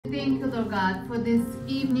thank you, Lord God, for this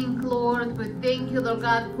evening, Lord. We thank you, Lord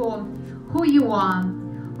God, for who you are.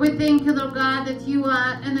 We thank you, Lord God, that you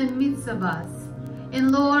are in the midst of us.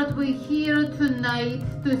 And Lord, we're here tonight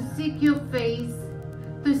to seek your face,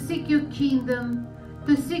 to seek your kingdom,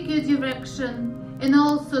 to seek your direction, and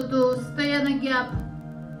also to stay in a gap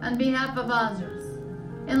on behalf of others.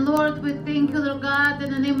 And Lord, we thank you, Lord God,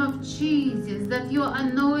 in the name of Jesus, that your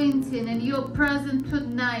anointing and your presence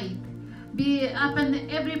tonight be upon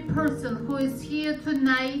every person who is here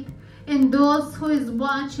tonight and those who is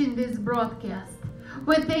watching this broadcast.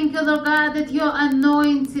 We thank you, Lord God, that your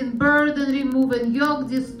anointing, burden removing, yoke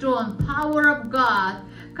destroying, power of God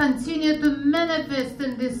continue to manifest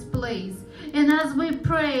in this place. And as we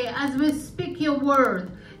pray, as we speak your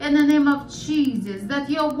word, in the name of Jesus, that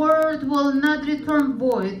your word will not return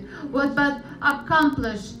void, but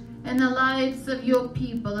accomplish in the lives of your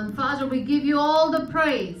people. And Father, we give you all the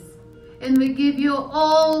praise and we give you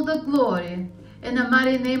all the glory in the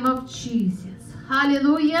mighty name of Jesus.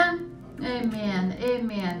 Hallelujah. Amen.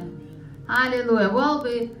 Amen. Hallelujah. Well,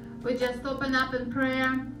 we just open up in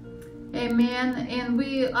prayer. Amen. And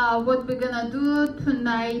what we're gonna do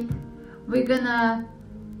tonight, we're gonna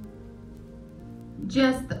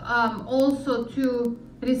just also to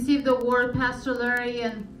receive the word, Pastor Larry,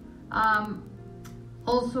 and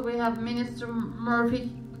also we have Minister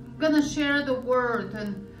Murphy gonna share the word,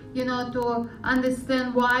 and to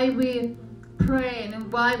understand why we pray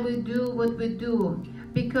and why we do what we do,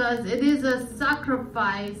 because it is a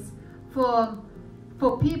sacrifice for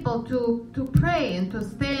people to pray and to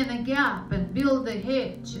stay in a gap and build a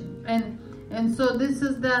hedge, and so this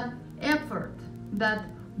is the effort that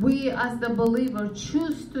we as the believer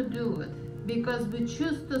choose to do it, because we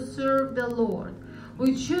choose to serve the Lord.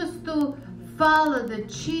 We choose to follow the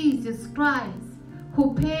Jesus Christ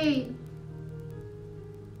who paid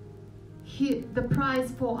the price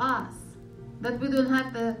for us, that we don't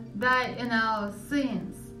have to die in our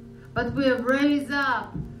sins, but we are raised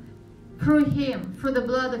up through him, through the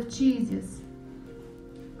blood of Jesus.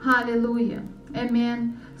 Hallelujah.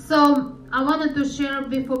 Amen. So I wanted to share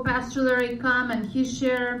before Pastor Larry come and he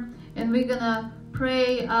share, and we're gonna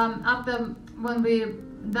pray after, when we're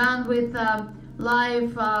done with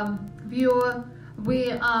live viewer.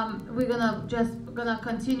 We're gonna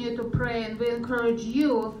continue to pray, and we encourage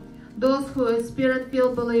you, those who are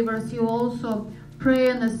spirit-filled believers, you also pray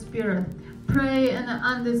in the spirit, pray in the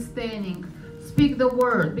understanding, speak the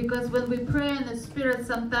word, because when we pray in the spirit,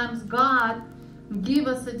 sometimes God give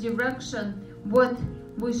us a direction what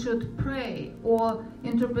we should pray, or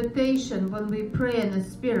interpretation when we pray in the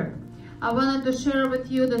spirit. I wanted to share with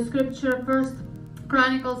you the scripture, 1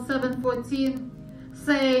 Chronicles 7:14,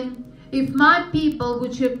 saying, "If my people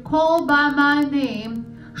which are called by my name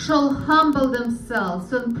shall humble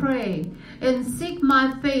themselves and pray and seek my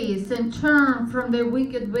face and turn from their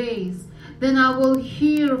wicked ways, then I will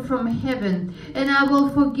hear from heaven and I will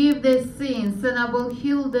forgive their sins and I will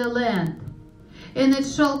heal their land. And it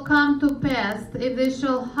shall come to pass, if they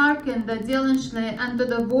shall hearken diligently unto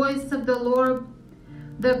the voice of the Lord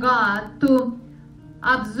the God, to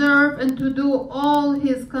observe and to do all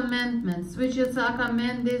his commandments, which is I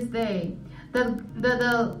command this day, that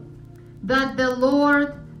the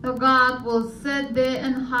Lord the God will set thee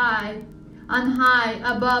on high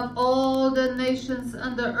above all the nations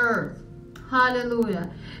on the earth." Hallelujah.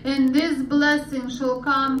 "And this blessing shall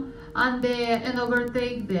come on thee and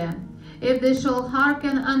overtake them, if they shall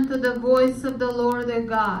hearken unto the voice of the Lord their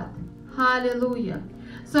God." Hallelujah.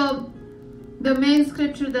 So the main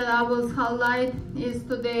scripture that I will highlight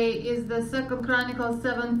today is the 2 Chronicles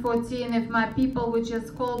 7:14. "If my people which is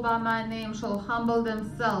called by my name shall humble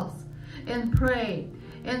themselves and pray."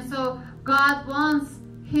 And so God wants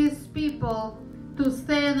his people to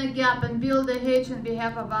stay in the gap and build a hedge on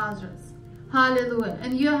behalf of others. Hallelujah.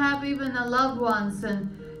 And you have even the loved ones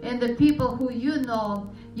and the people who you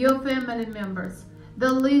know, your family members,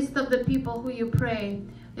 the list of the people who you pray.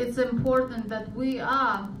 It's important that we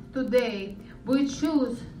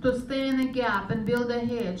choose to stay in a gap and build a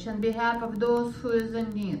hedge on behalf of those who is in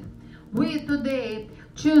need. We today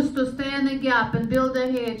choose to stay in a gap and build a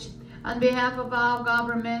hedge on behalf of our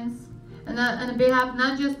governments, and on behalf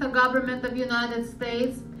not just the government of the United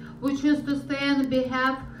States. We choose to stay on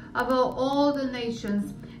behalf of all the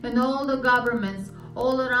nations and all the governments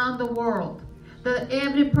all around the world. That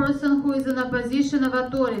every person who is in a position of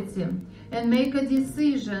authority and make a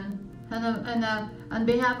decision on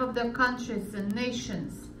behalf of the countries and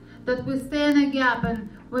nations, that we stay in a gap and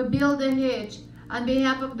we build a hedge on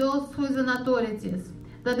behalf of those who is in authorities,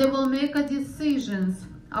 that they will make a decisions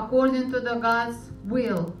according to the God's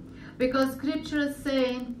will. Because scripture is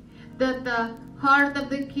saying that heart of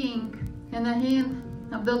the king and the hand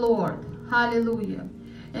of the Lord. Hallelujah.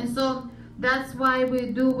 And so that's why we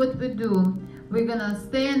do what we do. We're gonna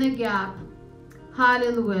stay in the gap.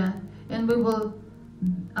 Hallelujah. And we will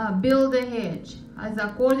build a hedge, as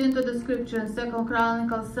according to the scripture in 2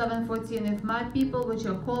 Chronicles 7:14, if my people which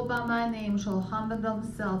are called by my name shall humble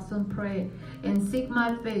themselves and pray and seek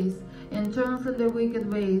my face and turn from their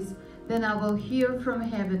wicked ways, then I will hear from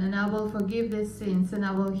heaven and I will forgive their sins and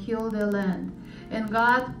I will heal their land. And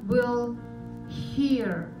God will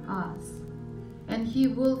hear us and He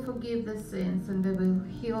will forgive the sins and they will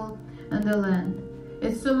heal in the land.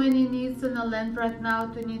 There's so many needs in the land right now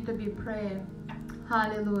to need to be prayed.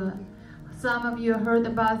 Hallelujah. Some of you heard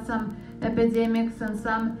about some epidemics in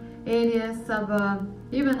some areas of,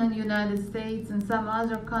 even in the United States and some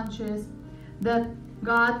other countries, that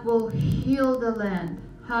God will heal the land.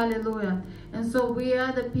 Hallelujah. And so we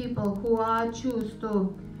are the people who are choose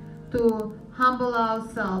to humble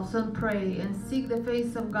ourselves and pray and seek the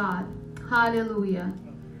face of God. Hallelujah.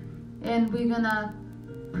 And we're gonna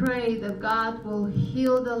pray that God will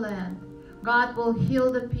heal the land. God will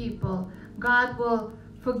heal the people. God will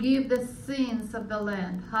forgive the sins of the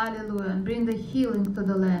land. Hallelujah. And bring the healing to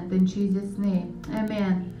the land in Jesus' name.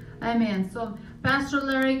 Amen. Amen. So Pastor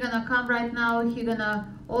Larry gonna come right now. He gonna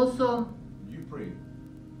also... You pray.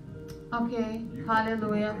 Okay.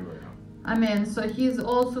 Hallelujah. Amen. So he's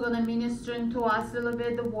also gonna minister to us a little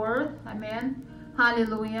bit the word. Amen.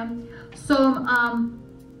 Hallelujah. So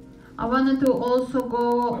I wanted to also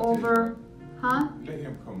go over... Huh? Let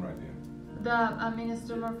him come right in. The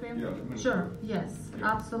Minister Murphy? Yeah, sure, yes,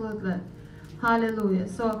 yeah. Absolutely. Hallelujah.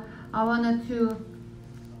 So I wanted to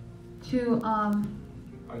Are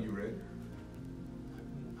you ready?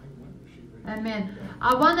 Amen.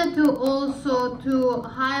 I wanted to also to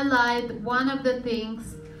highlight one of the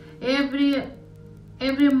things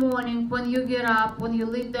every morning when you get up, when you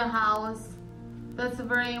leave the house. That's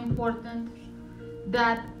very important.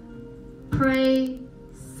 That pray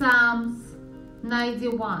Psalms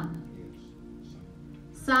 91.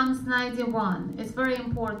 Psalms 91 is very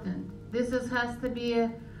important. This has to be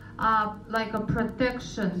like a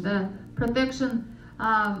protection, the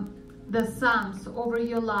Psalms over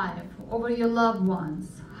your life, over your loved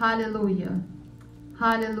ones. Hallelujah.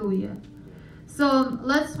 Hallelujah. So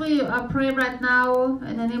let's pray right now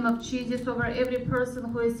in the name of Jesus over every person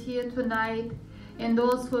who is here tonight and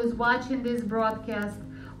those who is watching this broadcast.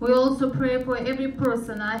 We also pray for every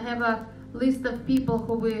person. I have a list of people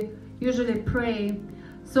who we usually pray.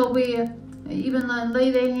 So we even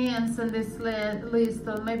lay their hands on this list,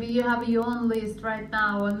 or maybe you have your own list right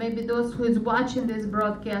now, and maybe those who is watching this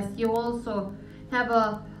broadcast, you also have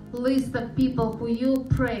a list of people who you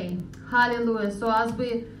pray. Hallelujah. So as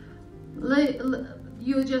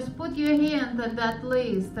you just put your hand on that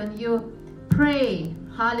list and you pray,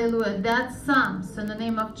 hallelujah, that Psalms in the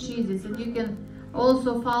name of Jesus, and you can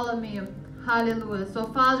also follow me. Hallelujah. So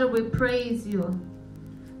Father, we praise you.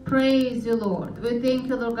 Praise you, Lord. We thank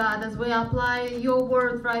you, Lord God, as we apply your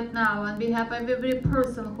word right now on behalf of every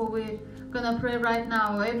person who we're going to pray right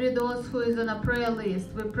now, every those who is on a prayer list.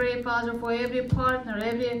 We pray, Father, for every partner,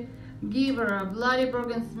 every giver of Bloody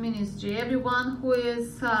Bergen's ministry, everyone who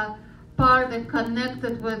is part and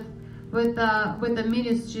connected with the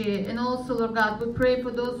ministry. And also, Lord God, we pray for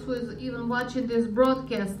those who is even watching this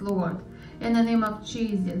broadcast, Lord, in the name of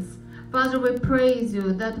Jesus. Father, we praise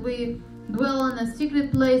you that we dwell in a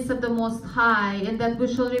secret place of the Most High, and that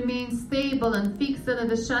we shall remain stable and fixed under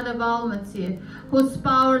the shadow of Almighty, whose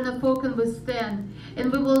power and the foe can withstand.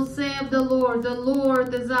 And we will say of the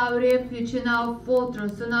Lord is our refuge and our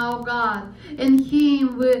fortress and our God. In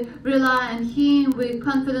Him we rely, in Him we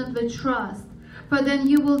confidently trust. For then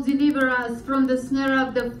you will deliver us from the snare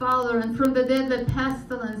of the fowler and from the deadly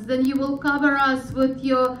pestilence. Then you will cover us with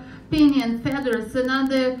your pinion feathers, and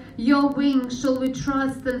under your wings shall we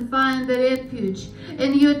trust and find the refuge.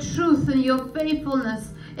 In your truth and your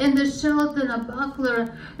faithfulness, in the shelter and a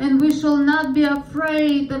buckler, and we shall not be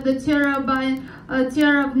afraid of the terror of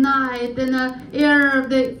night, and the error of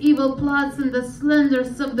the evil plots and the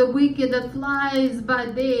slanders of the wicked that flies by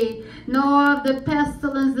day, nor of the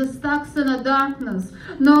pestilence that stalks in the darkness,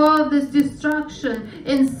 nor of this destruction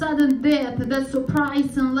and sudden death that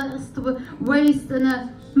surprise and last waste in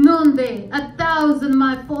a noonday. 1,000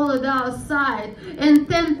 might fall at our side, and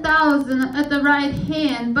 10,000 at the right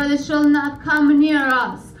hand, but it shall not come near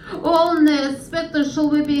us. Only as spectres shall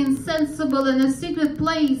we be insensible in the secret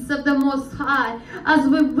place of the Most High, as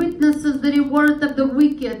we witnesses the reward of the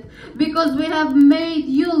wicked, because we have made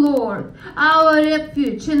you, Lord, our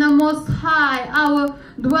refuge, in the Most High, our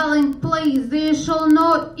dwelling place. There shall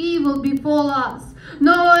no evil befall us,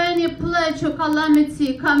 nor any pledge or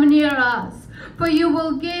calamity come near us. For you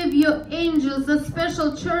will give your angels a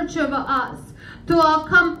special charge over us, to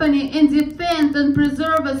accompany and defend and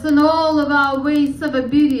preserve us in all of our ways of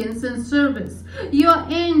obedience and service. Your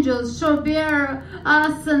angels shall bear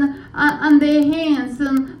us on their hands,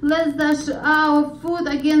 and lest dash our foot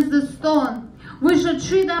against the stone. We shall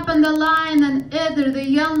tread upon the lion and adder, the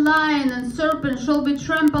young lion and serpent shall be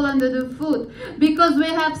trampled under the foot, because we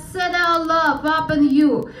have set our love upon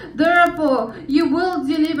you. Therefore you will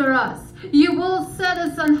deliver us. You will set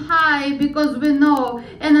us on high, because we know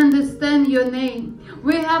and understand your name.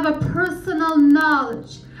 We have a personal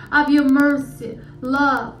knowledge of your mercy,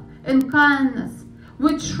 love, and kindness.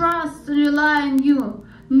 We trust and rely on you,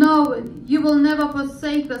 knowing you will never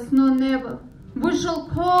forsake us, no never. We shall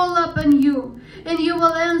call upon you, and you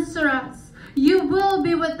will answer us. You will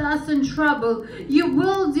be with us in trouble. You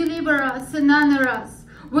will deliver us and honor us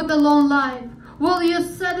with a long life. Will you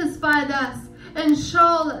satisfy us and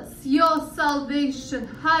show us your salvation?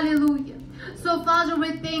 Hallelujah. So, Father,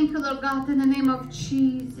 we thank you, Lord God, in the name of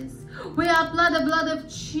Jesus. We apply the blood of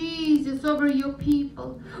Jesus over your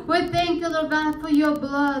people. We thank you, Lord God, for your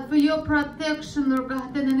blood, for your protection, Lord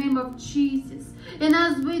God, in the name of Jesus. And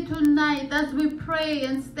as we tonight, as we pray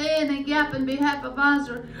and stay in a gap in behalf of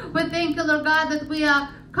others, we thank you, Lord God, that we are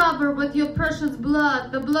covered with your precious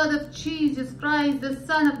blood, the blood of Jesus Christ, the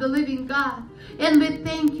Son of the living God. And we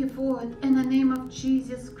thank you for it in the name of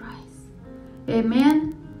Jesus Christ.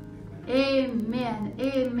 Amen. Amen.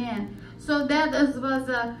 Amen. So that was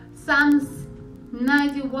Psalms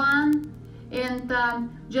 91. And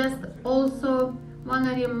just also want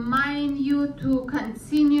to remind you to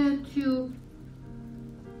continue to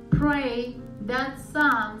pray that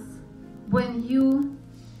Psalms when you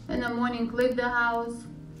in the morning leave the house.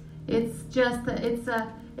 It's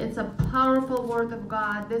a powerful word of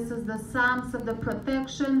God. This is the Psalms of the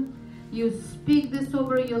protection. You speak this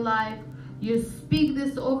over your life. You speak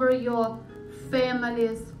this over your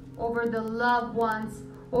families, over the loved ones,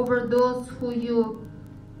 over those who you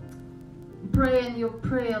pray in your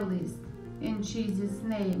prayer list. In Jesus'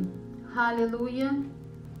 name. Hallelujah.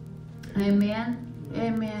 Amen.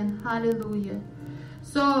 Amen. Hallelujah.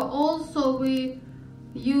 So also we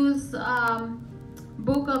use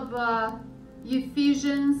book of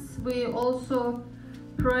Ephesians. We also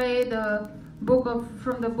pray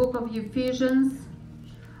from the book of Ephesians.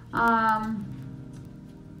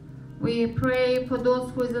 We pray for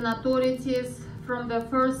those who is in authorities from the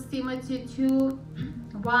 1 Timothy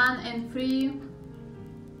 2:1 and 3.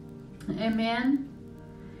 Amen.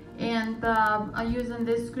 And using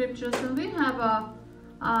these scriptures, and we have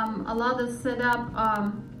a lot of set up,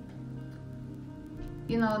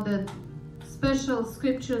 the special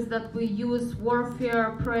scriptures that we use,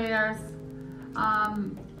 warfare prayers,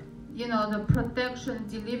 the protection,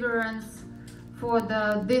 deliverance for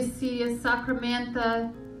this city,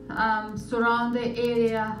 Sacramento, surrounding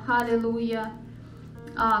area. Hallelujah.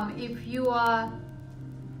 If you are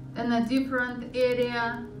in a different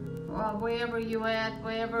area, wherever you at,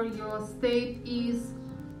 wherever your state is,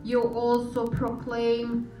 you also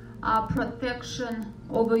proclaim protection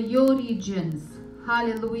over your regions.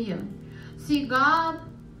 Hallelujah. See, God,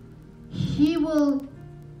 He will,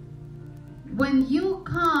 when you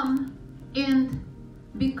come and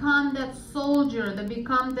become that soldier, that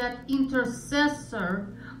become that intercessor,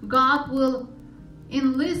 God will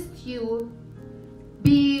enlist you,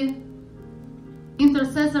 be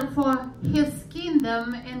intercessor for His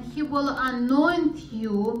kingdom, and He will anoint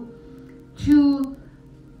you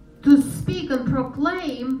to speak and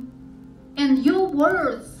proclaim, and your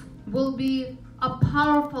words will be a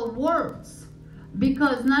powerful words,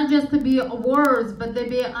 because not just to be words, but they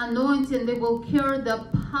be anointed, they will carry the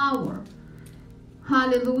power.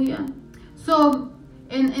 Hallelujah. So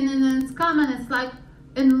and it's common, it's like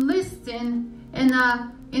enlisting in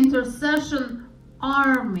a intercession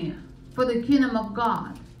army for the kingdom of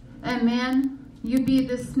God. Amen. You be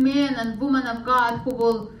this man and woman of God who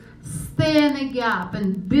will stay in a gap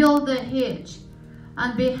and build a hedge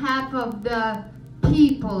on behalf of the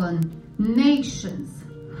people and nations.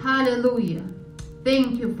 Hallelujah.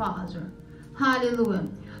 Thank you, Father. Hallelujah.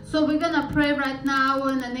 So we're going to pray right now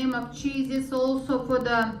in the name of Jesus also for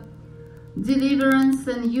the deliverance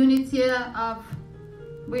and unity of,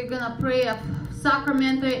 we're going to pray of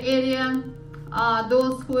Sacramento area,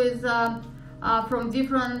 those who is from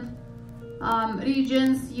different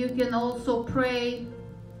regions. You can also pray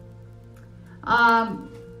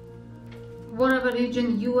whatever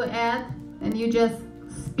region you are at, and you just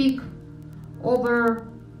speak over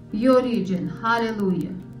your region.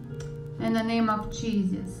 Hallelujah. In the name of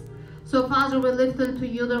Jesus. So, Father, we lift unto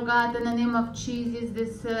you, Lord God, in the name of Jesus,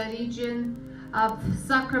 this region of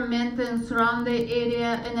Sacramento and surrounding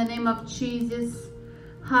area, in the name of Jesus.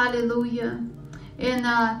 Hallelujah. In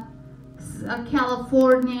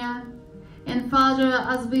California. And Father,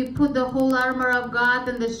 as we put the whole armor of God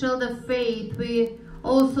and the shield of faith, we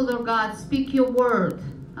also, Lord God, speak your word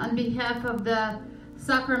on behalf of the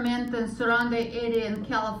Sacramento and surrounding area in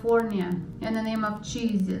California, in the name of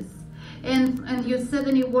Jesus. And you said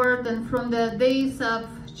in your word, and from the days of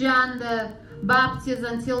John the Baptist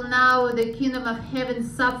until now, the kingdom of heaven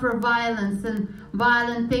suffer violence, and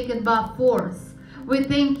violence take it by force. We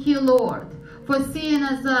thank you, Lord, for seeing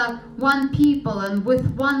us one people and with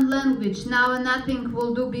one language. Now nothing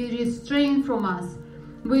will be restrained from us,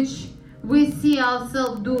 which we see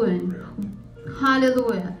ourselves doing.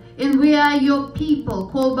 Hallelujah. And we are your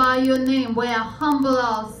people, called by your name. We are humble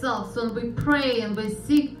ourselves, and we pray and we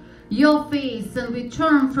seek your face, and we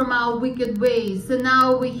turn from our wicked ways. And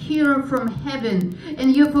now we hear from heaven,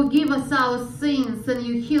 and you forgive us our sins, and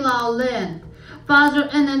you heal our land. Father,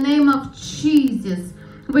 in the name of Jesus,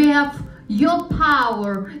 we have your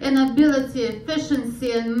power and ability,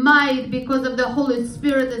 efficiency and might because of the Holy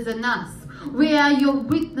Spirit is in us. We are your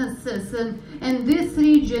witnesses in this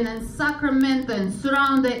region and Sacramento and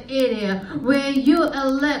surrounding area where you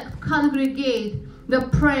elect, congregate the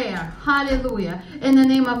prayer. Hallelujah. In the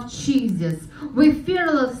name of Jesus, we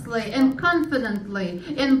fearlessly and confidently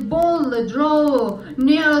and boldly draw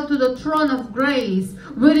near to the throne of grace.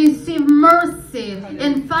 We receive mercy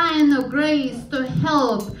and find the grace to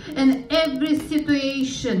help in every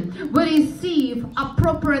situation. We receive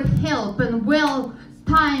appropriate help and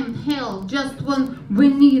well-timed help just when we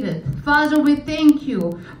need it. Father, we thank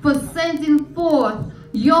you for sending forth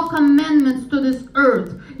your commandments to this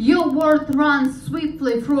earth. Your word runs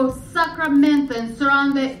swiftly through Sacramento and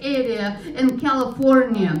surrounding area in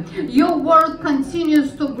California. Your word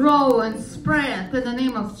continues to grow and spread in the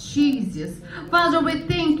name of Jesus. Father, we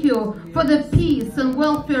thank you for the peace and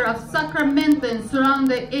welfare of Sacramento and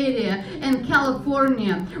surrounding area in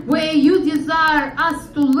California, where you desire us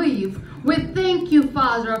to live. We thank you,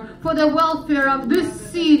 Father, for the welfare of this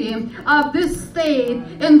city, of this state,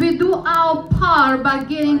 and we do our part by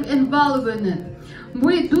getting involved in it.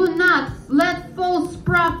 We do not let false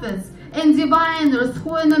prophets and diviners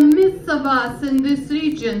who are in the midst of us in this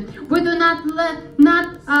region, we do not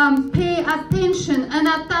pay attention and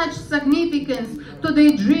attach significance to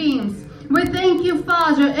their dreams. We thank you,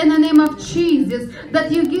 Father, in the name of Jesus,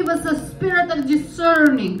 that you give us a spirit of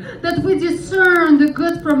discerning, that we discern the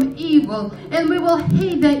good from evil, and we will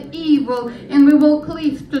hate the evil, and we will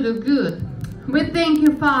cleave to the good. We thank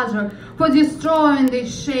you, Father, for destroying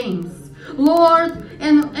these shames, Lord,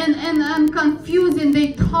 and confusing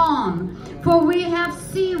their tongue. For we have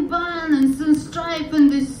seen violence and strife in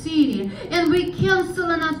this city, and we cancel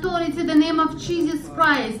in authority the name of Jesus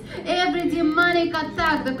Christ every demonic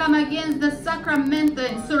attack that come against the Sacramento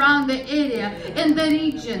and surrounding area in the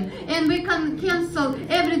region, and we can cancel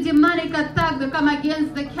every demonic attack that come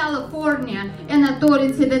against the California in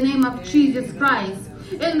authority the name of Jesus Christ.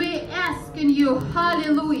 And we ask in you,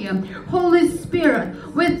 hallelujah, Holy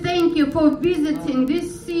Spirit, we thank you for visiting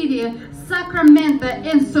this city, Sacramento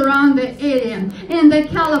and surrounding area in the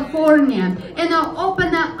California, and open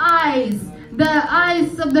the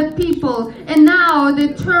eyes of the people, and now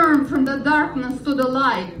they turn from the darkness to the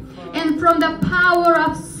light, and from the power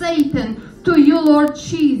of Satan to you, Lord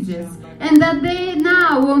Jesus, and that they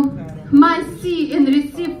now might see and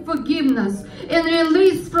receive forgiveness and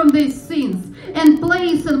release from their sins, and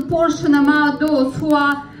place and portion among those who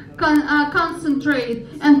are concentrate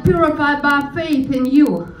and purify by faith in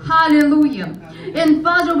you. Hallelujah. And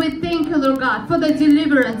Father, we thank you, Lord God, for the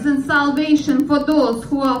deliverance and salvation for those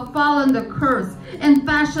who have fallen the curse and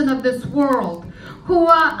passion of this world, who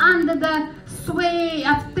are under the sway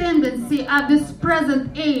of tendency of this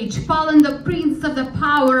present age, fallen the prince of the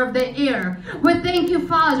power of the air. We thank you,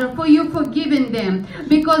 Father, for you forgiving them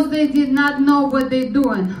because they did not know what they're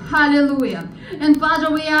doing. Hallelujah. And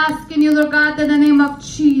Father, we ask in you, Lord God, in the name of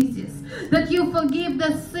Jesus, that you forgive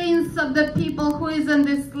the sins of the people who is in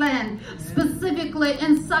this land, specifically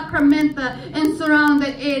in Sacramento and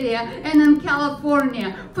surrounding area and in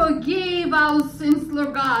California. Forgive our sins,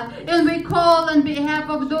 Lord God, and we call on behalf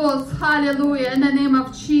of those, hallelujah, in the name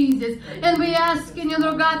of Jesus. And we ask in you,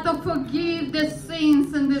 Lord God, to forgive the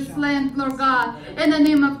sins in this land, Lord God, in the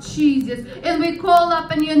name of Jesus. And we call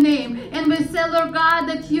up in your name, and we say, Lord God,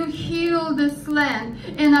 that you heal this land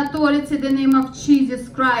in authority in the name of Jesus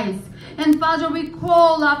Christ. And Father, we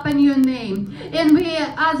call up in your name, and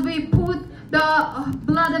as we put the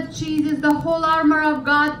blood of Jesus, the whole armor of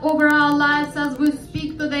God over our lives as we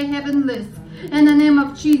speak to the heavenlies. In the name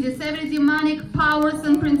of Jesus, every demonic powers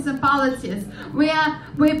and principalities, we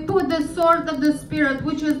put the sword of the Spirit,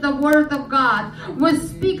 which is the word of God. We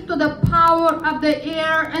speak to the power of the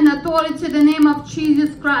air and authority in the name of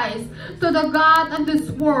Jesus Christ, to the God of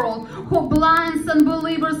this world, who blinds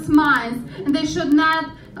unbelievers' minds, and they should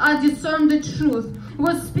not discern the truth.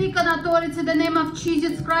 We speak on authority in the name of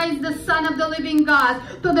Jesus Christ, the Son of the living God,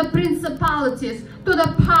 to the principalities, to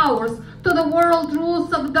the powers, to the world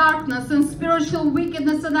rules of darkness and spiritual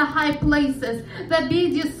wickedness in the high places, that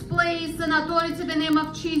be displaced in authority in the name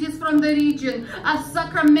of Jesus from the region of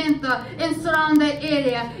Sacramento and surrounding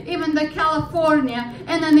area, even the California,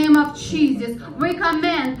 in the name of Jesus. We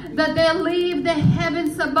command that they leave the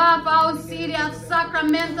heavens above our city of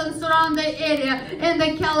Sacramento and surrounding area in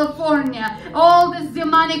the California. All these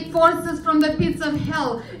demonic forces from the pits of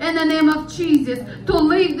hell, in the name of Jesus, to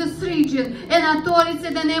leave this region in authority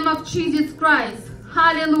in the name of Jesus Christ.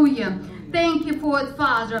 Hallelujah. Thank you for it,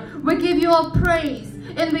 Father. We give you all praise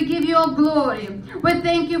and we give you all glory. We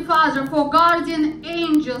thank you, Father, for guardian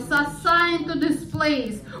angels assigned to this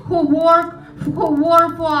place who work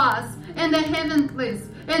for us in the heavenlies.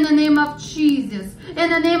 In the name of Jesus. In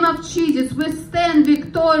the name of Jesus, we stand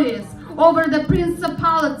victorious over the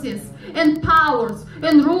principalities and powers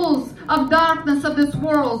and rules of darkness of this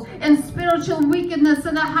world and spiritual wickedness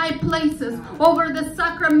in the high places over the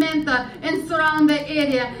Sacramento and surrounding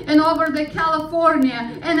area and over the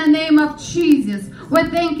California in the name of Jesus. We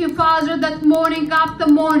thank you, Father, that morning after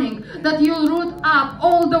morning that you root up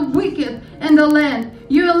all the wicked in the land.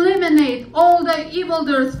 You eliminate all the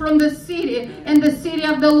evildoers from the city and the city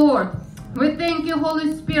of the Lord. We thank you,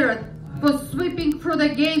 Holy Spirit, for sweeping through the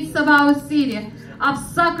gates of our city of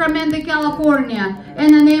Sacramento, California,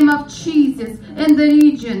 in the name of Jesus, in the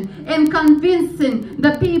region, and convincing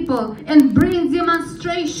the people and bring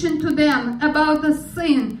demonstration to them about the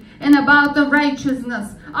sin and about the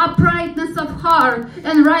righteousness, uprightness of heart,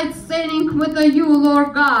 and right standing with you,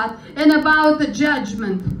 Lord God, and about the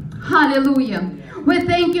judgment. Hallelujah. We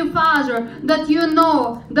thank you, Father, that you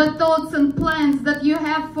know the thoughts and plans that you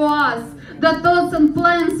have for us, the thoughts and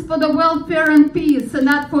plans for the welfare and peace and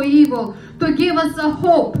not for evil, to give us a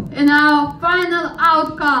hope in our final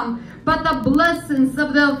outcome, but the blessings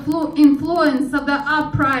of the influence of the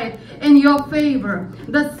upright in your favor.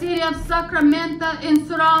 The city of Sacramento and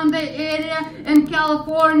surrounding area in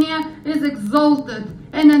California is exalted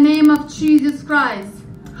in the name of Jesus Christ.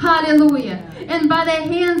 Hallelujah. And by the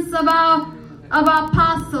hands of our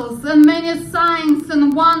apostles and many signs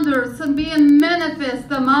and wonders and being manifest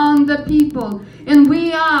among the people. And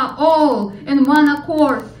we are all in one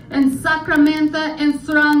accord in Sacramento and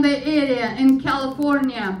surrounding area in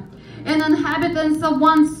California. And inhabitants of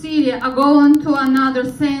one city are going to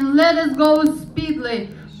another, saying, let us go speedily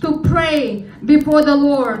to pray before the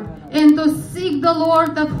Lord and to seek the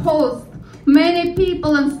Lord of hosts. Many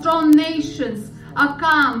people and strong nations are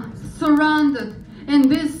come, surrounded in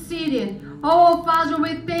this city. Oh, Father,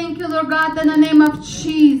 we thank you, Lord God, in the name of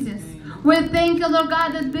Jesus. We thank you, Lord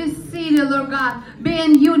God, that this city, Lord God, be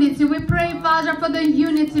in unity. We pray, Father, for the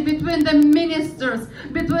unity between the ministers,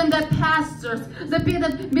 between the pastors,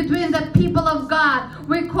 between the people of God.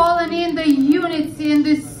 We're calling in the unity in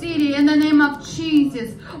this city in the name of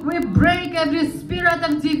Jesus. We break every spirit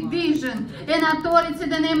of division in authority in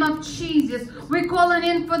the name of Jesus. We're calling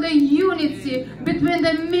in for the unity between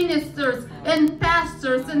the ministers and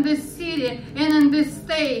pastors in this city and in this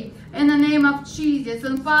state in the name of Jesus.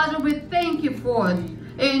 And Father, we thank you for it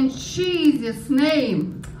in Jesus'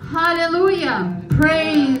 name. Hallelujah.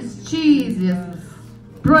 Praise Jesus.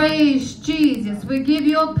 Praise Jesus. We give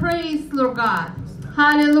you praise, Lord God.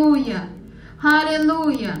 Hallelujah.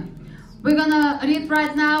 Hallelujah. We're going to read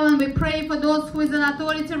right now and we pray for those who is in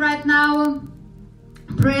authority right now.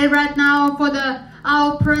 Pray right now for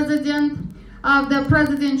our president, the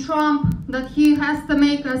President Trump, that he has to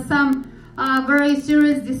make some very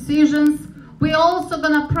serious decisions. We're also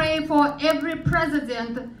going to pray for every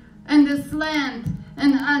president in this land,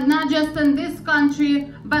 and not just in this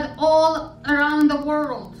country, but all around the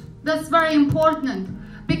world. That's very important,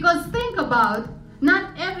 because think about,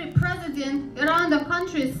 not every president around the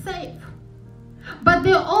country is safe, but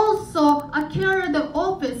they also carry the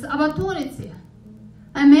office of authority.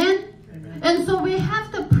 Amen? And so we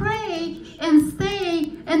have to pray and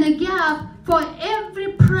stay in the gap for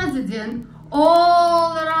every president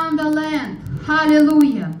all around the land.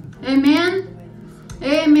 Hallelujah. Amen?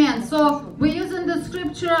 Amen. So we're using the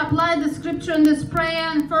scripture, apply the scripture in this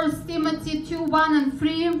prayer in 1 Timothy 2:1 and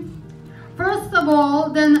 3. First of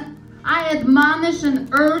all, then I admonish and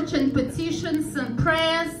urge and petitions and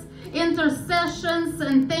prayers, intercessions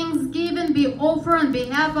and thanksgiving be offered on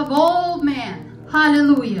behalf of all men.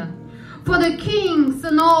 Hallelujah. For the kings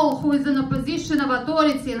and all who is in a position of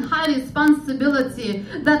authority and high responsibility,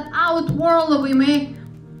 that outworld we may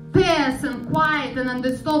pass in quiet and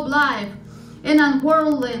undisturbed life, in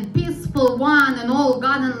unworldly and peaceful one, and all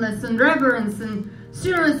godliness and reverence and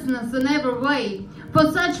seriousness in every way.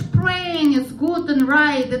 For such praying is good and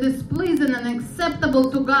right, it is pleasing and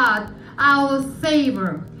acceptable to God, our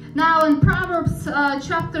Savior. Now in Proverbs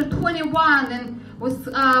chapter 21 and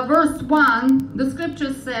verse 1, the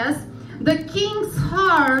scripture says, the king's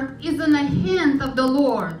heart is in the hand of the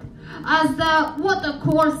Lord. As the water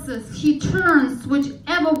courses, he turns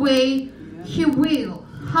whichever way he will.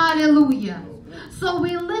 Hallelujah. So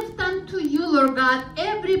we lift unto you, Lord God,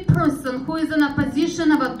 every person who is in a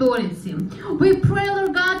position of authority. We pray,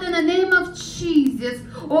 Lord God, in the name of Jesus,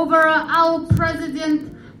 over our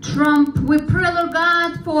President Trump. We pray, Lord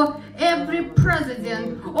God, for every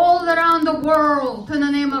president all around the world, in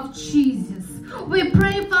the name of Jesus. We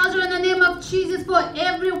pray, Father, in the name of Jesus, for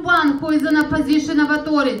everyone who is in a position of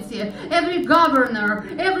authority, every governor,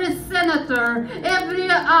 every senator, every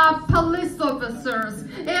police officers,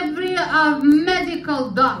 every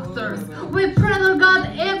medical doctors. We pray, Lord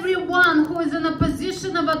God, everyone who is in a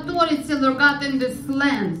position of authority, Lord God, in this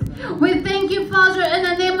land. We thank you, Father, in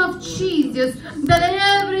the name of Jesus,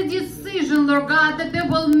 that every decision, Lord God, that they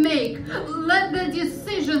will make, let the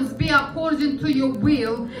decisions be according to your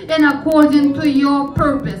will and according to your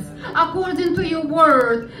purpose, according to your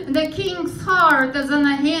word. The king's heart is in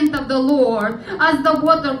the hand of the Lord, as the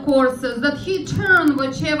water courses, that he turn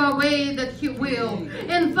whichever way that he will.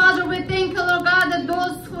 And Father, we thank you, Lord God, that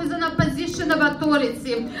those who is in a position of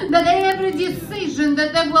authority, that every decision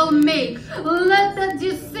that they will make, let the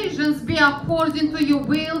decisions be according to your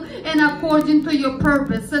will and according to your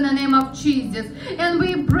purpose, in the name of Jesus. And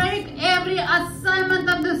we break every assignment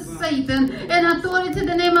of the Satan and authority in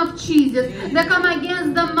the name of Jesus that come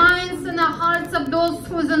against the minds and the hearts of those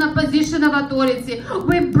who is in a position of authority.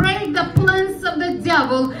 We break the plans of the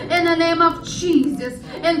devil in the name of Jesus.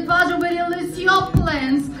 And Father, we release your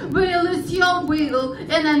plans, we release your will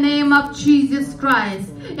in the name of Jesus Christ.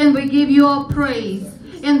 And we give you all praise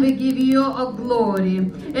and we give you all glory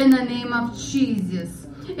in the name of Jesus.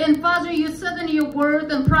 And Father, you said in your word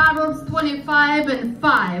in Proverbs 25 and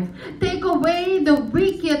 5, take away the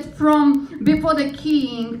wicked from before the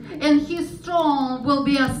king, and his throne will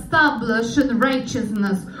be established in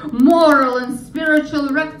righteousness, moral and spiritual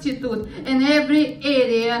rectitude in every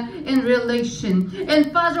area and relation.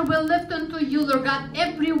 And Father, we lift unto you, Lord God,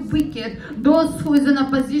 every wicked, those who is in a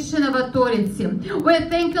position of authority. We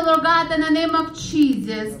thank you, Lord God, in the name of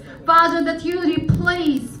Jesus, Father, that you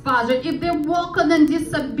replace, Father, if they walk in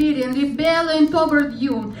disobedience, rebellion toward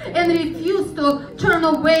you, and refuse to turn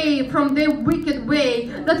away from their wicked way,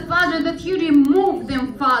 that, Father, that you remove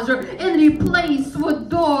them, Father, and replace with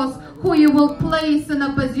those who you will place in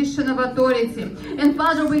a position of authority. And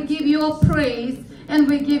Father, we give you all praise and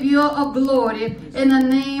we give you all glory in the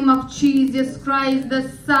name of Jesus Christ, the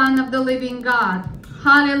Son of the living God.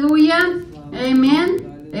 Hallelujah.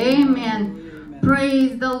 Amen. Amen.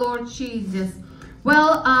 Praise the Lord Jesus.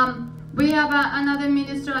 Well, we have another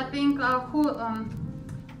minister, I think,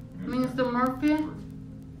 Minister Murphy.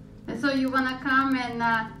 And so you want to come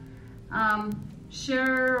and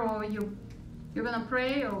share, or you're going to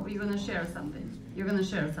pray, or you're going to share something? You're going to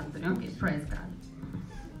share something. Okay, praise God.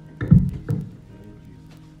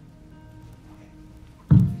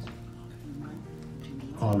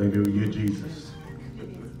 Hallelujah, Jesus.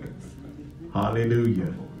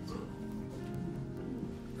 Hallelujah.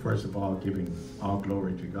 First of all, giving all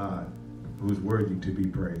glory to God, who is worthy to be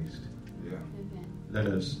praised. Yeah. Let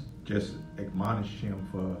us just admonish him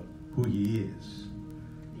for who he is.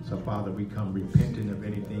 So, Father, we come repenting of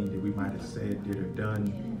anything that we might have said, did, or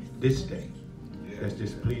done this day that's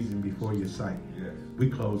displeasing before your sight. Yes. We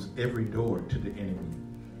close every door to the enemy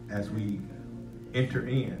as we enter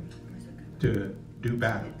in to do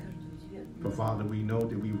battle. For, Father, we know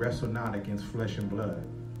that we wrestle not against flesh and blood,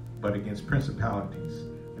 but against principalities,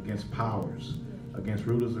 against powers, against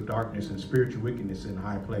rulers of darkness and spiritual wickedness in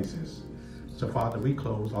high places. So, Father, we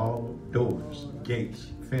close all doors, gates,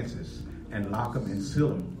 fences, and lock them and seal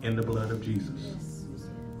them in the blood of Jesus.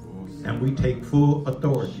 And we take full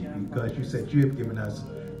authority, because you said you have given us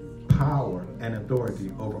power and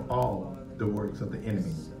authority over all the works of the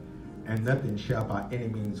enemy, and nothing shall by any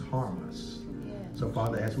means harm us. So,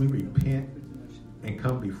 Father, as we repent and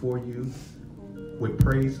come before you with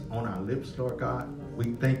praise on our lips, Lord God,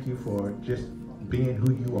 we thank you for just being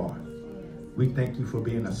who you are. We thank you for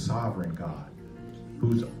being a sovereign God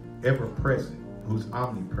who's ever present, who's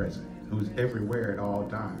omnipresent, who's everywhere at all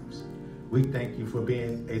times. We thank you for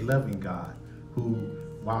being a loving God who,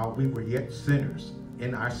 while we were yet sinners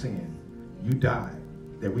in our sin, you died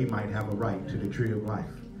that we might have a right to the tree of life.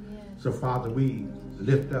 So, Father, we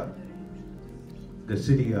lift up the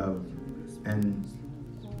city of and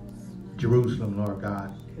Jerusalem, Lord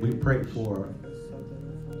God. We pray for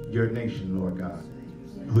your nation, Lord God,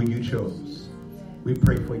 who you chose. We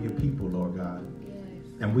pray for your people, Lord God.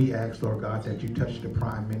 And we ask, Lord God, that you touch the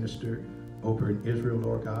prime minister over in Israel,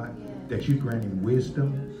 Lord God, that you grant him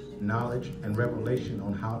wisdom, knowledge, and revelation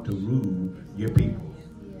on how to rule your people.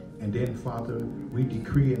 And then, Father, we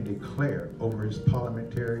decree and declare over his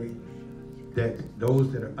parliamentary that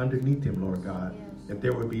those that are underneath him, Lord God, that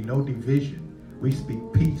there will be no division. We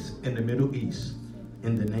speak peace in the Middle East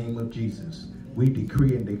in the name of Jesus. We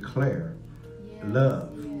decree and declare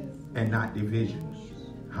love and not division.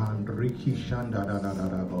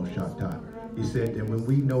 He said that when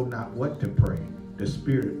we know not what to pray, the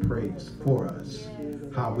Spirit prays for us.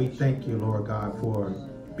 How we thank you, Lord God, for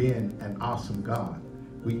being an awesome God.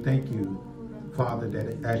 We thank you, Father,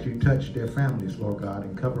 that as you touch their families, Lord God,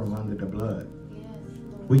 and cover them under the blood,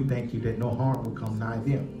 we thank you that no harm will come nigh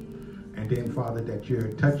them. And then, Father, that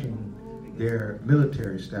you're touching their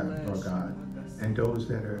military staff, Lord God, and those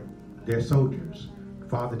that are their soldiers.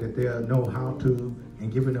 Father, that they'll know how to,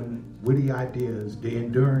 and giving them witty ideas, the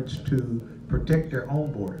endurance to protect their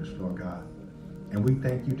own borders, Lord God. And we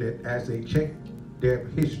thank you that as they check their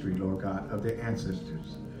history, Lord God, of their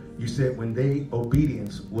ancestors, you said when their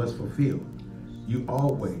obedience was fulfilled, you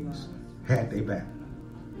always had their back.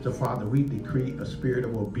 So, Father, we decree a spirit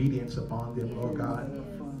of obedience upon them, Lord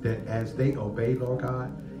God, that as they obey, Lord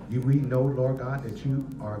God, we know, Lord God, that you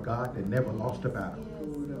are a God that never lost a battle.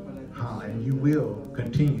 And you will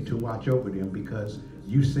continue to watch over them because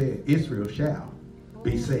you said Israel shall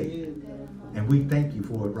be saved. And we thank you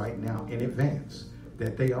for it right now in advance,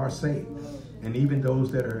 that they are saved. And even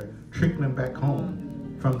those that are trickling back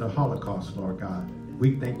home from the Holocaust, Lord God,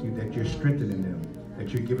 we thank you that you're strengthening them, that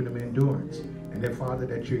you're giving them endurance, and that, Father,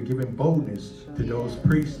 that you're giving boldness to those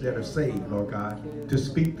priests that are saved, Lord God, to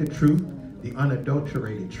speak the truth, the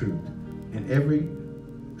unadulterated truth. And every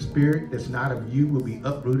spirit that's not of you will be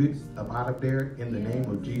uprooted up out of there in the name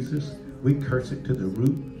of Jesus. We curse it to the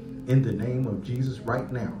root in the name of Jesus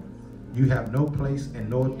right now. You have no place and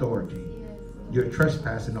no authority. You're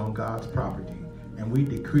trespassing on God's property. And we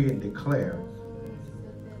decree and declare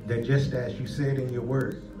that just as you said in your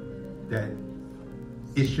word, that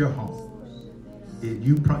it's your home.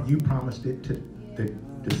 You promised it to the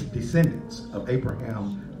descendants of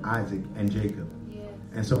Abraham, Isaac, and Jacob.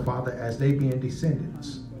 And so, Father, as they being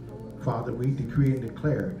descendants, Father, we decree and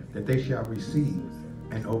declare that they shall receive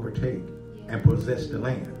and overtake and possess the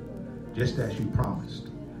land, just as you promised.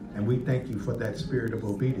 And we thank you for that spirit of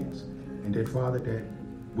obedience. And that, Father, that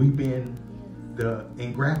we being the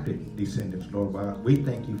engrafted descendants, Lord God, we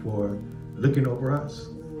thank you for looking over us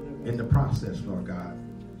in the process, Lord God,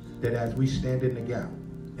 that as we stand in the gap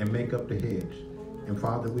and make up the hedge, and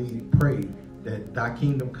Father, we pray that thy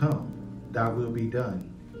kingdom come, thy will be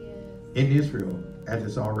done in Israel as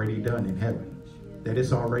it's already done in heaven, that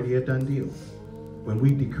it's already a done deal. When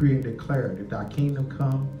we decree and declare that thy kingdom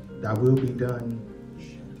come, thy will be done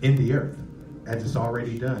in the earth as it's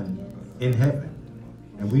already done in heaven.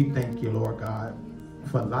 And we thank you, Lord God,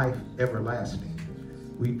 for life everlasting.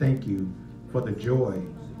 We thank you for the joy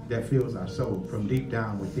that fills our soul from deep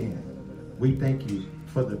down within. We thank you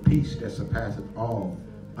for the peace that surpasses all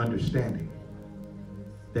understanding,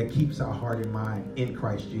 that keeps our heart and mind in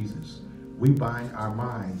Christ Jesus. We bind our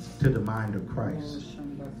minds to the mind of Christ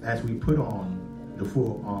as we put on the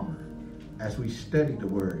full armor, as we study the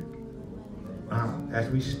word,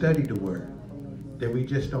 that we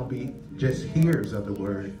just don't be just hearers of the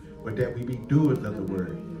word, but that we be doers of the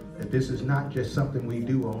word, that this is not just something we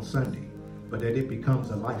do on Sunday, but that it becomes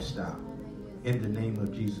a lifestyle in the name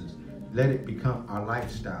of Jesus. Let it become our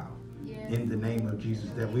lifestyle in the name of Jesus,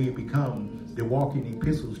 that we become the walking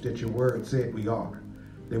epistles that your word said we are,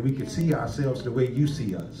 that we could see ourselves the way you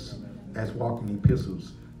see us as walking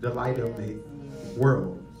epistles, the light of the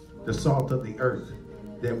world, the salt of the earth,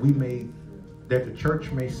 that the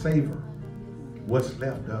church may savor what's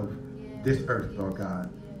left of this earth, Lord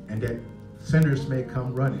God, and that sinners may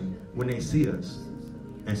come running when they see us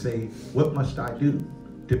and say, what must I do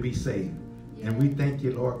to be saved? And we thank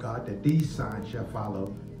you, Lord God, that these signs shall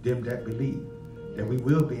follow them that believe, that we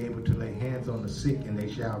will be able to lay hands on the sick and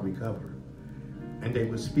they shall recover, and they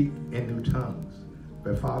will speak in new tongues.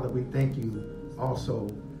 But Father, we thank you also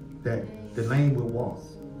that the lame will walk,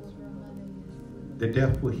 The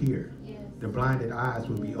deaf will hear. Yes. The blinded eyes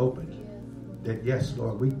will be opened. Yes. That, yes,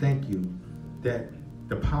 Lord, we thank you that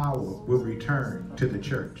the power will return to the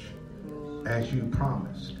church as you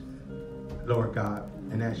promised, Lord God,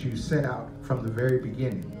 and as you set out from the very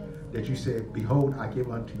beginning, that you said, behold, I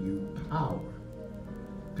give unto you power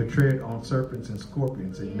to tread on serpents and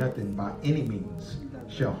scorpions, and nothing by any means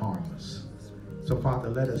shall harm us. So, Father,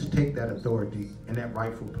 let us take that authority in that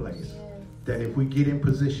rightful place, that if we get in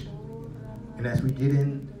position, and as we get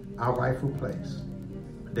in our rightful place,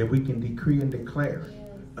 that we can decree and declare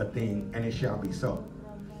a thing, and it shall be so.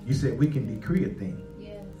 You said we can decree a thing,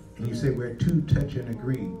 and you said where two touch and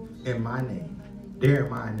agree in my name, there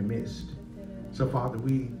am I in the midst. So, Father,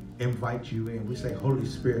 we invite you in. We say, Holy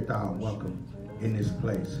Spirit, thou art welcome in this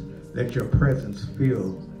place. Let your presence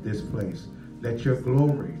fill this place. Let your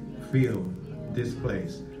glory fill this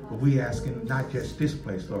place. But we asking not just this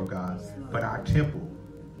place, Lord God, but our temple,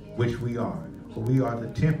 which we are. For we are the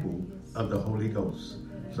temple of the Holy Ghost.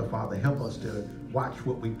 So, Father, help us to watch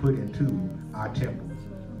what we put into our temple.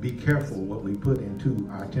 Be careful what we put into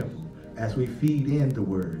our temple. As we feed in the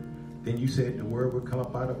word, then you said the word will come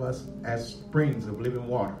up out of us as springs of living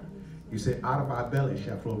water. You said out of our belly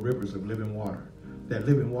shall flow rivers of living water. That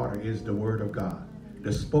living water is the word of God,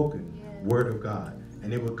 the spoken word of God.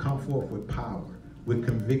 And it will come forth with power, with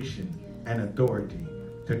conviction and authority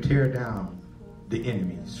to tear down the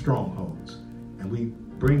enemy's strongholds. And we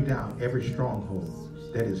bring down every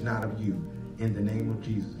stronghold that is not of you in the name of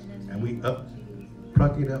Jesus. And we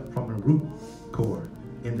pluck it up from the root core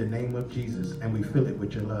in the name of Jesus. And we fill it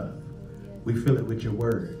with your love. We fill it with your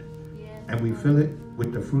word. And we fill it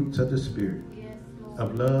with the fruits of the Spirit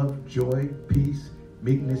of love, joy, peace,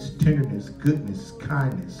 meekness, tenderness, goodness,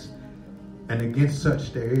 kindness. And against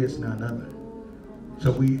such there is none other.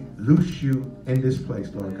 So we loose you in this place,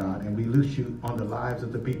 Lord God, and we loose you on the lives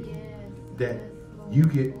of the people, that you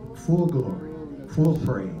get full glory, full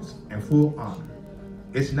praise, and full honor.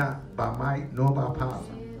 It's not by might nor by power,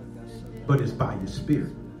 but it's by your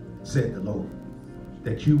Spirit, said the Lord,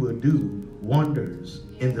 that you will do wonders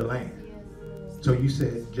in the land. So you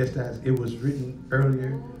said, just as it was written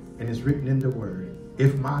earlier, and it's written in the word,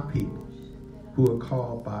 if my people who are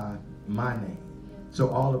called by my name. So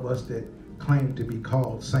all of us that claim to be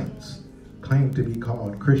called saints, claim to be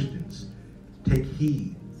called Christians, take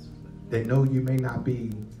heed that know you may not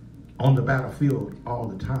be on the battlefield all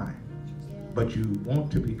the time, but you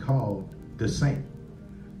want to be called the saint.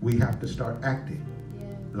 We have to start acting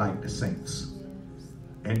like the saints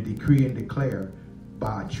and decree and declare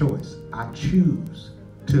by choice. I choose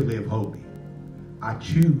to live holy. I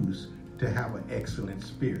choose to have an excellent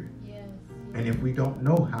spirit. And if we don't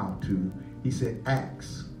know how to, he said,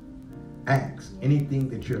 ask. Ask. Anything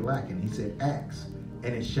that you're lacking, he said, ask,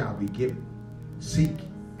 and it shall be given. Seek,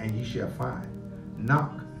 and ye shall find.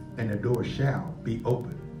 Knock, and the door shall be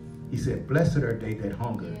opened. He said, blessed are they that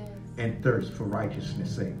hunger and thirst for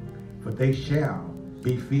righteousness' sake, for they shall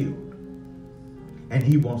be filled. And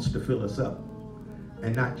he wants to fill us up,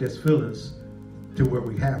 and not just fill us to where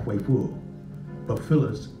we halfway full, but fill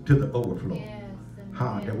us to the overflow.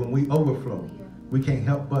 That when we overflow, we can't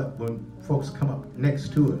help but when folks come up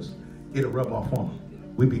next to us, it'll rub off on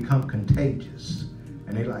them. We become contagious.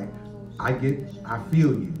 And they like, I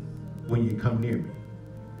feel you when you come near me.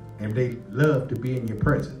 And they love to be in your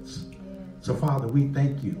presence. So Father, we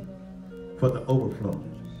thank you for the overflow.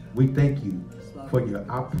 We thank you for your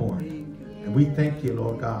outpouring. And we thank you,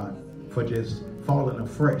 Lord God, for just falling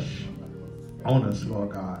afresh on us, Lord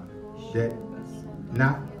God, that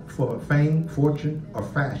not for fame, fortune, or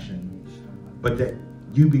fashion, but that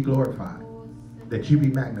you be glorified, that you be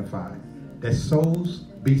magnified, that souls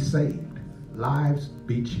be saved, lives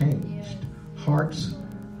be changed, hearts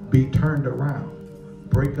be turned around.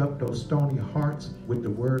 Break up those stony hearts with the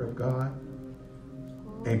word of God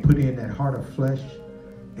and put in that heart of flesh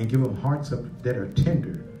and give them hearts that are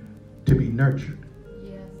tender to be nurtured.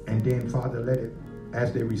 And then, Father, let it,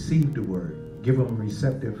 as they receive the word, give them a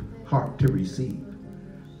receptive heart to receive.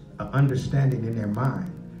 An understanding in their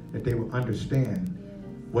mind that they will understand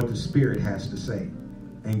what the Spirit has to say,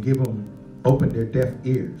 and open their deaf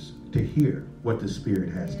ears to hear what the Spirit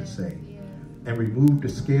has to say, and remove the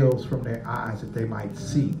scales from their eyes that they might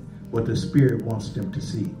see what the Spirit wants them to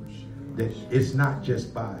see. That it's not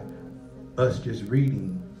just by us just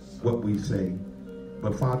reading what we say,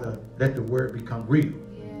 but Father, let the word become real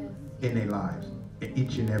in their lives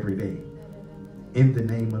each and every day. In the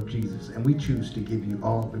name of Jesus. And we choose to give you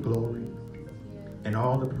all the glory and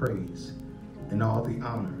all the praise and all the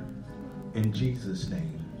honor. In Jesus'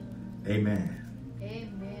 name, amen.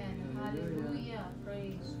 Amen. Hallelujah.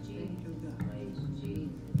 Praise Jesus. Praise Jesus.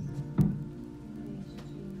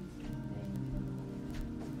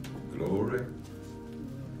 Glory.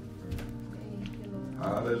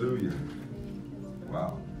 Hallelujah.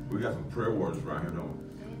 Wow. We got some prayer warriors around here, don't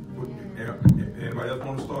we? Anybody else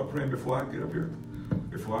want to start praying before I get up here?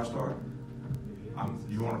 Before I start?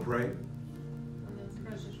 You want to pray?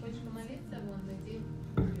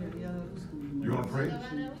 You want to pray?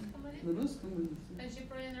 Can she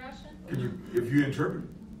pray in Russian? Can you, if you interpret?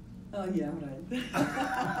 Oh, yeah, right.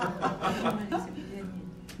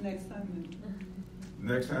 Next time.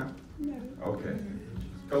 Next time? Yeah. Okay.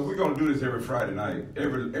 Because we're going to do this every Friday night.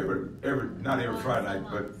 Not every Friday night,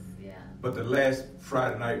 but the last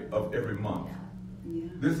Friday night of every month. Yeah.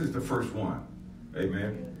 This is the first one.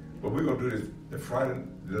 Amen. But we're going to do this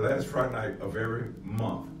the last Friday night of every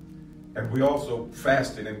month. And we also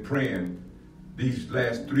fasting and praying these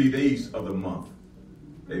last 3 days of the month.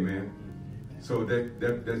 Amen. So that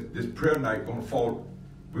this prayer night going to fall.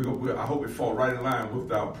 I hope it fall right in line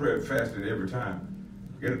with our prayer and fasting every time.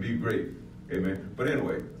 It'll be great. Amen. But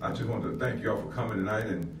anyway, I just want to thank y'all for coming tonight,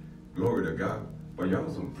 and glory to God. But y'all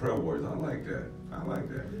are some prayer warriors. I like that. I like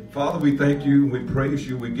that. Father, we thank you. We praise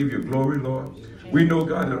you. We give you glory, Lord. We know,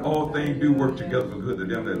 God, that all things do work together for good to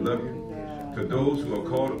them that love you, to those who are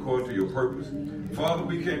called according to your purpose. Father,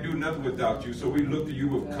 we can't do nothing without you, so we look to you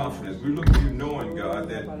with confidence. We look to you knowing, God,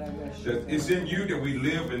 that it's in you that we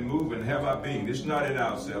live and move and have our being. It's not in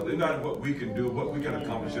ourselves. It's not in what we can do, what we can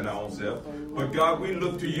accomplish in our own self. But God, we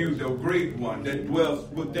look to you, the great one that dwells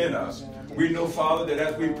within us. We know, Father, that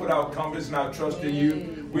as we put our confidence and our trust in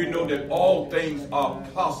you, we know that all things are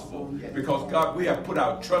possible because, God, we have put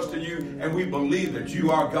our trust in you and we believe that you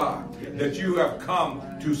are God, that you have come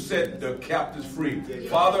to set the captives free.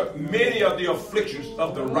 Father, many are the afflictions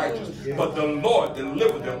of the righteous, but the Lord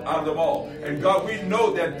delivered them out of them all. And God, we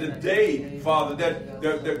know that today, Father, that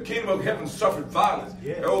the kingdom of heaven suffered violence.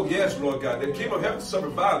 Oh, yes, Lord God, the kingdom of heaven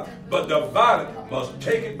suffered violence, but the violent must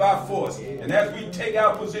take it by force. And as we take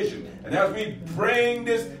our position, and as we bring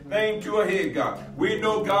this thing to a head, God, we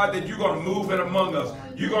know, God, that you're going to move in among us.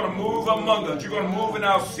 You're going to move among us. You're going to move in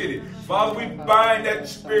our city. Father, we bind that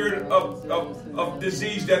spirit of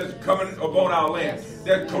disease that is coming upon our land,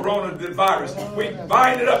 that coronavirus. We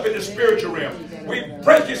bind it up in the spiritual realm. We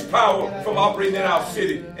break its power from operating in our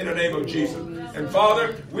city in the name of Jesus. And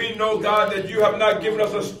Father, we know, God, that you have not given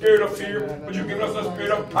us a spirit of fear, but you've given us a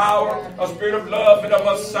spirit of power, a spirit of love, and of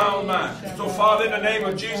a sound mind. So, Father, in the name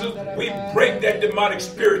of Jesus, we break that demonic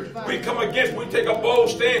spirit. We take a bold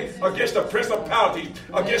stand against the principalities,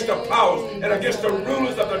 against the powers, and against the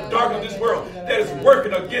rulers of the darkness of this world that is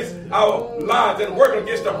working against our lives, that is working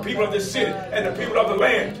against the people of this city, and the people of the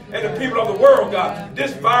land, and the people of the world, God.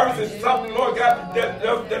 This virus is something, Lord God, that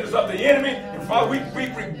is of the enemy. And Father, we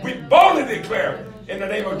boldly declare in the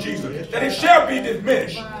name of Jesus that it shall be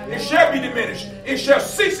diminished. It shall be diminished. It shall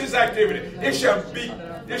cease its activity. It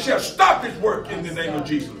shall stop its work in the name of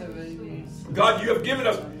Jesus. God, you have given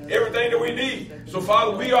us everything that we need. So,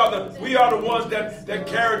 Father, we are the ones that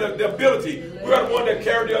carry the ability. We are the one that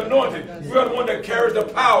carry the anointing. We are the one that carries the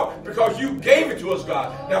power because you gave it to us,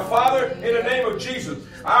 God. Now, Father, in the name of Jesus,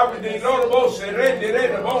 I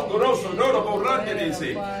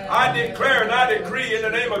declare and I decree in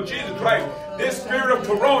the name of Jesus Christ, this spirit of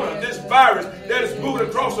corona, this virus that is moving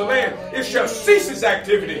across the land, it shall cease its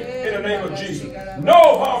activity in the name of Jesus.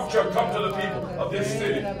 No harm shall come to the people of this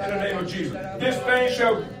city in the name of Jesus. This thing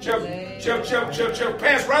shall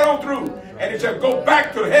pass right on through, and it shall go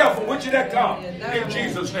back to hell from which it had come in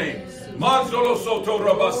Jesus' name. Manzolo soto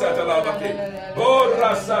rabasata labake.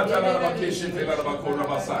 Borasata labake shite labako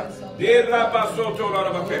rabasai. Derabasoto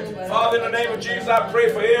labake. Father, in the name of Jesus, I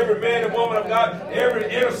pray for every man and woman of God, every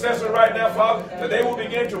intercessor right now, Father, that they will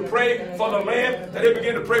begin to pray for the land, that they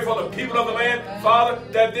begin to pray for the people of the land, Father,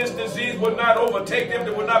 that this disease would not overtake them,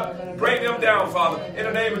 that would not bring them down, Father, in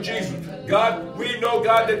the name of Jesus. God, we know,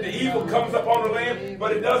 God, that the evil comes up on the land,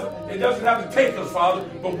 but it doesn't have to take us, Father,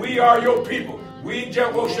 but we are your people. We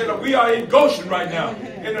are in Goshen right now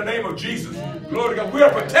in the name of Jesus. Glory to God. We are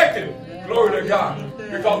protected. Glory to God.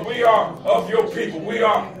 Because we are of your people. We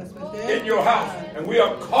are in your house. And we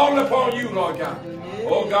are calling upon you, Lord God.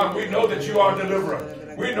 Oh God, we know that you are a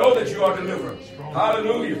deliverer. We know that you are a deliverer.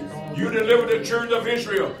 Hallelujah. You delivered the children of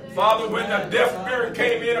Israel. Father, when the deaf spirit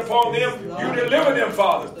came in upon them, you delivered them,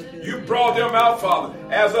 Father. You brought them out, Father,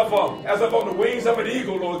 as of on the wings of an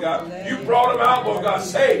eagle, Lord God. You brought them out, Lord God,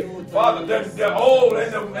 saved. Father, the old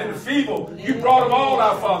and the feeble, you brought them all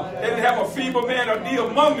out, Father. They didn't have a feeble man or need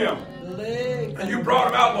among them. And you brought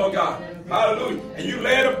them out, Lord God. Hallelujah. And you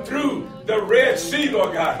led them through the Red Sea,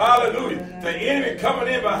 Lord God. Hallelujah. The enemy coming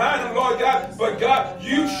in behind them, Lord God. But God,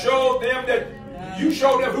 you showed them that You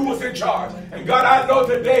showed them who was in charge. And God, I know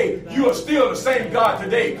today you are still the same God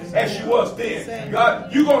today as you was then.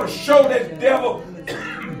 God, you're going to show that devil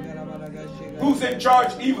who's in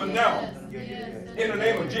charge even now. In the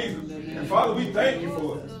name of Jesus. And Father, we thank you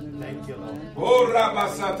for it. Thank you, Lord. Oh,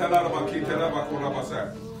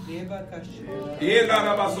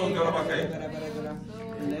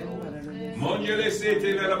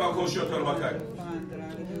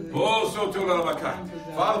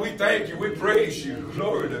 Father, we thank you. We praise you.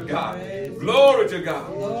 Glory to God. Glory to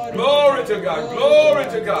God. Glory to God. Glory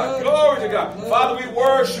to God. Glory to God. Father, we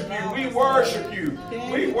worship you. We worship you.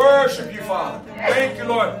 We worship you, Father. Thank you,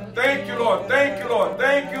 Lord. Thank you, Lord. Thank you, Lord.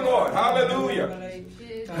 Thank you, Lord. Hallelujah.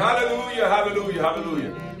 Hallelujah. Hallelujah.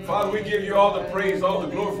 Hallelujah. Father, we give you all the praise, all the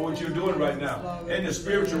glory for what you're doing right now in the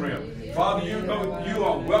spiritual realm. Father, you know you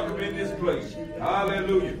are welcome in this place.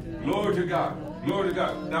 Hallelujah. Glory to God. Glory to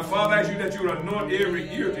God. Now, Father, I ask you that you would anoint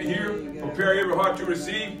every ear to hear, prepare every heart to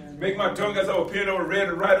receive. Make my tongue as a pen or a read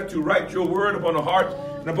and writer to write your word upon the heart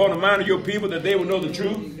and upon the mind of your people, that they will know the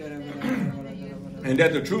truth, and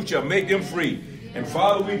that the truth shall make them free. And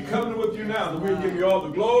Father, we covenant with you now that we'll give you all the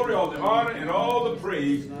glory, all the honor, and all the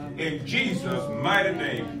praise in Jesus' mighty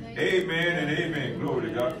name. Amen and amen. Glory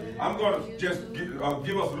to God. I'm going to just give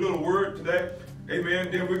us a little word today. Amen.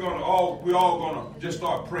 Then we're all going to just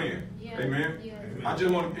start praying. Amen. I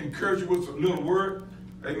just want to encourage you with a little word.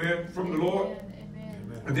 Amen. From the Lord.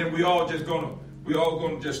 And then we all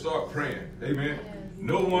going to just start praying. Amen.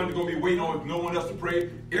 No one's going to be waiting on no one else to pray.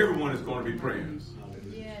 Everyone is going to be praying.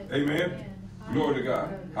 Amen. Glory to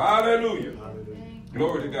God. Hallelujah.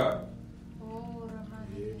 Glory to God.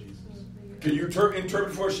 Can you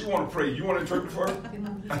interpret for her? She want to pray. You want to interpret for her?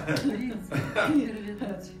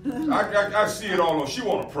 I see it all on. She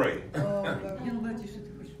want to pray.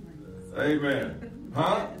 Amen.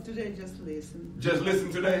 Huh? Today, just listen. Just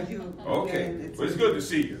listen today? Okay. Well, it's good to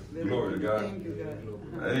see you. Glory to God. Thank you,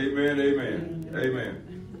 God. Amen, amen, amen,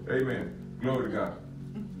 amen. Glory to God.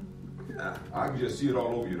 I can just see it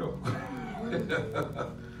all over you, though.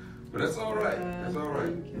 But that's all right. That's all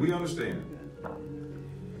right. We understand.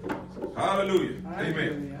 Hallelujah.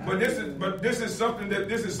 Amen. But this is something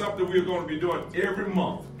we're going to be doing every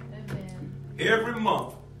month. Every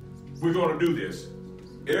month we're going to do this.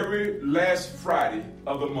 Every last Friday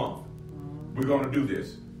of the month we're going to do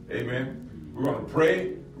this. Amen. We're going to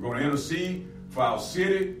pray. We're going to intercede for our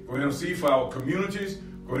city. We're going to intercede for our communities.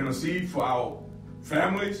 We're going to intercede for our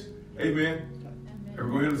families. Amen. And we're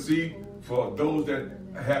going to intercede for those that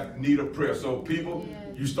have need of prayer. So people,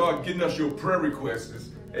 you start getting us your prayer requests.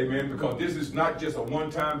 Amen. Because this is not just a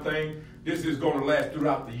one-time thing. This is going to last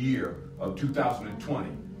throughout the year of 2020.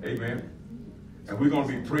 Amen. And we're going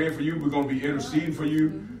to be praying for you. We're going to be interceding for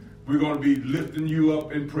you. We're going to be lifting you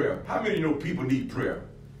up in prayer. How many of you know people need prayer?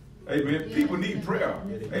 Amen. People need prayer.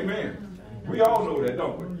 Amen. We all know that,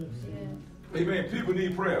 don't we? Amen. People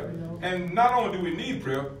need prayer. And not only do we need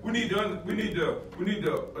prayer, we need to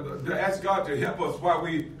ask God to help us while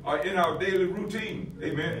we are in our daily routine.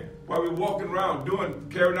 Amen. While we're walking around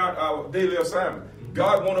carrying out our daily assignment.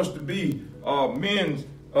 God wants us to be men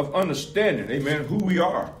of understanding. Amen. Who we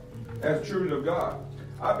are as children of God.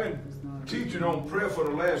 I've been teaching on prayer for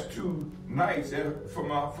the last 2 nights from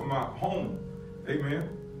my home. Amen.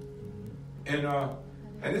 And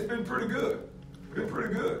it's been pretty good. Been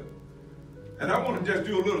pretty good. And I want to just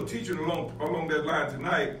do a little teaching along that line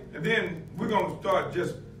tonight. And then we're going to start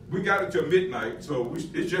we got it till midnight, so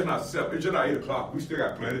it's just not 7. It's just not 8 o'clock. We still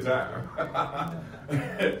got plenty of time.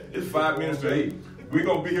 It's 5 minutes to 8. We're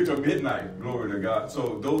going to be here till midnight. Glory to God.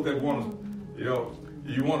 So those that want to,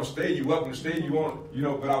 you want to stay, you're welcome to stay. You want,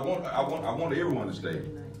 but I want everyone to stay.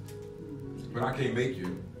 But I can't make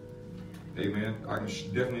you. Amen. I can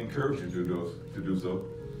definitely encourage you to do so.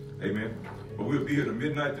 Amen. But we'll be here till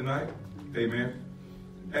midnight tonight. Amen.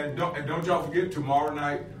 And don't y'all forget tomorrow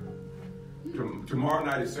night. Tomorrow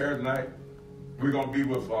night is Saturday night. We're going to be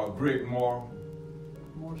with Greg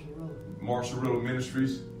Marshall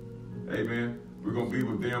Ministries. Amen. We're going to be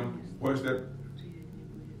with them. What is that?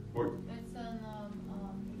 What? It's on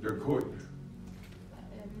their court.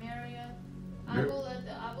 Marriott. I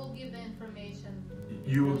will give the information.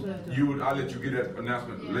 I'll let you get that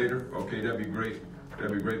announcement later. Okay, that'd be great.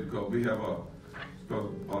 That'd be great because we have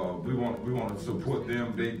we want to support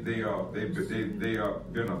them. They've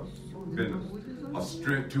been a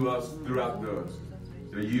strength to us throughout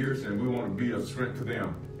the years, and we want to be a strength to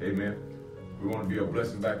them. Amen. We want to be a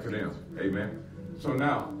blessing back to them. Amen. So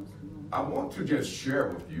now, I want to just share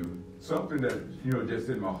with you something that just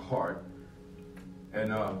in my heart,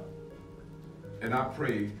 and I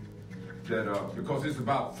pray that because it's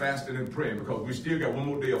about fasting and praying, because we still got one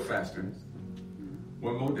more day of fasting.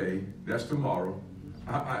 One more day. That's tomorrow.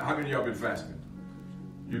 How many of y'all been fasting?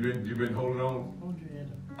 You've been holding on?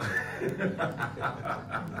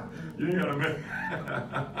 You ain't got a minute.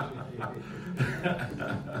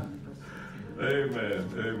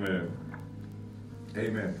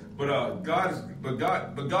 Amen. But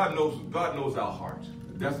God knows our hearts.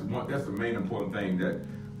 That's the main important thing, that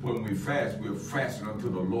when we fast, we're fasting unto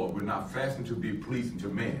the Lord. We're not fasting to be pleasing to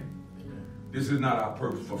man. This is not our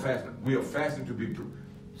purpose for fasting. We are fasting to be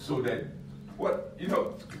so that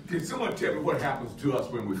can someone tell me what happens to us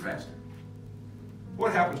when we're fasting?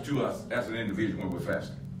 What happens to us as an individual when we're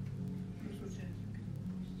fasting?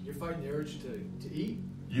 You're fighting the urge to eat.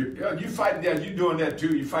 You fighting that. You're doing that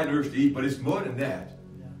too. You fighting the urge to eat, but it's more than that.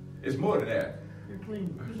 Yeah. It's more than that. You're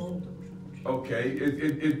clean. Okay,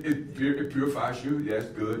 it purifies you. That's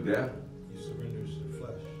good. That. It surrenders the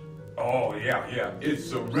flesh. Oh yeah. It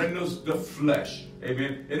surrenders the flesh.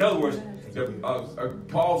 Amen. In other words,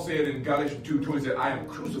 Paul said in Galatians 2:20, said, "I am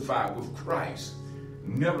crucified with Christ.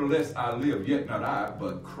 Nevertheless I live, yet not I,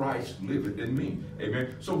 but Christ liveth in me."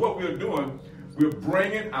 Amen. So what we're doing, we're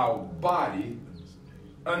bringing our body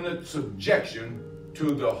under subjection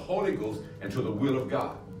to the Holy Ghost and to the will of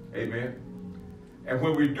God. Amen. And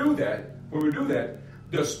when we do that,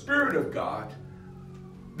 the Spirit of God,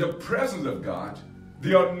 the presence of God,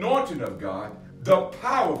 the anointing of God, the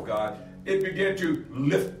power of God, it began to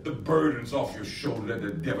lift the burdens off your shoulder that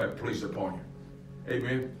the devil had placed upon you.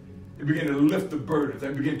 Amen. It began to lift the burdens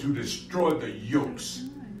and begin to destroy the yokes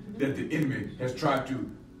that the enemy has tried to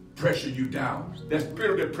pressure you down. That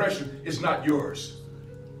spirit of depression is not yours.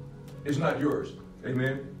 It's not yours.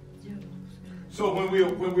 Amen. So when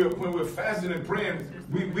we're fasting and praying,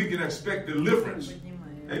 we can expect deliverance.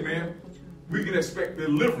 Amen. We can expect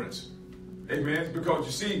deliverance. Amen. Because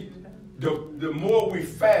you see, the more we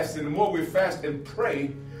fast and the more we fast and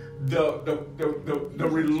pray, the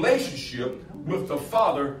relationship with the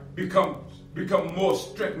Father become more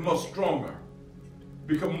stronger.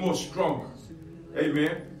 Become more stronger.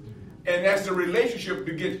 Amen. And as the relationship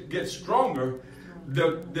gets stronger,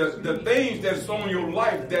 the things that's on your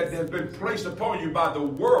life that has been placed upon you by the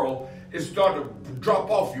world is starting to drop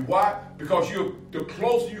off you. Why? Because the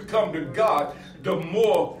closer you come to God, the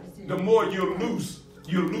more you lose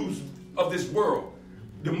of this world.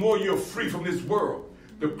 The more you're free from this world.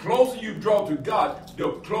 The closer you draw to God,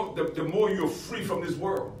 the more you're free from this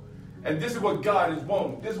world. And this is what God is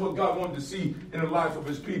wanting. This is what God wanted to see in the lives of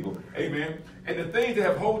his people. Amen. And the things that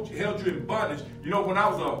have held you in bondage, when I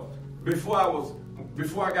was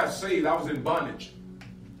before I got saved, I was in bondage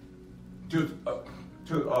to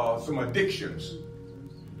some addictions.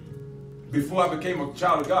 Before I became a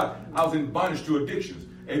child of God, I was in bondage to addictions.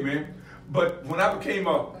 Amen. But when I became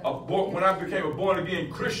a born again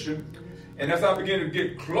Christian, and as I began to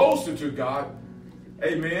get closer to God,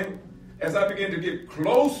 amen, as I began to get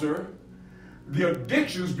closer, the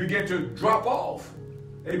addictions began to drop off.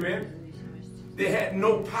 Amen. They had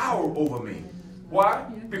no power over me. Why?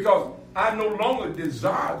 Because I no longer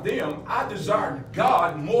desired them. I desired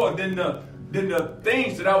God more than the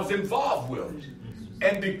things that I was involved with.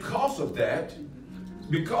 And because of that,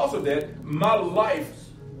 my life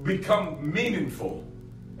become meaningful.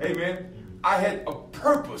 Amen. I had a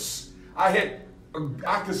purpose. I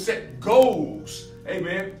could set goals.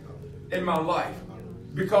 Amen. In my life.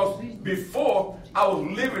 Because before I was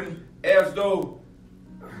living as though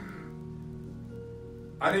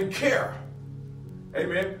I didn't care.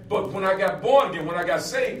 Amen. But when I got born again, when I got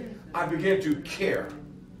saved, I began to care.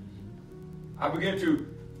 I began to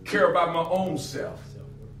care about my own self.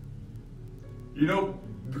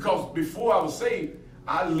 Because before I was saved,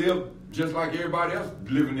 I lived just like everybody else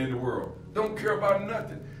living in the world. Don't care about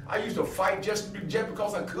nothing. I used to fight just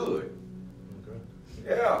because I could. Okay.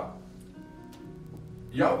 Yeah.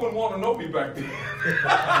 Y'all wouldn't want to know me back then.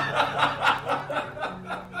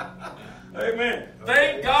 Amen.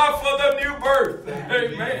 Thank God for the new birth.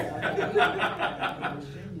 Amen.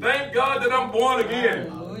 Thank God that I'm born again.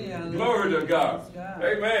 Glory to God.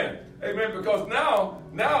 Amen. Amen. Because now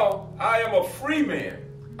I am a free man.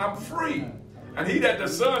 I'm free. And he that the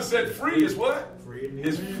Son set free is what?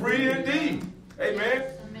 Is free indeed. Amen.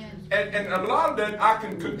 And a lot of that I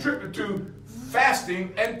can contribute to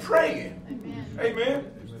fasting and praying. Amen.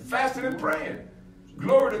 Fasting and praying.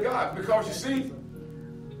 Glory to God. Because you see,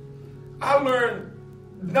 I learned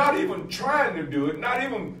not even trying to do it, not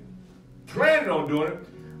even planning on doing it.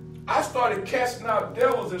 I started casting out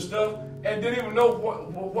devils and stuff and didn't even know what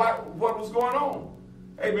was going on.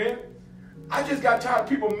 Amen. I just got tired of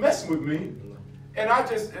people messing with me. And I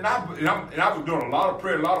was doing a lot of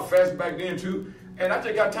prayer, a lot of fasting back then too. And I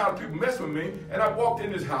just got tired of people messing with me. And I walked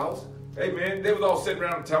in this house Amen. They was all sitting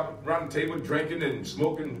around the table drinking and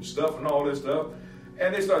smoking stuff and all this stuff.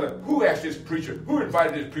 And they started, who asked this preacher? Who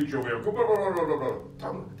invited this preacher over here? Blah, blah, blah, blah, blah,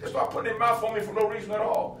 blah. They started putting their mouth on me for no reason at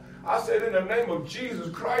all. I said, in the name of Jesus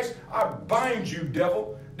Christ, I bind you,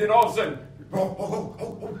 devil. Then all of a sudden,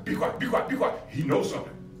 oh, be quiet, be quiet, be quiet. He knows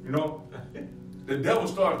something, you know. The devil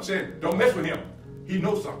started saying, don't mess with him. He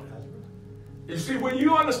knows something. You see, when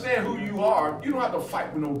you understand who you are, you don't have to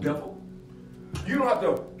fight with no devil. You don't have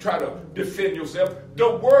to try to defend yourself.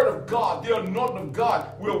 The word of God, the anointing of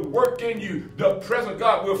God will work in you. The presence of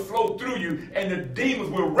God will flow through you, and the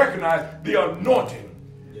demons will recognize the anointing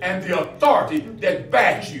and the authority that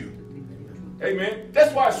backs you. Amen.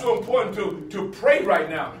 That's why it's so important to pray right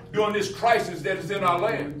now during this crisis that is in our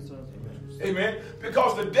land. Amen.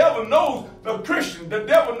 Because the devil knows the Christian. The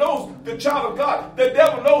devil knows the child of God. The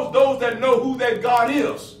devil knows those that know who that God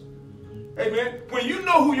is. Amen. When you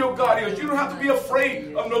know who your God is, you don't have to be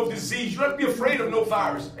afraid of no disease. You don't have to be afraid of no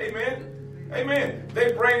virus. Amen. Amen.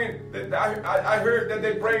 They bring. I heard that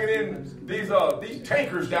they bringing in these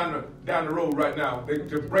tankers down the road right now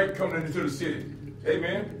to break coming into the city.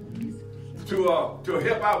 Amen. To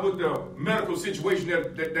help out with the medical situation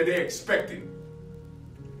that they're expecting.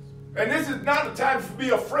 And this is not the time to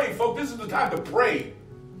be afraid, folks. This is the time to pray.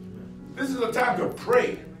 This is the time to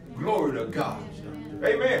pray. Glory to God.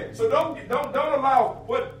 Amen. So don't allow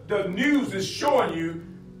what the news is showing you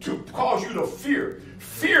to cause you to fear.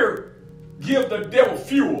 Fear gives the devil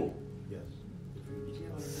fuel.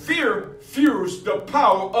 Fear fuels the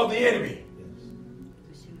power of the enemy.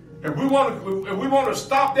 If we want to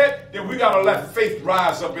stop that, then we got to let faith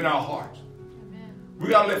rise up in our hearts. We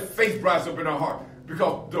got to let faith rise up in our heart,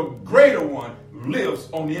 because the greater one lives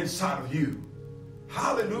on the inside of you.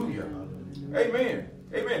 Hallelujah. Amen.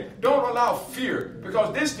 Amen. Don't allow fear,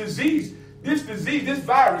 because this disease, this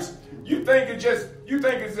virus, you think it's just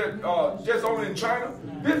only in China?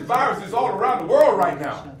 This virus is all around the world right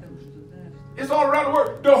now. It's all around the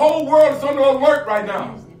world. The whole world is under alert right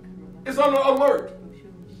now. It's under alert.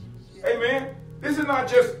 Amen. This is not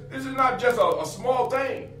just a small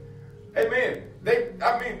thing. Amen.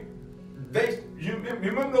 You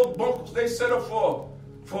remember those bunkers they set up for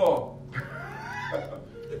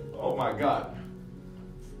oh my God.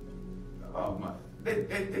 Oh my,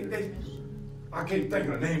 I can't think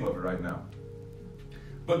of the name of it right now.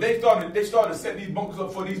 But they started setting these bunkers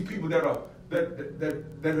up for these people that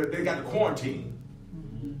they got the quarantine.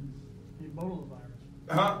 The Ebola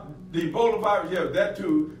virus. The Ebola virus, yeah, that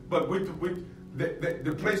too. But with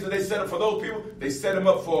the place that they set up for those people, they set them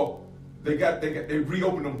up for they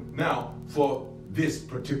reopened them now for this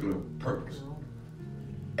particular purpose.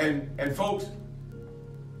 And folks,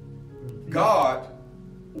 God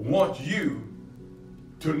wants you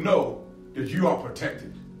to know that you are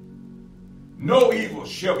protected. No evil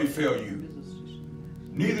shall befall you,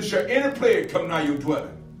 neither shall any plague come nigh your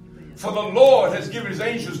dwelling. For the Lord has given his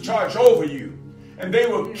angels charge over you, and they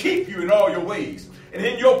will keep you in all your ways. And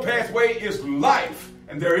in your pathway is life,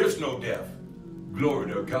 and there is no death.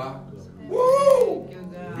 Glory to God. Woo!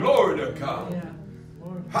 Glory to God.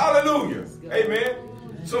 Hallelujah. Amen.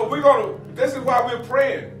 So this is why we're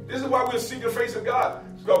praying. This is why we're seeking the face of God.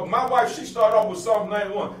 So my wife, she started off with Psalm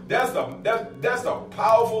 91. That's a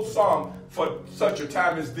powerful psalm for such a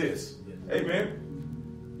time as this. Amen.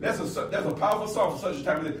 That's a powerful psalm for such a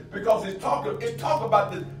time as this, because it's talk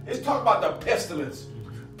about the pestilence.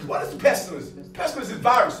 What is pestilence? Pestilence is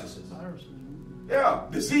viruses. Yeah,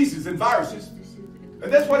 diseases and viruses.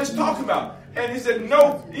 And that's what it's talking about. And he said,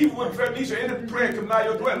 no evil will befall thee, shall any plague come nigh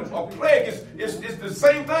your dwelling. A plague is the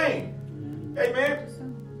same thing. Amen.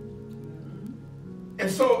 And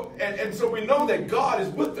so we know that God is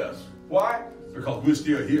with us. Why? Because we're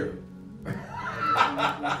still here.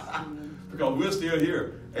 Because we're still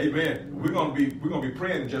here. Amen. We're gonna be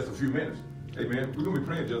praying in just a few minutes. Amen. We're gonna be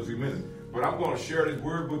praying in just a few minutes. But I'm gonna share this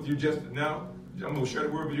word with you just now. I'm gonna share the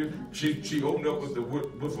word with you. She opened up with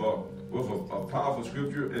a powerful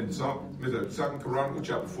scripture in 2 Chronicles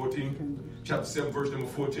chapter 14, chapter 7, verse number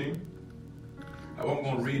 14. I'm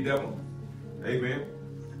going to read that one. Amen.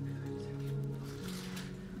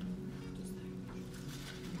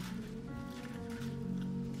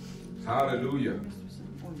 Hallelujah.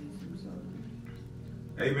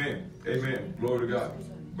 Amen. Amen. Glory to God.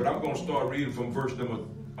 But I'm going to start reading from verse number.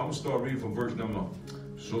 Verse number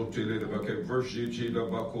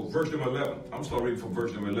 11. I'm start reading from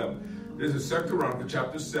verse number 11. This is 2 Chronicles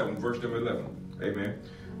chapter 7, verse number 11. Amen.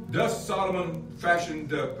 Thus Solomon fashioned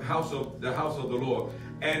the house of the Lord,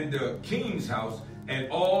 and the king's house, and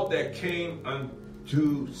all that came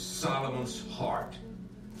unto Solomon's heart,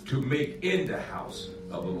 to make in the house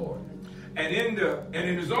of the Lord. And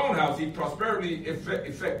in his own house he prosperity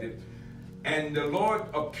effected. And the Lord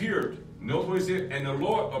appeared. Notice what he said? And the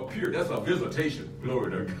Lord appeared. That's a visitation.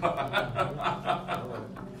 Glory to God.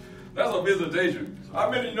 That's a visitation. How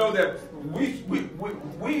many of you know that we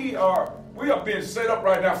are being set up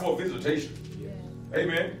right now for a visitation?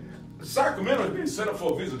 Amen. Sacramento is being set up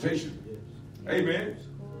for a visitation. Amen.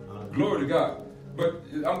 Glory to God. But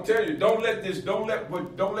I'm telling you, don't let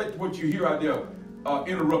what you hear out there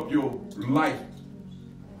interrupt your life.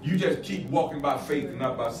 You just keep walking by faith and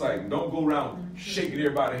not by sight. And don't go around shaking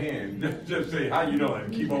everybody's hand. Just say, how you doing?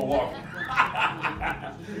 And keep on walking.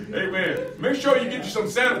 Amen. Make sure you get you some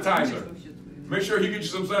sanitizer. Make sure you get you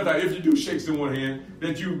some sanitizer. If you do shake someone's hand,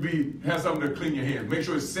 that you have something to clean your hands. Make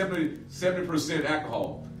sure it's 70%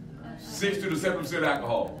 alcohol. 60 to 70%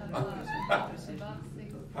 alcohol.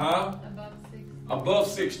 Huh? Above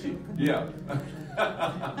 60. Yeah.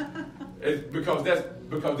 It's because this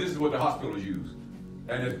is what the hospitals use.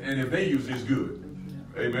 And if they use it, it's good.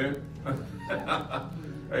 Amen.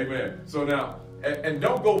 Amen. So now, and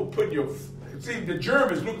don't go putting your... See, the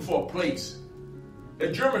germ is looking for a place.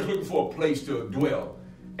 The germ is looking for a place to dwell.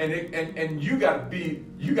 And you got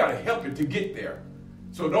to help it to get there.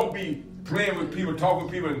 So don't be playing with people, talking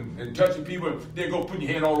with people, and touching people, and then go putting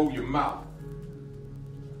your hand all over your mouth.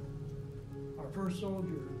 Our first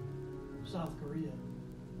soldier in South Korea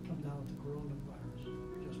come down with the coronavirus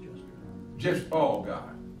just yesterday. Oh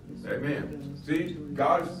God. Amen. See,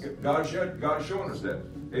 God is showing us that.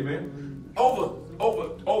 Amen.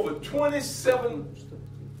 Over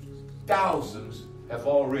 27,000 have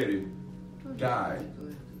already died.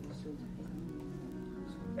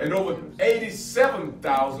 And over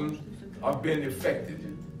 87,000 have been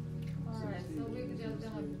affected. All right, so we could just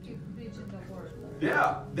keep preaching the word.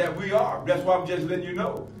 Yeah, that we are. That's why I'm just letting you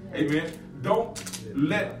know. Amen. Don't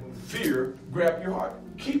let fear grab your heart.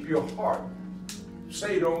 Keep your heart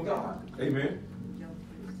stayed on God. Amen.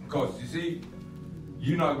 Because you see,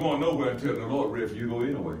 you're not going nowhere until the Lord ready for you to go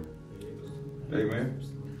anyway. Amen.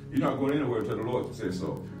 You're not going anywhere until the Lord says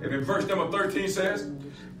so. And then verse number 13 says,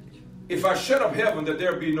 if I shut up heaven that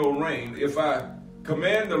there be no rain, if I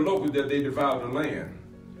command the locusts that they devour the land,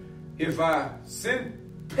 if I send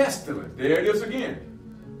pestilence, there it is again.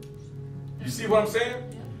 You see what I'm saying?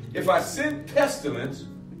 If I send pestilence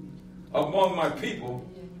among my people,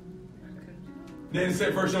 then it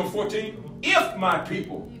said verse number 14, if my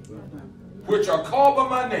people, which are called by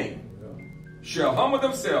my name, shall humble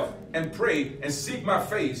themselves and pray and seek my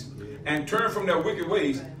face and turn from their wicked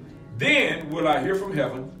ways, then will I hear from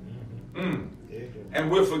heaven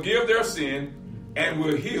and will forgive their sin and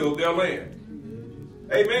will heal their land.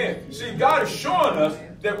 Amen. See, God is showing us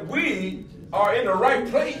that we are in the right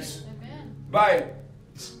place by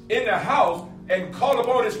in the house and call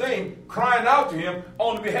upon his name, crying out to him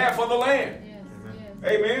on the behalf of the land.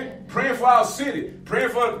 Amen. Praying for our city, praying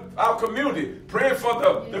for our community, praying for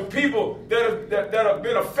the people that have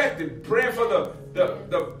been affected, praying for the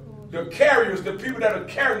carriers, the people that are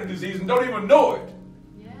carrying the disease and don't even know it.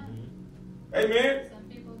 Yeah. Amen. Some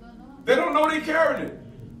people don't know. They don't know they're carrying it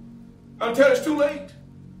until it's too late.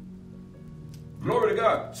 Glory to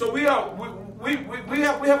God. So we have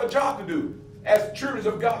a job to do as children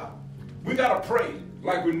of God. We got to pray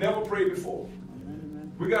like we never prayed before.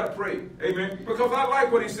 We got to pray. Amen. Because I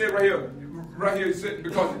like what he said right here. Right here, he said,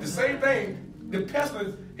 because the same thing, the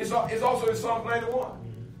pestilence is also in Psalm 91.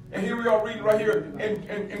 And here we are reading right here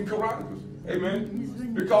in Chronicles.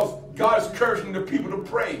 Amen. Because God is encouraging the people to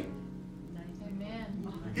pray. Amen.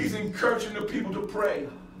 He's encouraging the people to pray.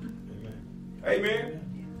 Amen.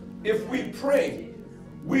 If we pray,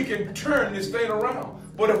 we can turn this thing around.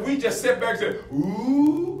 But if we just sit back and say,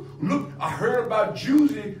 ooh, look, I heard about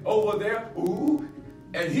Juicy over there. Ooh.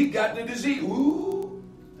 And he got the disease. Ooh.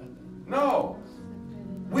 No.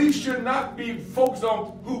 We should not be focused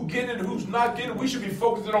on who getting it and who's not getting it. We should be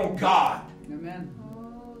focusing on God. Amen.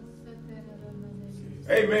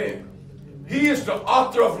 Amen. He is the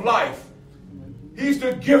author of life. He's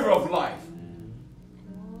the giver of life.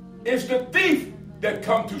 It's the thief that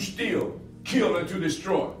come to steal, kill, and to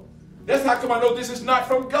destroy. That's how come I know this is not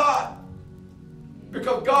from God.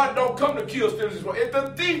 Because God don't come to kill, steal, and destroy. It's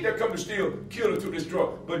the thief that come to steal, kill, and to destroy.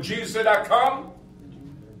 But Jesus said, I come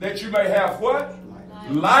that you may have what?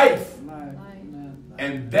 Life.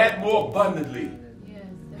 And that more abundantly. Yes.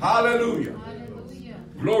 Hallelujah. Hallelujah.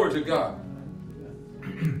 Glory to God.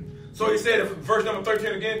 So he said, verse number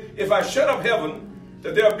 13 again, if I shut up heaven,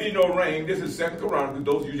 that there be no rain. This is 2 Chronicles.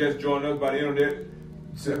 Those of you just joined us by the internet.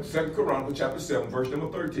 2 Chronicles chapter 7, verse number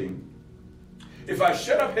 13. If I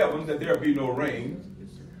shut up heaven that there be no rain,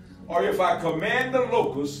 or if I command the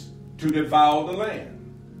locusts to devour the land,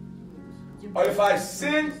 or if I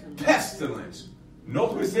send pestilence.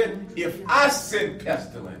 Notice what it said, if I send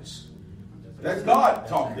pestilence. That's God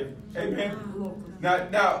talking. Amen.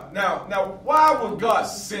 Now, why would God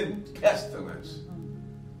send pestilence?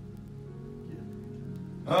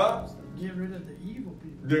 Huh? Get rid of the evil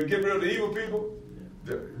people. To get rid of the evil people?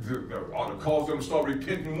 Or to cause them to start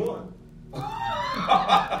repenting one.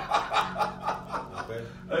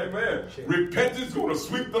 Amen. Repentance is going to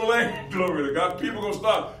sweep the land. Glory to God. People going to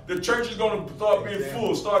start. The church is going to start being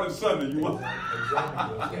full starting Sunday. You want?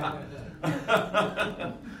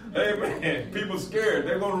 Amen. People scared.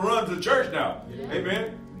 They're going to run to church now.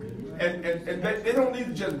 Amen. And they don't need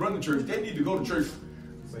to just run to church. They need to go to church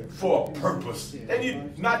for a purpose. They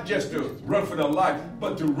need not just to run for their life,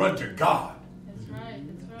 but to run to God. That's right.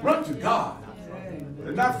 That's right. Run to God.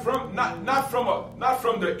 And not from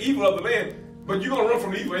the evil of the land, but you're gonna run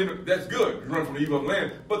from the evil. That's good. You run from the evil of the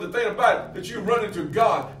land. But the thing about it, that you run into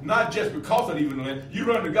God not just because of the evil of the land. You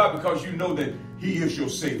run to God because you know that He is your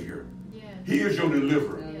Savior. Yeah. He is your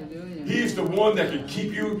deliverer. Hallelujah. He is the one that can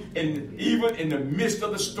keep you even in the midst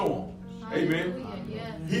of the storm. Amen. Hallelujah.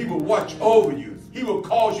 Yes. He will watch over you. He will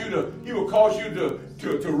cause you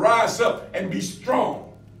to rise up and be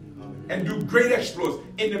strong and do great exploits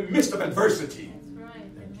in the midst of adversity. That's right.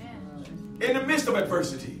 Amen. In the midst of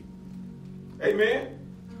adversity. Amen.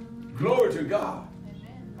 Glory to God.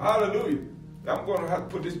 Amen. Hallelujah. I'm going to have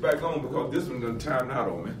to put this back on because this one's going to time out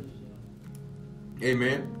on me.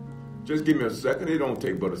 Amen. Just give me a second. It don't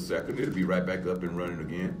take but a second. It'll be right back up and running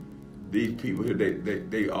again. These people here,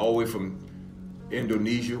 they all the way from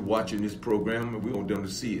Indonesia watching this program, and we want them to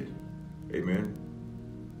see it. Amen.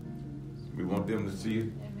 We want them to see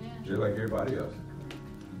it. Amen. Just like everybody else.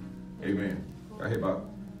 Amen. I hear about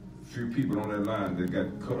a few people on that line that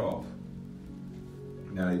got cut off.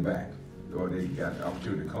 Now they back. Or they got the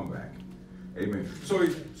opportunity to come back. Amen. So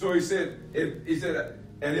he said,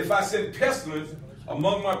 and if I send pestilence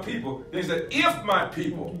among my people, then he said, if my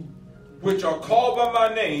people, which are called by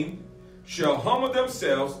my name, shall humble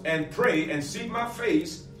themselves and pray and seek my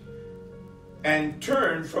face and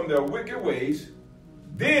turn from their wicked ways,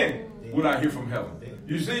 then will I hear from heaven.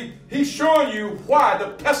 You see, he's showing you why the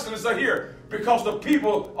pestilence are here. Because the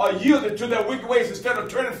people are yielded to their wicked ways instead of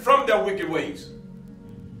turning from their wicked ways.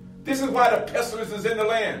 This is why the pestilence is in the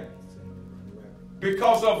land.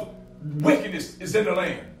 Because of wickedness is in the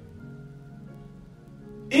land.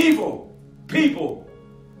 Evil people.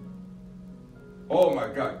 Oh my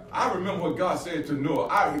God. I remember what God said to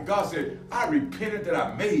Noah. God said, I repented that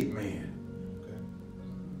I made man.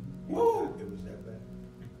 Woo. It was that bad.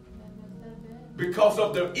 Because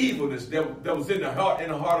of the evilness that was in the heart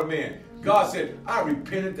of man. God said, I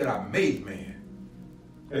repented that I made man.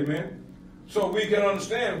 Amen. So we can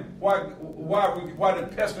understand why the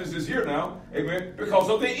pestilence is here now. Amen. Because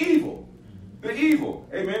of the evil. The evil.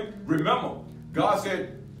 Amen. Remember, God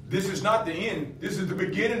said, this is not the end. This is the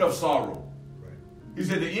beginning of sorrow. He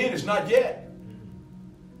said the end is not yet.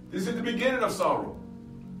 This is the beginning of sorrow.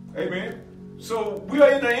 Amen. So we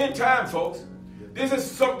are in the end time, folks. This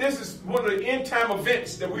is one of the end time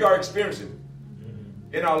events that we are experiencing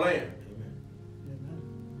in our land.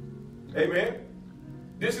 Amen.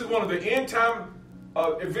 This is one of the end time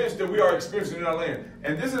events that we are experiencing in our land.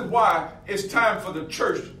 And this is why it's time for the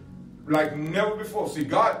church like never before. See,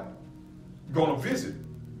 God going to visit.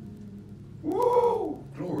 Woo!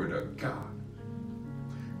 Glory to God.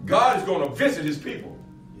 God is going to visit his people.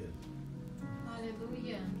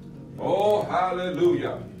 Hallelujah. Oh,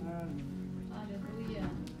 hallelujah. Hallelujah.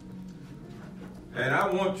 And I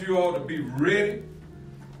want you all to be ready.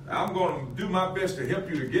 I'm going to do my best to help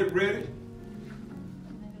you to get ready.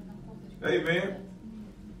 Amen.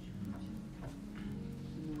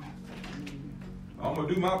 I'm going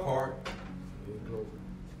to do my part.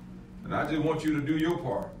 And I just want you to do your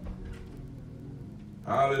part.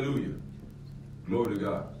 Hallelujah. Glory to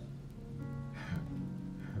God.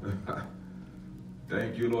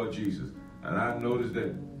 Thank you, Lord Jesus. And I noticed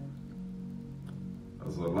that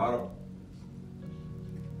there's a lot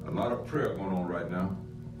of prayer going on right now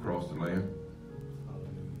across the land.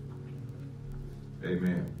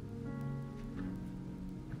 Amen.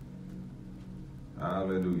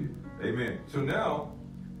 Hallelujah. Amen. So now,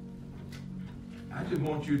 I just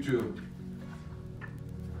want you to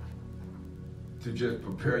just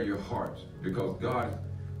prepare your hearts, because God,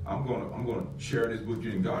 I'm gonna share this with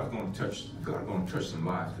you, and God's gonna touch some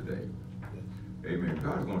lives today. Amen.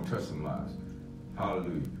 God's gonna touch some lives.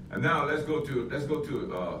 Hallelujah. And now let's go to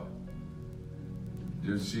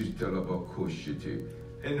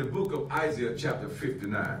in the book of Isaiah chapter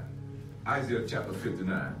 59. Isaiah chapter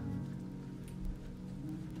 59.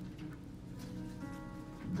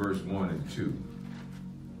 verse 1 and 2.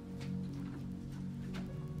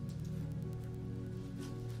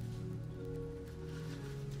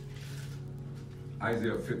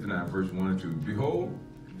 Isaiah 59, verse 1 and 2. Behold,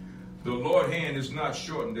 the Lord's hand is not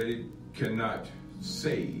shortened that it cannot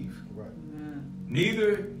save,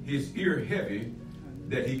 neither his ear heavy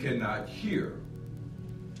that he cannot hear.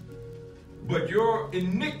 But your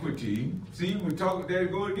iniquity, see, we're talking, there you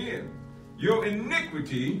go again. Your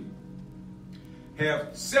iniquity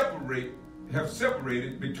have separated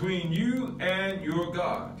between you and your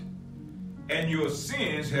God, and your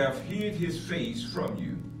sins have hid his face from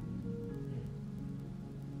you,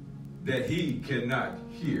 that he cannot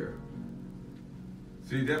hear.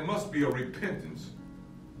 See, there must be a repentance.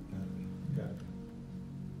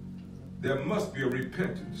 There must be a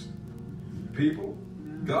repentance. People,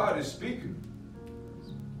 God is speaking.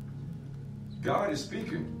 God is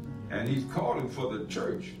speaking, and he's calling for the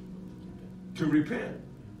church to repent.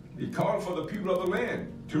 He's calling for the people of the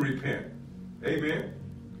land to repent. Amen.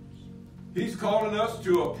 He's calling us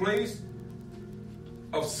to a place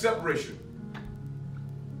of separation.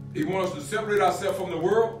 He wants us to separate ourselves from the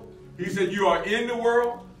world. He said, you are in the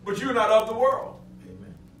world, but you're not of the world.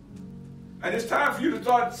 Amen. And it's time for you to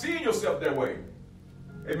start seeing yourself that way.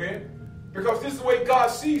 Amen. Because this is the way God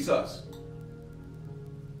sees us.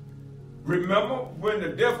 Remember when the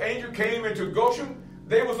death angel came into Goshen?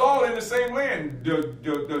 They was all in the same land.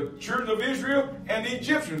 The children of Israel and the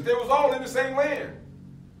Egyptians, they was all in the same land.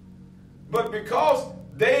 But because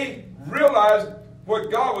they realized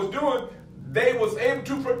what God was doing, they was able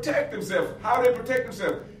to protect themselves. How they protect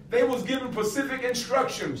themselves? They was given specific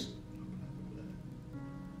instructions.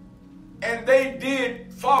 And they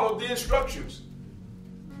did follow the instructions.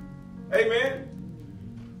 Amen.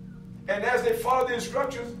 And as they followed the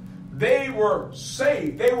instructions, they were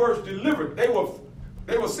saved. They were delivered. They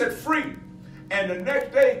were set free. And the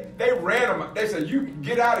next day, they ran them. They said, you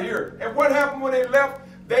get out of here. And what happened when they left?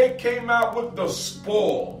 They came out with the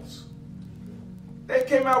spoils. They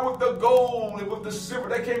came out with the gold and with the silver.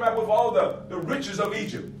 They came out with all the riches of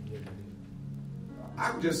Egypt.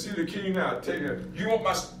 I can just see the king now taking it. You want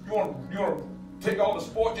to take all the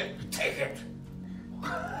spoil? Just take it.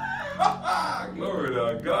 Glory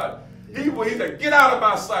to God. He said, get out of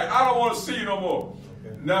my sight. I don't want to see you no more.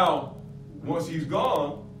 Okay. Now, once he's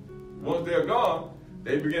gone, once they're gone,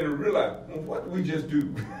 they begin to realize, well, what did we just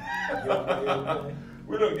do?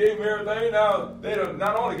 We done gave them everything. Now, they done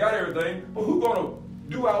not only got everything, but who's going to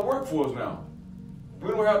do our work for us now? We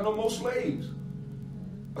don't have no more slaves.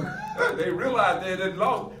 They realized they had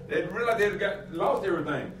lost. They realized they had lost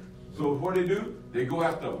everything. So what do? They go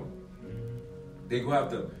after them. They go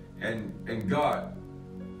after them. And God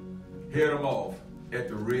head them off at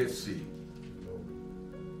the Red Sea.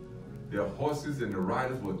 Their horses and the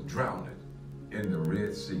riders were drowned in the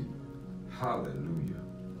Red Sea. Hallelujah.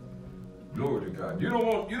 Glory to God. You don't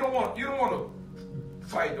want to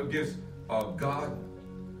fight against a God,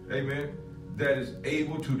 amen, that is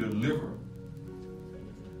able to deliver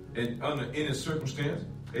and under any circumstance.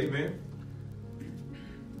 Amen.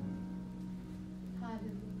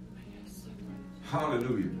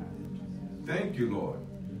 Hallelujah. Thank you, Lord.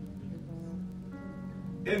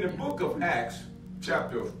 In the book of Acts,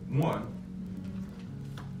 chapter 1,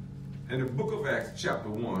 in the book of Acts, chapter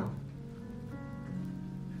 1,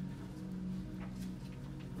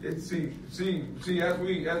 as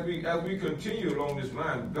we continue along this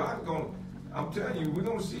line, God's going to, I'm telling you, we're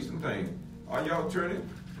going to see some things. Are y'all turning?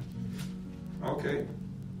 Okay.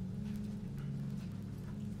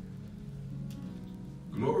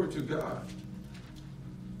 Glory to God.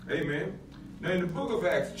 Amen. Now in the book of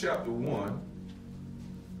Acts, chapter 1,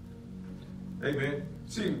 amen.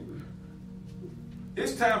 See,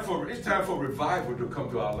 it's time for revival to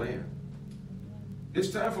come to our land.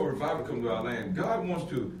 It's time for revival to come to our land. God wants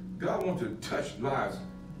to touch lives.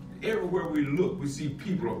 Everywhere we look, we see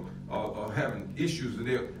people are having issues, and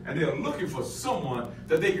they're looking for someone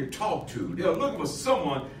that they can talk to. They're looking for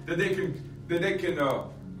someone that they can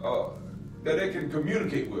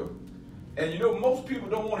communicate with. And you know, most people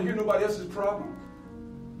don't want to hear nobody else's problem.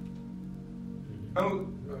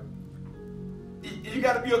 You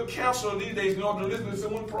got to be a counselor these days in order to listen to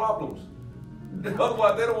someone's problems.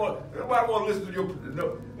 Otherwise, nobody want to listen to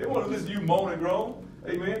they want to listen to you moan and groan.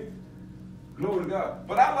 Amen. Glory to God.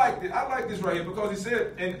 But I like this right here, because it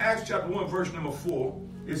said in Acts chapter 1, verse number 4,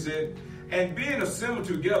 it said, and being assembled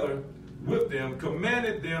together with them,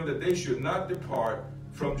 commanded them that they should not depart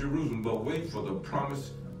from Jerusalem, but wait for the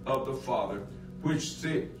promise of the Father, which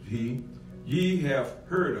said he, ye have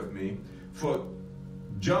heard of me, for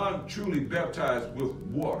John truly baptized with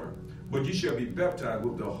water, but ye shall be baptized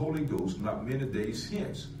with the Holy Ghost not many days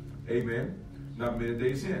hence. Amen. Not many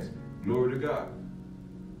days hence. Glory to God.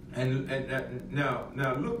 And now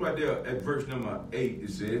look right there at verse number 8. It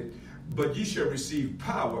said, but ye shall receive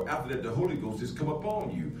power after that the Holy Ghost is come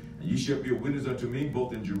upon you. And ye shall be a witness unto me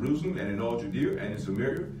both in Jerusalem and in all Judea and in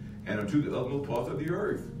Samaria and unto the utmost parts of the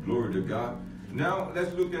earth. Glory to God. Now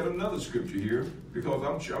let's look at another scripture here, because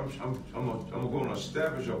I'm going to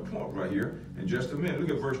establish a point right here in just a minute. Look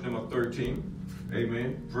at verse number 13.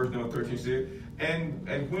 Amen. Verse number 13 said,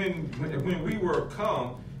 and when we were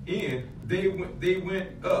come in, they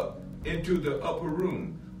went up into the upper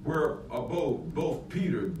room where abode both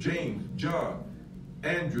Peter, James, John,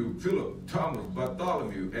 Andrew, Philip, Thomas,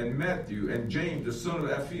 Bartholomew, and Matthew, and James the son of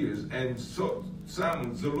Alphaeus, and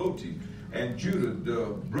Simon Zelote, and Judah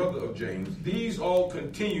the brother of James. These all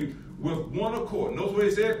continued with one accord. Notice what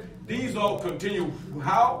he said? These all continue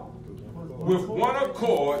how? With one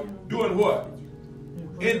accord, doing what?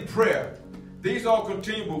 In prayer. These all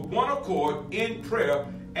continue with one accord in prayer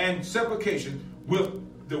and supplication with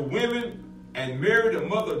the women, and Mary, the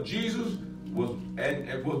mother of Jesus, was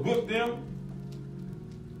with them,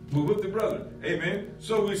 was with the brother. Amen.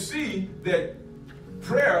 So we see that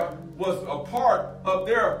prayer was a part of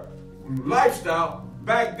their lifestyle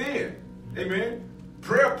back then. Amen.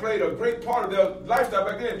 Prayer played a great part of their lifestyle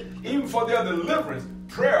back then. Even for their deliverance,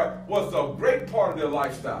 prayer was a great part of their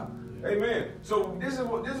lifestyle. Amen. So this is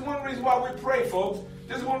one reason why we pray, folks.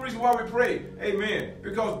 This is one reason why we pray. Amen.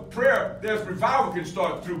 Because prayer, there's revival can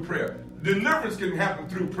start through prayer. Deliverance can happen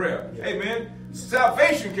through prayer. Amen.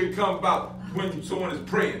 Salvation can come about when someone is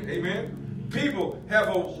praying. Amen. People have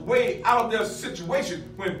a way out of their situation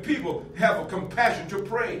when people have a compassion to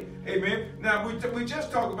pray. Amen. Now we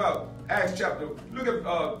just talked about Acts chapter. Look at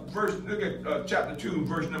chapter 2,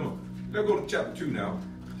 verse number. Let's go to chapter 2 now.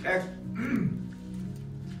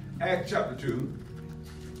 Acts chapter 2.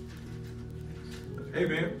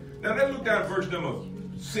 Amen. Now let's look down at verse number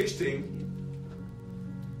 16.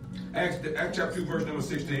 Acts chapter 2, verse number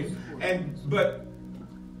 16. But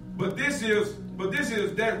this is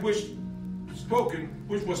that which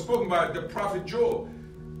was spoken by the prophet Joel.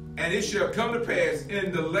 And it shall come to pass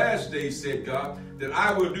in the last days, said God, that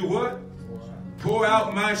I will do what? Pour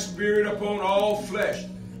out my spirit upon all flesh.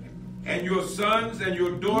 And your sons and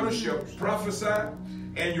your daughters shall prophesy,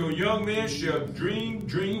 and your young men shall dream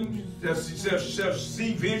dreams, shall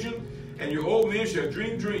see vision, and your old men shall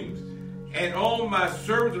dream dreams. And on my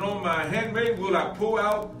servants and on my handmaid will I pour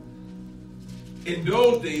out in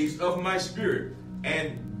those days of my spirit,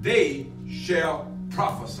 and they shall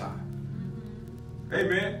prophesy.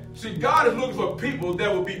 Amen. See, God is looking for people that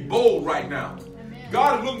will be bold right now. Amen.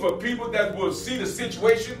 God is looking for people that will see the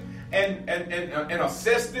situation and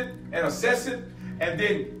assess it, and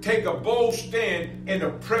then take a bold stand in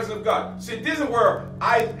the presence of God. See, this is where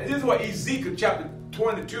Ezekiel chapter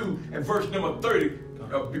 22 and verse number 30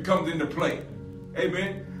 becomes into play.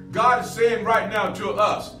 Amen. God is saying right now to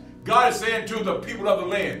us, God is saying to the people of the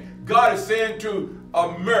land, God is saying to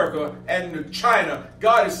America and to China,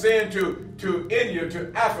 God is saying to India,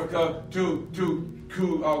 to Africa, to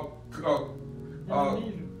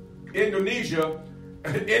Indonesia,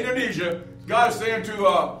 God is saying to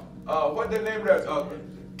what the name of that?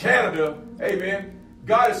 Canada, amen.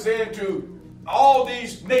 God is saying to all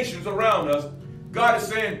these nations around us, God is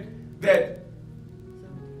saying that,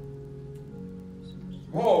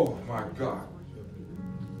 oh my God.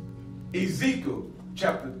 Ezekiel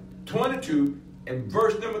chapter 22 and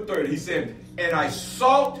verse number 30, he said, and I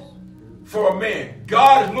sought for a man.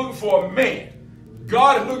 God is looking for a man.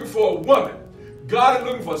 God is looking for a woman. God is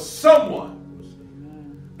looking for someone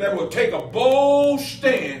that will take a bold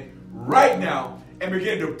stand right now and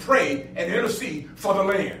begin to pray and intercede for the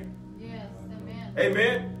land. Yes, amen.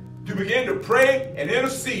 Amen. To begin to pray and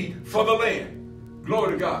intercede for the land.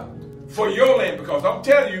 Glory to God. For your land, because I'm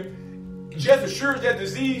telling you, just as sure as that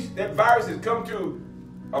disease, that virus has come to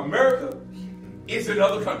America, it's in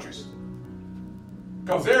other countries.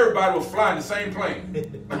 Because everybody was flying the same plane.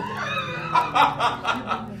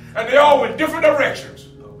 And they all went different directions.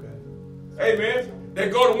 Okay. Amen. They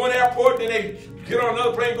go to one airport, then they get on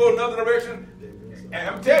another plane, go another direction. And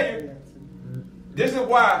I'm telling you, this is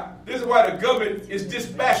why the government is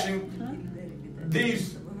dispatching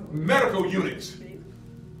these medical units.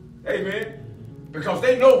 Amen. Because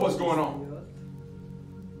they know what's going on.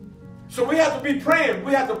 So we have to be praying.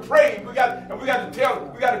 We have to pray. We got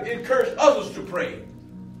to encourage others to pray.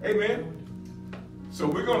 Amen. So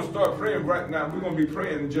we're going to start praying right now. We're going to be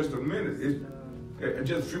praying in just a minute. In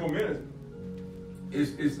just a few more minutes.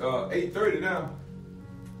 It's 8:30 now.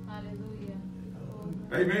 Hallelujah.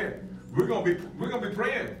 Amen. We're going to be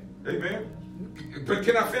praying. Amen. But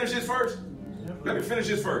can I finish this first? Let me finish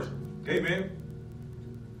this first. Amen.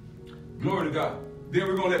 Glory to God. Then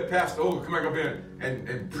we're going to let Pastor Olga come back up here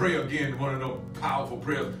and pray again, one of those powerful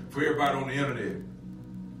prayers for everybody on the internet.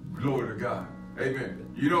 Glory to God. Amen.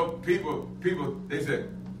 You know, people, they said,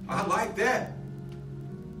 I like that.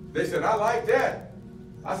 They said, I like that.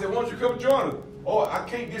 I said, why don't you come join us? Oh, I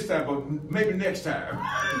can't this time, but maybe next time.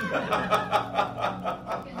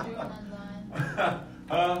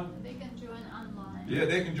 They can join online. They can join online. Yeah,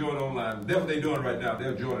 they can join online. That's what they're doing right now.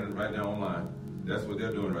 They're joining right now online. That's what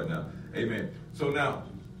they're doing right now. Amen. So now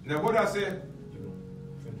what I said?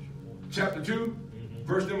 Chapter 2,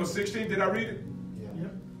 verse number 16. Did I read it?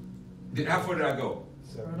 Yep. How far did I go?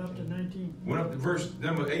 Went up to 19. Went up to verse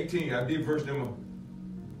number 18. I did verse number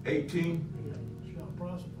 18. Shall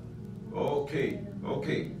prosper. Okay.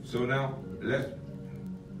 So now let's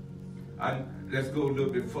go a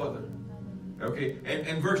little bit further. Okay,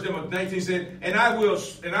 and verse number 19 said, and I will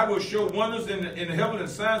show wonders in the heaven and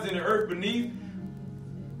signs in the earth beneath,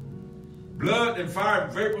 blood and fire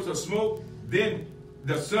and vapors of smoke. Then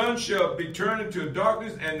the sun shall be turned into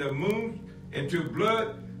darkness and the moon into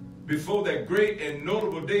blood before that great and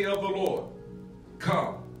notable day of the Lord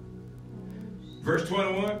come. Verse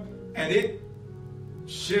 21, and it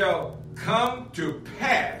shall come to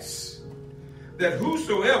pass that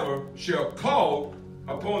whosoever shall call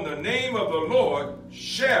upon the name of the Lord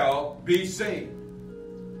shall be saved.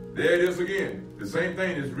 There it is again. The same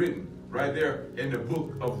thing is written right there in the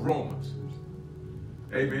book of Romans.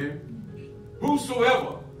 Amen.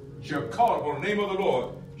 Whosoever shall call upon the name of the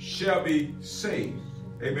Lord shall be saved.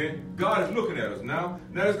 Amen. God is looking at us now.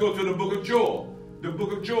 Now let's go to the book of Joel. The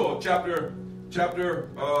book of Joel, chapter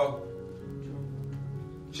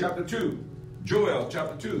 2. Joel,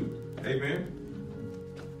 chapter 2. Amen.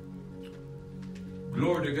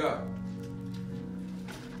 Glory to God.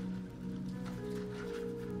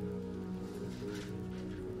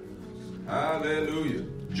 Hallelujah.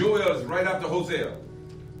 Joel is right after Hosea.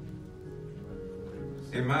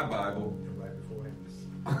 In my Bible. Right.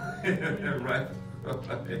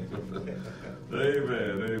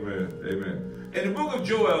 Amen. In the book of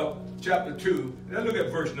Joel, chapter 2, let's look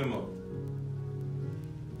at verse number.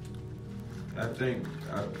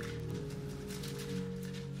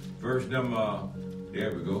 Verse number,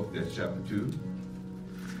 there we go. That's chapter 2.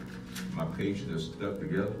 My pages are stuck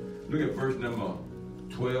together. Look at verse number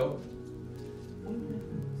 12.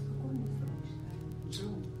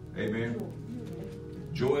 Amen.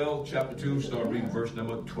 Joel chapter 2, start reading verse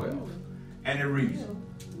number 12. And it reads,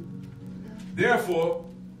 therefore,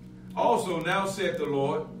 also now saith the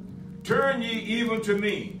Lord, turn ye even to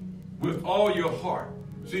me with all your heart.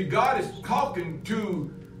 See, God is talking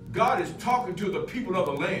to the people of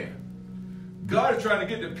the land. God is trying to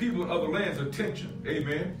get the people of the land's attention.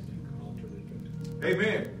 Amen.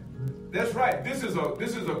 Amen. That's right. This is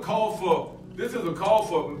a call for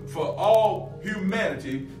all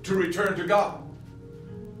humanity to return to God.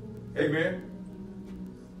 Amen.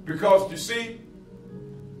 Because you see,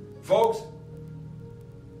 folks,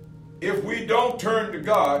 if we don't turn to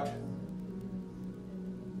God,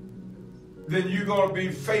 then you're going to be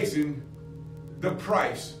facing the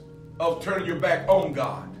price of turning your back on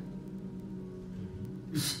God.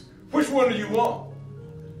 Which one do you want?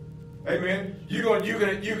 Amen.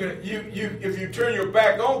 If you turn your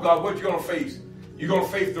back on God, what you going to face? You're going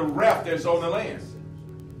to face the wrath that's on the land,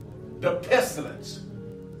 the pestilence.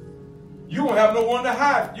 You won't have no one to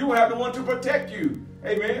hide. You won't have no one to protect you.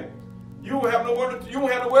 Amen. You won't have nowhere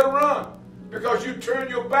to run because you turn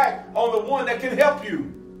your back on the one that can help you,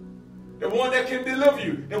 the one that can deliver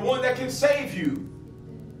you, the one that can save you.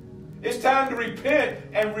 It's time to repent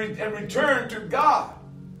and return to God.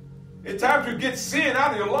 It's time to get sin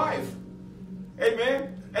out of your life.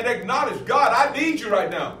 Amen. And acknowledge, God, I need you right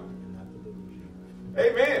now.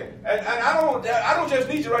 Amen. And I don't just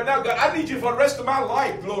need you right now, God. I need you for the rest of my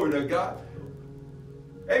life. Glory to God.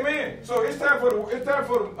 Amen. So it's time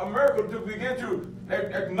for America to begin to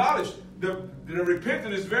acknowledge the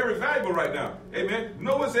repentance is very valuable right now. Amen.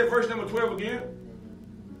 Notice that verse number 12 again.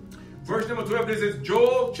 Verse number 12, this is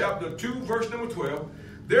Joel chapter 2, verse number 12.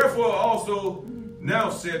 Therefore also now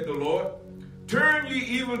saith the Lord, turn ye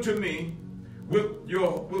even to me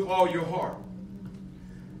with all your heart,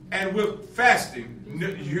 and with fasting.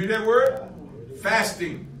 You hear that word?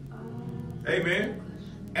 Fasting. Amen.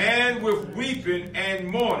 And with weeping and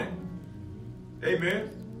mourning. Amen.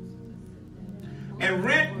 And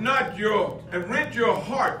rent your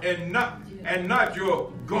heart and not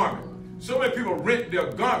your garment. So many people rent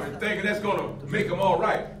their garment thinking that's going to make them all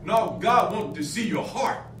right. No, God wants to see your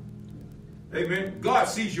heart. Amen. God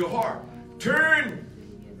sees your heart. Turn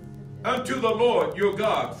unto the Lord your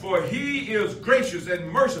God, for he is gracious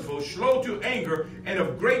and merciful, slow to anger, and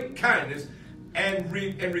of great kindness, and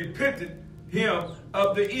repented him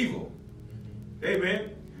of the evil.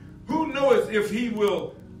 Amen. Who knoweth if he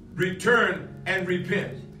will return and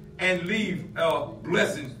repent and leave a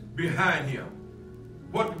blessing behind him?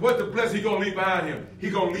 What the blessing he going to leave behind him? He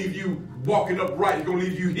going to leave you walking upright. He going to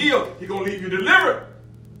leave you healed. He going to leave you delivered.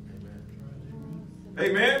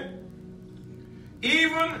 Amen.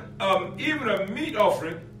 Even a meat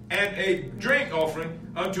offering and a drink offering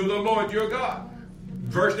unto the Lord your God.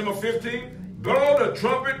 Verse number 15. Blow the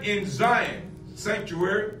trumpet in Zion,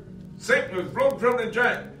 sanctuary. Blow the trumpet in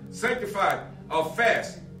Zion, sanctify a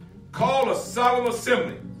fast. Call a solemn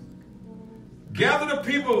assembly. Gather the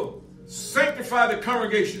people. Sanctify the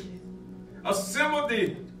congregation. Assemble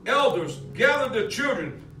the elders. Gather the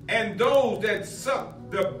children and those that suck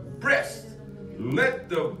the breast. Let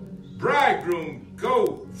the bridegroom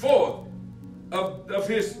go forth of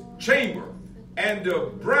his chamber, and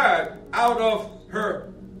the bride out of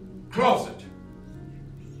her closet.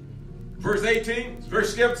 Verse 18,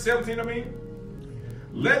 verse 17,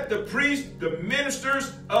 Let the priests, the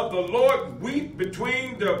ministers of the Lord, weep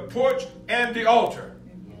between the porch and the altar.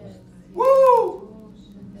 Woo!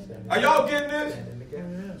 Are y'all getting this?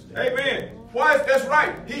 Amen. Why? That's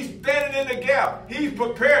right. He's standing in the gap. He's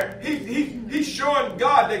prepared. He's showing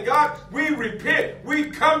God that, God, we repent. We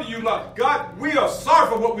come to you, Lord. God, we are sorry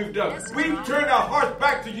for what we've done. We turn our hearts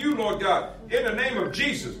back to you, Lord God, in the name of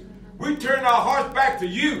Jesus. We turn our hearts back to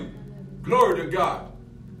you. Glory to God.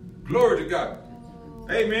 Glory to God.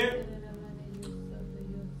 Amen.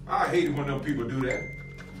 I hate it when them people do that.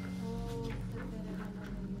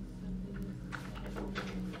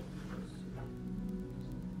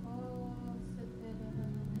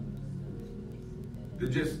 They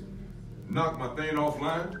just knock my thing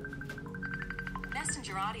offline.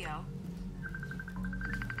 Messenger audio.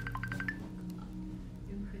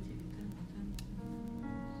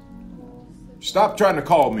 Stop trying to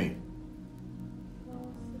call me.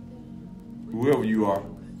 Whoever you are.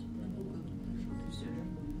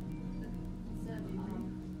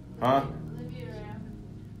 Huh?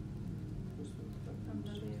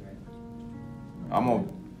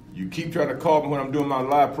 You keep trying to call me when I'm doing my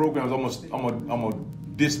live programs, I'm gonna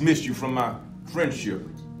dismiss you from my friendship.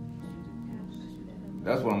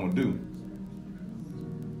 That's what I'm gonna do.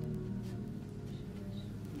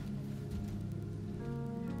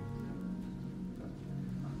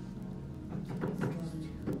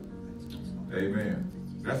 Amen.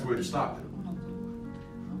 That's where to stop it.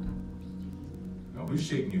 Now we're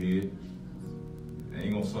shaking your head. That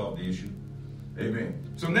ain't gonna solve the issue. Amen.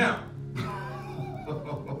 So now,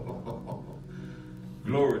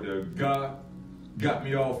 glory to God, got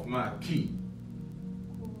me off my key.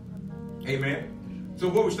 Amen. So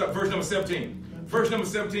what we start? Verse number 17. Verse number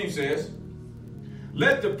 17 says,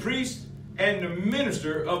 let the priest and the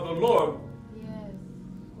minister of the Lord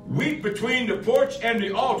weep between the porch and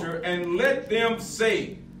the altar, and let them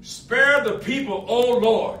say, spare the people, O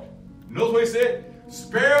Lord. Notice what he said?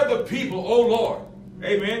 Spare the people, O Lord.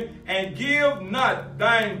 Amen. And give not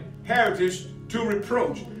thine heritage to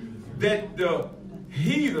reproach, that the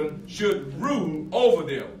heathen should rule over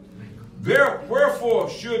them. Wherefore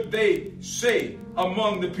should they say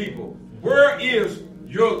among the people, where is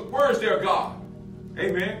their God?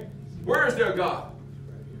 Amen. Where is their God?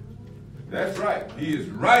 That's right. He is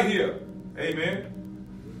right here. Amen.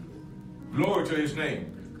 Glory to his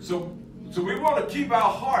name. So we want to keep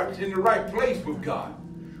our hearts in the right place with God.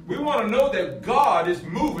 We want to know that God is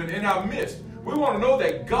moving in our midst. We want to know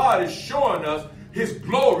that God is showing us his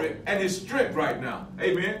glory and his strength right now.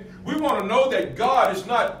 Amen. We want to know that God has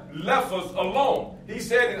not left us alone. He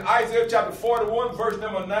said in Isaiah chapter 41, verse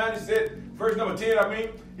number 9, verse number 10,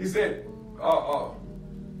 he said,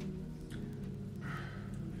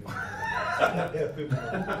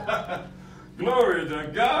 glory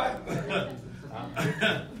to God.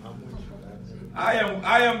 I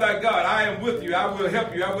am thy God. I am with you. I will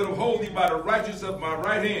help you. I will hold thee by the righteousness of my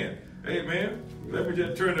right hand. Amen. Let me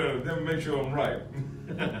just let me make sure I'm right.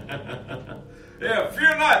 Yeah,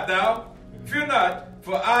 fear not thou. Fear not,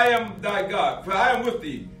 for I am thy God. For I am with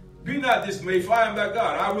thee. Be not dismayed, for I am thy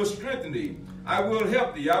God. I will strengthen thee. I will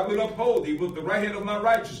help thee. I will uphold thee with the right hand of my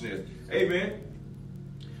righteousness. Amen.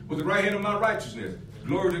 With the right hand of my righteousness.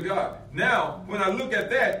 Glory to God. Now, when I look at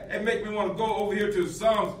that, it makes me want to go over here to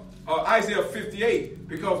Psalms, Isaiah 58,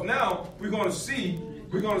 because now we're going to see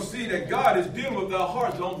that God is dealing with our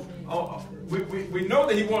hearts. We know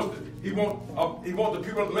that He wants the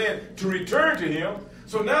people of the land to return to Him.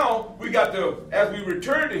 So now we got to, as we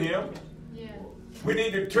return to Him, we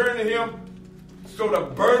need to turn to Him so the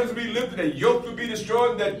burdens will be lifted, the yokes will be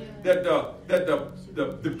destroyed, that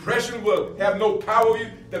the depression will have no power over you,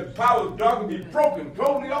 the power of darkness will be broken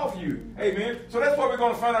totally off you. Amen. So that's what we're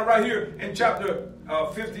going to find out right here in chapter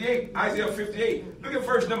 58, Isaiah 58. Look at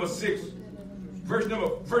verse number 6. Verse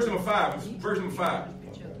number 5. Verse number 5.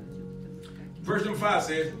 Verse number 5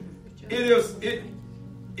 says, it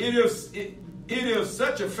is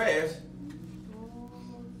such a fast.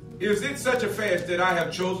 Is it such a fast that I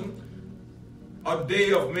have chosen? A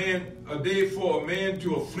day for a man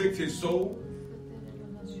to afflict his soul?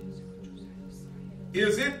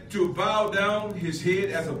 Is it to bow down his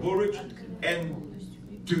head as a bulrush and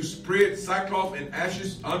to spread sackcloth and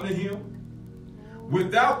ashes under him?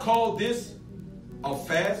 Wilt thou call this a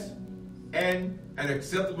fast and an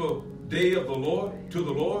acceptable day of the Lord to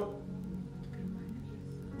the Lord?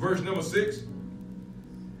 Verse number 6.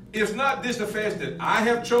 Is not this the fast that I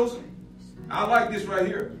have chosen? I like this right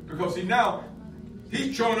here because see now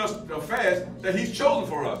he's showing us the fast that he's chosen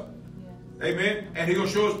for us. Amen. And he's going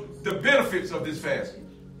to show us the benefits of this fast.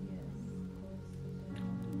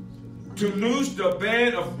 To loose the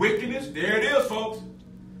band of wickedness. There it is, folks.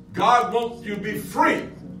 God wants you to be free.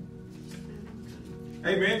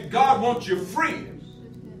 Amen. God wants you free.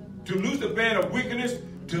 To loose the band of wickedness.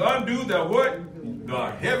 To undo the what?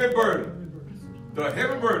 The heavy burden. The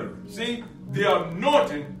heavy burden. See, the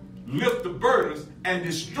anointing lifts the burdens and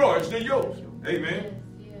destroys the yokes. Amen.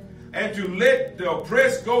 And to let the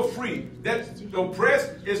oppressed go free. That the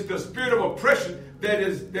oppressed is the spirit of oppression that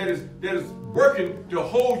is working to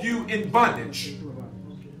hold you in bondage.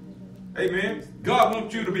 Amen. God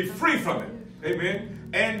wants you to be free from it. Amen.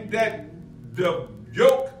 And that the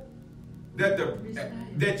yoke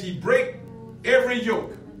that he break every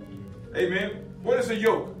yoke. Amen. What is a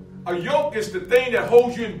yoke? A yoke is the thing that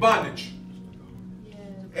holds you in bondage.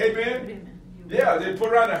 Amen. Yeah, they put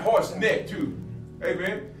it around that horse's neck too.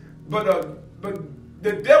 Amen. But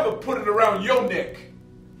the devil put it around your neck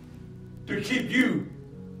to keep you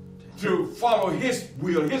to follow his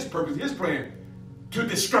will, his purpose, his plan to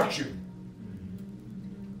destruction.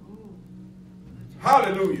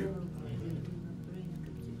 Hallelujah.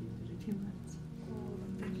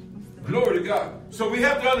 Glory to God. So we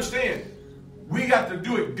have to understand we got to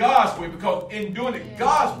do it God's way because in doing it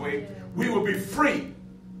God's way, we will be free.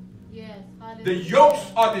 Yes. The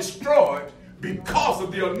yokes are destroyed because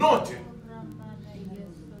of the anointing.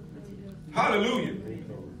 Hallelujah.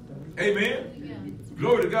 Amen.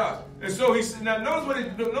 Glory to God. And so he said, now notice what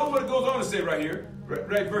it goes on to say right here.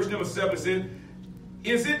 Right, verse number 7 says,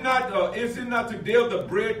 Is it not to deal the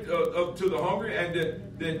bread to the hungry and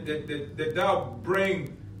that thou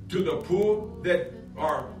bring to the poor that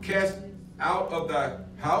are cast out of thy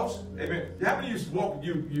house? Amen. How many of you walk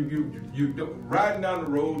you riding down the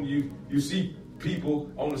road and you see people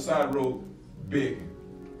on the side of the road begging?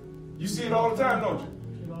 You see it all the time, don't you?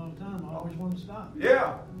 See it all the time. I always want to stop.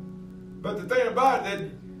 Yeah. But the thing about it, that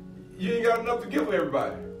you ain't got enough to give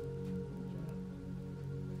everybody.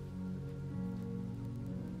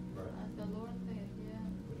 As the Lord said,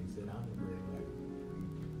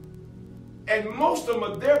 yeah. And most of them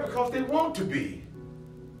are there because they want to be.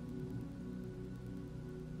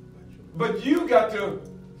 But you got to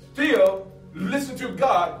still listen to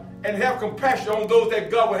God and have compassion on those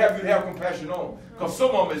that God will have you to have compassion on. Because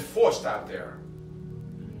some of them is forced out there.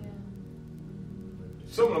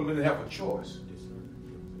 Some of them didn't have a choice.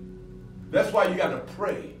 That's why you got to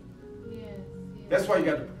pray. That's why you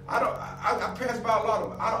got to. I pass by a lot of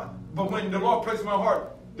them. But when the Lord places in my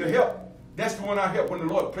heart to help, that's the one I help. When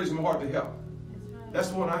the Lord places in my heart to help, that's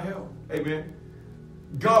the one I help. Amen.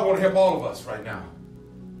 God want to help all of us right now.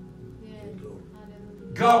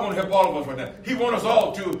 God want to help all of us right now. He wants us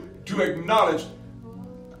all to acknowledge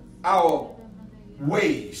our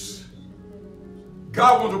ways.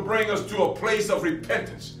 God wants to bring us to a place of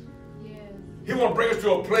repentance. He wants to bring us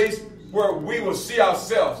to a place where we will see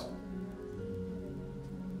ourselves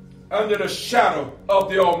under the shadow of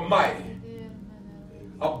the Almighty,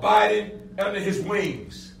 abiding under his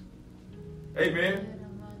wings. Amen.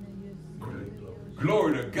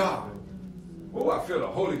 Glory to God. Oh, I feel the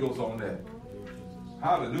Holy Ghost on that.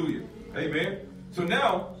 Hallelujah. Amen. So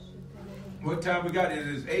now, what time we got? It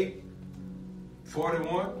is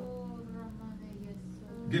 8:41.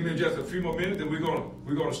 Give me just a few more minutes, and we're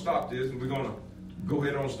gonna stop this, and we're gonna go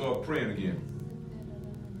ahead and start praying again.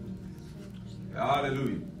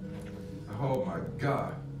 Hallelujah. Oh my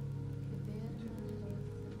God.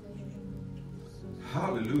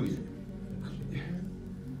 Hallelujah.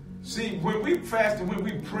 See, when we fast and when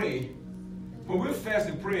we pray, when we're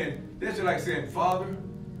fasting and praying, that's just like saying, Father,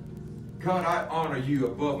 God, I honor you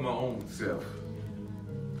above my own self.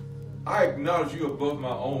 I acknowledge you above my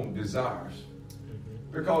own desires.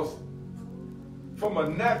 Because from a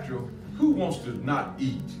natural, who wants to not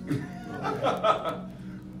eat?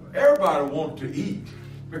 Everybody wants to eat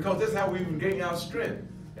because that's how we can gain our strength.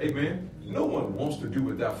 Amen. No one wants to do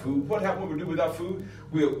without food. What happens when we do without food?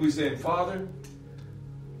 We say, Father,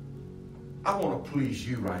 I want to please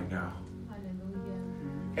you right now.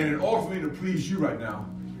 Hallelujah. And in order for me to please you right now,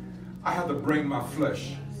 I have to bring my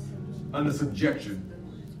flesh under subjection.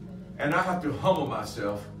 And I have to humble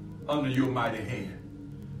myself under your mighty hand.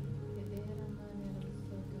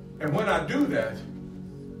 And when I do that,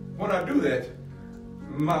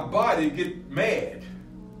 my body get mad.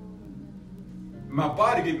 My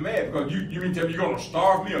body get mad because you mean tell me you're going to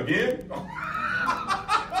starve me again?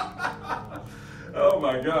 Oh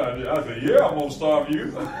my God. I said, yeah, I'm going to starve you.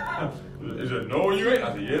 He said, no, you ain't.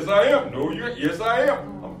 I said, yes, I am. No, you ain't. Yes, I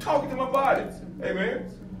am. I'm talking to my body. Amen.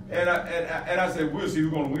 And I said, we'll see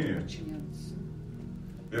who's going to win.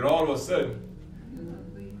 Then all of a sudden,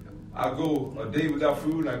 I go a day without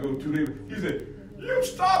food, and I go 2 days. He said, you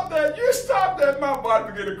stop that. You stop that. My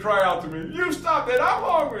body began to cry out to me. You stop that. I'm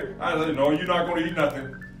hungry. I said, no, you're not going to eat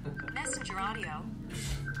nothing. Messenger audio.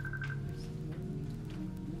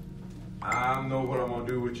 I know what I'm going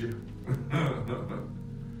to do with you.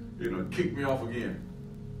 You're going to kick me off again.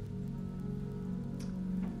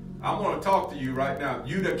 I want to talk to you right now.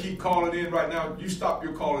 You that keep calling in right now, you stop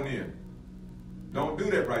your calling in. Don't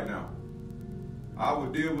do that right now. I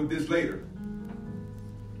will deal with this later.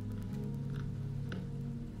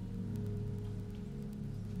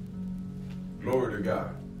 Glory to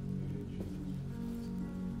God.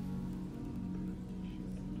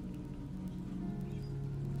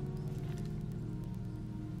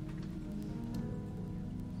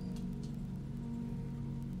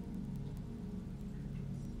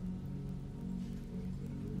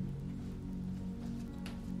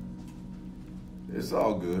 It's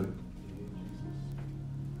all good.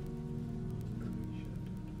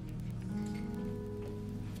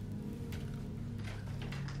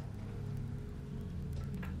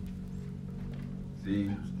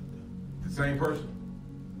 See, the same person?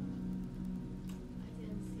 I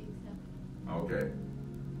didn't see that. Okay.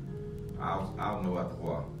 I'll know after a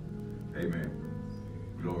while. Amen.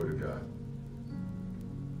 Glory to God.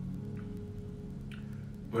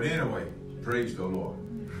 But anyway, praise the Lord.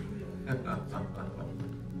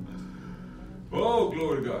 Oh,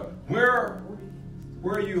 glory to God.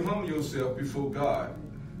 Where you humble yourself before God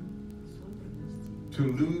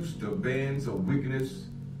to loose the bands of wickedness,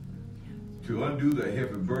 to undo the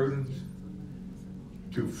heavy burdens,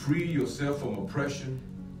 to free yourself from oppression.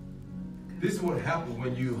 This is what happens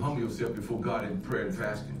when you humble yourself before God in prayer and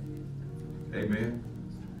fasting. Amen.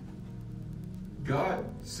 God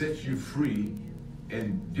sets you free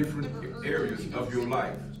in different areas of your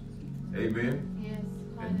life. Amen. Yes.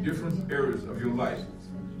 In different areas of your life,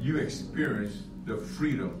 you experience the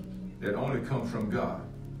freedom that only comes from God.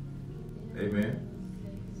 Amen.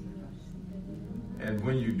 And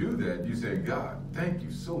when you do that, you say, God, thank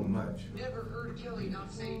you so much. Never heard Kelly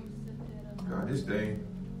not say, God, this thing,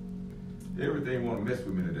 everything want to mess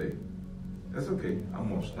with me today. That's okay. I'm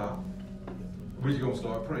going to stop. When you going to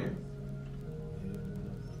start praying?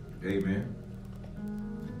 Amen.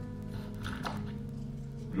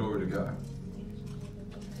 Glory to God.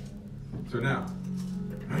 So now,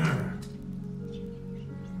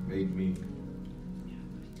 made me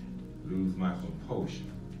lose my composure,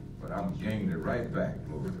 but I'm gaining it right back.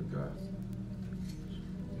 Glory to God.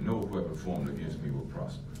 No weapon formed against me will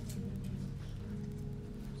prosper.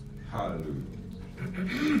 Hallelujah.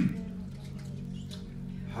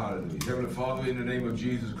 Hallelujah. Heavenly Father, in the name of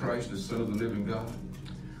Jesus Christ, the Son of the living God,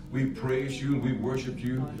 we praise you and we worship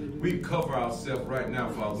you. We cover ourselves right now,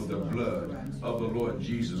 Father, with the blood of the Lord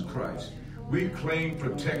Jesus Christ. We claim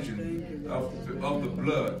protection of the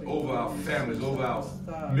blood over our families, over our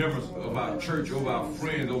members of our church, over our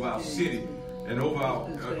friends, over our city, and over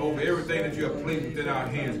everything that you have placed within our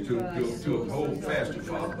hands to hold fast to,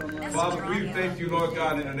 Father. Father, we thank you, Lord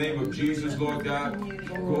God, in the name of Jesus, Lord God.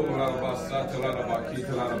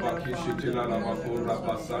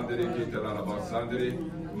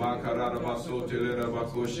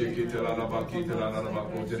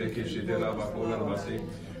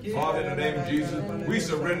 Father, in the name of Jesus, we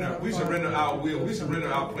surrender our will, we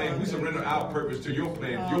surrender our plan, we surrender our purpose to your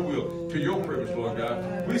plan, your will, to your purpose, Lord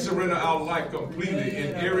God. We surrender our life completely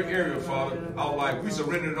in every area, Father, our life. We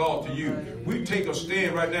surrender it all to you. We take a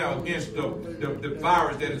stand right now against the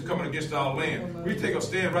virus that is coming against our land. We take a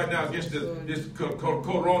stand right now against this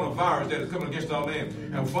coronavirus that is coming against our land.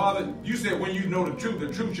 And Father, you said when you know the truth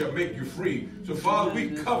truth shall make you free. So, Father,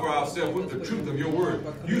 we cover ourselves with the truth of your word.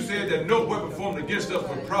 You said that no weapon formed against us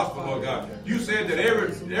will prosper, Lord God. You said that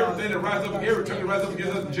everything that rises up, every tongue that rises up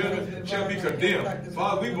against us in judgment shall be condemned.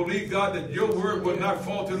 Father, we believe, God, that your word will not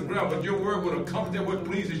fall to the ground, but your word will accomplish that what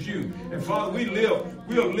pleases you. And Father, we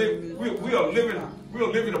are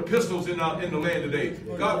living epistles in the land today.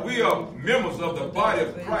 God, we are members of the body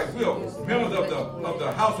of Christ. We are members of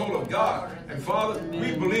the household of God. And Father,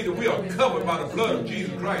 we believe that we are covered by the blood of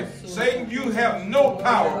Jesus Christ. Satan, you have no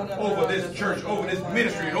power over this church, over this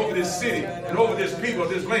ministry, and over this city, and over this people,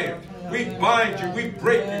 this land. We bind you, we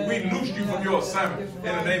break you, we loose you from your assignment in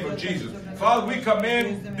the name of Jesus. Father, we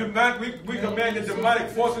command the demonic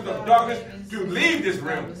forces of darkness to leave this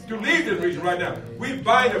realm, to leave this region right now. We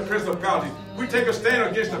bind the principalities. We take a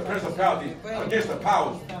stand against the principalities, against the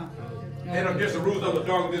powers, and against the rulers of the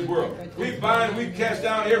dark of this world. We bind, we cast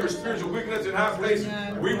down every spiritual weakness in high places.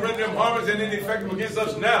 We render them harmless and ineffective against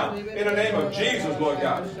us now in the name of Jesus, Lord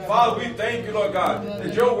God. Father, we thank you, Lord God,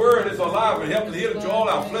 that your word is alive and helps to heal to all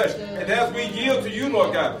our flesh. And as we yield to you,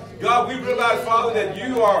 Lord God, God, we realize, Father, that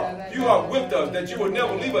you are with us, that you will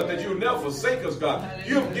never leave us, that you will never forsake us, God.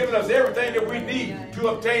 You have given us everything that we need to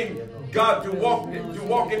obtain, God, to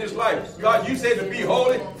walk in this life. God, you say to be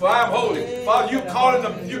holy, for I am holy. Father, you calling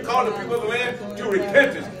the people of the land to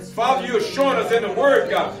repentance. Father, you are showing us in the word,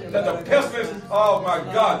 God, that the pestilence, oh my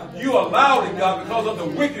God, you allowed it, God, because of the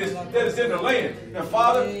wickedness that is in the land. And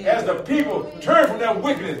Father, as the people turn from that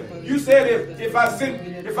wickedness, you said if I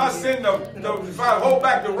hold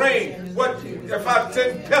back the rain, if I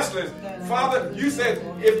send pestilence, Father, you said,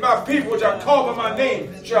 if my people, which are called by my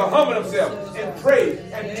name, shall humble themselves and pray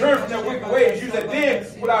and turn from their wicked ways, you said, then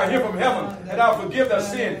will I hear from heaven, and I'll forgive their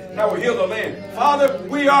sin, and I will heal the land. Father,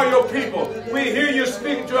 we are your people. We hear you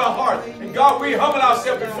speaking to our heart. And God, we humble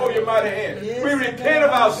ourselves before your mighty hand. We repent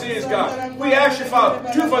of our sins, God. We ask you, Father,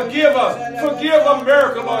 to forgive us. Forgive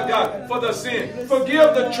America, Lord God, for the sin.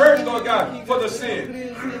 Forgive the church, Lord God, for the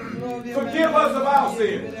sin. Forgive us of our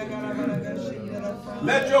sin.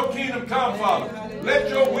 Let your kingdom come, Father. Let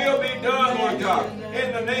your will be done, Lord God,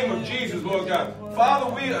 in the name of Jesus, Lord God. Father,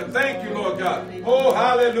 we thank you, Lord God. Oh,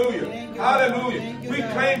 hallelujah. Hallelujah. We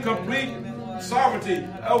claim complete sovereignty.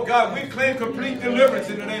 Oh, God, we claim complete deliverance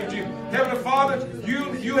in the name of Jesus. Heavenly Father,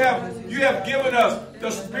 you have given us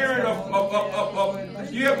the spirit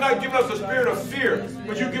you have not given us the spirit of fear,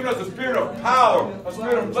 but you've given us the spirit of power, a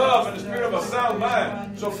spirit of love, and the spirit of a sound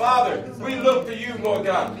mind. So, Father, we look to you, Lord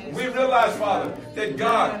God. We realize, Father, that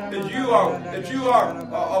God, that you are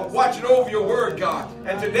watching over your word, God.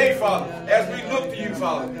 And today, Father, as we look to you,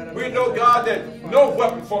 Father, we know, God, that no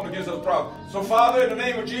weapon formed against us prosper. So, Father, in the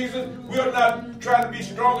name of Jesus, we are not trying to be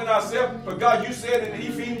strong in ourselves, but God, you said in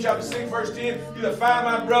Ephesians chapter 6, verse 10, you that find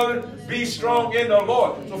my brother, be strong in the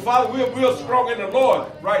Lord. So, Father, we're strong in the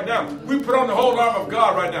Lord right now. We put on the whole armor of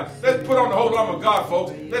God right now. Let's put on the whole armor of God,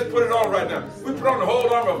 folks. Let's put it on right now. We put on the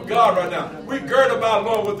whole armor of God right now. We gird about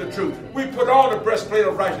along with the truth. We put on the breastplate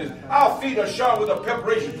of righteousness. Our feet are shod with the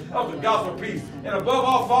preparation of the gospel of peace. And above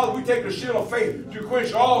all, Father, we take the shield of faith to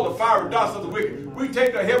quench all the fiery darts of the wicked. We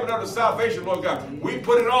take the helmet of the salvation, Lord God. We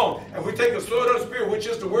put it on, and we take the sword of the Spirit, which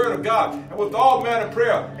is the word of God. And with all manner of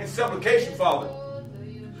prayer and supplication, Father,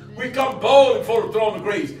 we come boldly before the throne of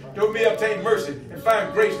grace that we may obtain mercy and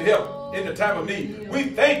find grace to help in the time of need. We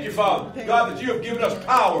thank you, Father, God, that you have given us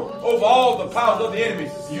power over all the powers of the enemy.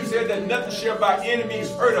 You said that nothing shall by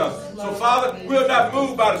enemies hurt us. So, Father, we're not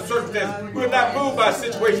moved by the circumstances. We're not moved by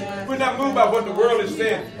situations. We're not moved by what the world is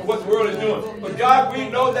saying and what the world is doing. But, God, we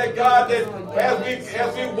know that, God, that as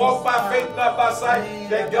we walk by faith, not by sight,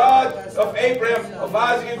 that God of Abraham, of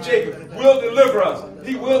Isaac, and Jacob will deliver us.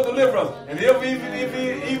 He will deliver us. And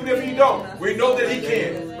even if he don't, we know that he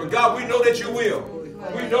can. But, God, we know that you will.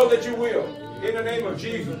 We know that you will. In the name of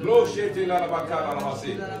Jesus.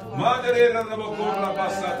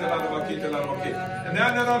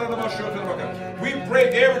 We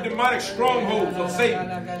break every demonic stronghold of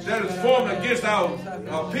Satan that is formed against our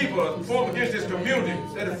people, formed against this community,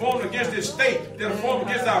 that is formed against this state, that is formed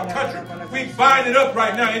against our country. We bind it up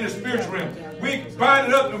right now in the spiritual realm. We bind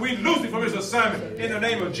it up and we loose it from its assignment in the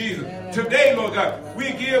name of Jesus. Today, Lord God,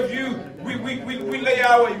 we give you, we lay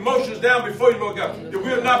our emotions down before you, Lord God, that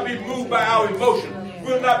we'll not be moved by our emotions.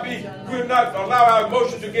 We'll not allow our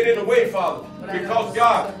emotions to get in the way, Father. Because,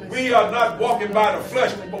 God, we are not walking by the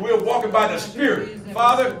flesh, but we're walking by the Spirit.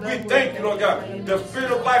 Father, we thank you, Lord God. The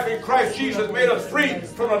Spirit of life in Christ Jesus made us free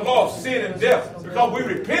from the law of sin and death. Because we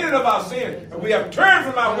repented of our sin and we have turned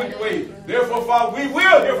from our wicked ways. Therefore, Father, we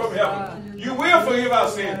will hear from heaven. You will forgive our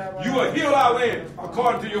sins. You will heal our land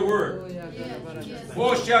according to your word.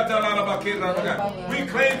 We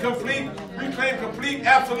claim complete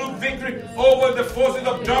absolute victory over the forces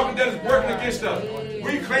of darkness that is working against us.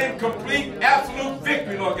 We claim complete absolute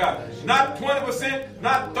victory, Lord God. Not 20%,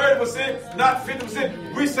 not 30%, not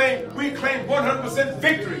 50%. We claim 100%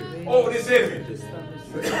 victory over this enemy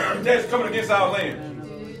that's coming against our land.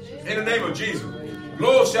 In the name of Jesus.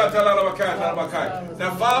 Now,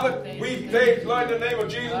 Father, we thank Lord in the name of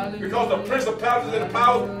Jesus because the principalities and the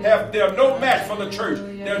powers they are no match for the church.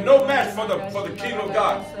 They are no match for the kingdom of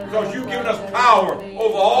God because you've given us power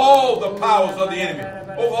over all the powers of the enemy.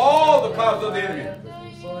 Over all the powers of the enemy.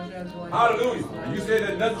 Hallelujah. And you said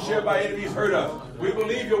that nothing shall by enemies hurt us. We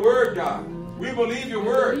believe your word, God. We believe your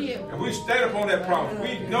word. And we stand upon that promise.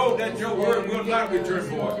 We know that your word will not return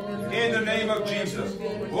void. In the name of Jesus.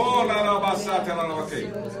 Oh, la la ba sa ta la la ba ke.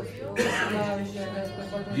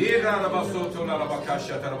 Ye la la ba so to la la ba ka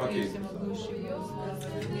sha ta la ba ke.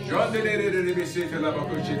 Jonde le le le be se te la ba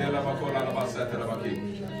ko chi de la ba ko la la ba sa ta la ba ke.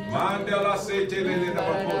 Mandela se te le le la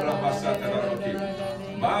ba ko la ba sa ta la ba ke.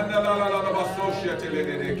 Mandela la la ba so she te le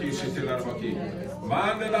le ki se te la ba ke.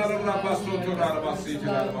 Mandela la ba so to la ba se te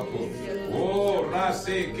la ba ko. Oh,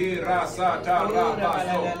 rase ke rasa ta la ba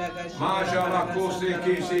so. Maja la ko se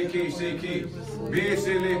ke se ke se ke. Be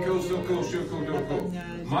se le ko so ko shu ko do ko.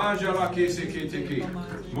 Maja la ke se ke te ke.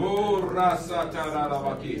 Mo rasa ta la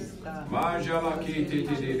ba ke. Maja la ke te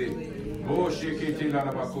te de de. Hallelujah,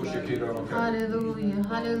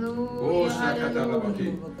 hallelujah,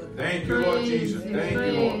 hallelujah. Thank you, Lord Jesus. Thank you,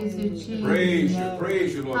 Lord.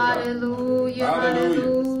 Praise you, Lord. Hallelujah,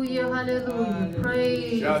 hallelujah, hallelujah.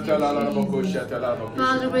 Praise you,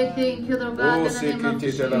 Father, we thank you, Lord God, in the name of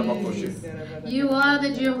Jesus. You are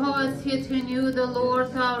the Jehovah Tsidkenu, the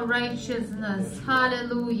Lord our righteousness.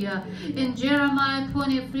 Hallelujah. In Jeremiah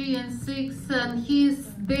 23:6, and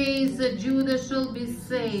his days Judah shall be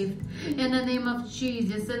saved in the name of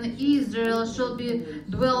Jesus, and Israel shall be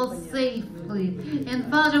dwell safely. And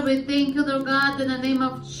Father, we thank you, Lord God, in the name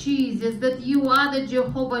of Jesus, that you are the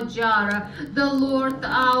Jehovah Jireh, the Lord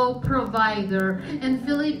our provider. In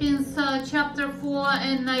Philippians chapter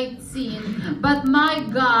 4:19, but my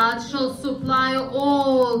God shall supply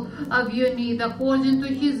all of your need according to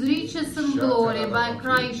his riches and glory by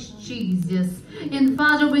Christ Jesus. And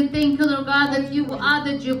Father, we thank you, Lord God, that you are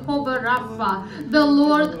the Jehovah Rapha, the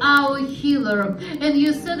Lord our healer. And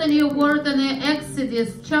you said in your word in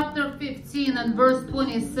Exodus chapter 15 and verse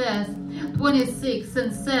 26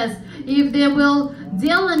 and says, if they will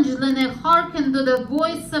diligently hearken to the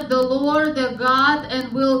voice of the Lord their God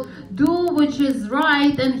and will do which is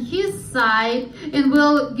right in his sight and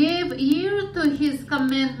will give ear to his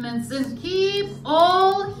commandments and keep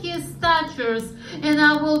all his statutes, and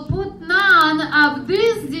I will put none of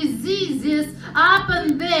these diseases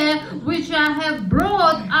upon there which I have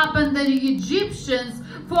brought upon the Egyptians,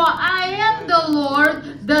 for I am the Lord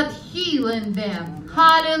that healeth them.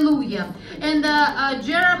 Hallelujah. And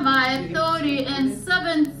Jeremiah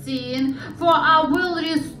 30:17, for I will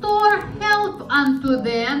restore health unto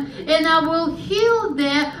them, and I will heal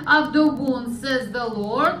them of the wound, says the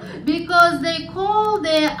Lord, because they call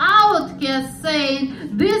their outcast, saying,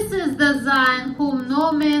 this is the Zion whom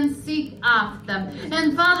no man seek after.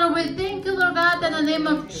 And Father, we thank you, Lord God, in the name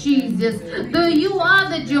of Jesus, that you are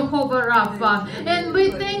the Jehovah Rapha. And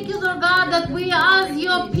we thank you, Lord God, that we are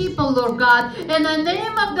your people, Lord God, in the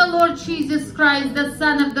name of the Lord Jesus Christ, the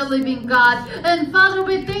Son of the living God. And Father,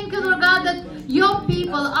 we thank you, Lord God, that your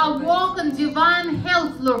people are walking divine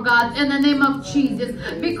health, Lord God, in the name of Jesus,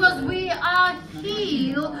 because we are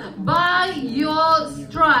healed by your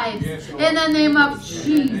stripes, in the name of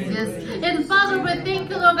Jesus. And Father, we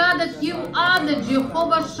thank you, Lord God, that you are the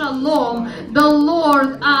Jehovah Shalom, the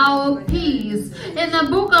Lord our peace. In the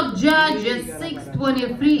book of Judges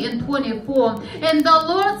 6:23 and 24, and the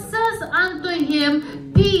Lord says unto him,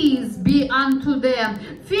 peace be unto them.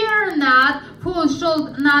 Fear not, who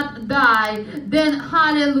shall not die. Then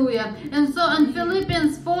hallelujah. And so in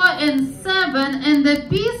Philippians 4:7, and the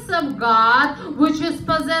peace of God, which is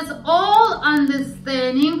possess all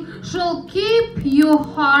understanding, shall keep your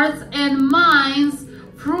hearts and minds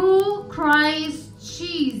through Christ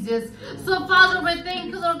Jesus. So Father, we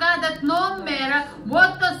thank you, Lord God, that no matter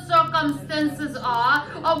what the circumstances are,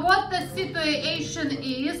 or what the situation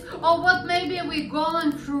is, or what maybe we're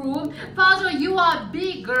going through, Father, you are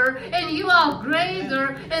bigger and you are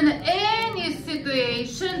greater in any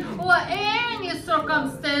situation or any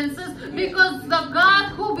circumstances, because the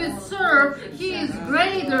God who we serve, he is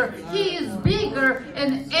greater, he is bigger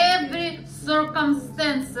in every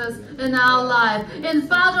circumstances in our life. And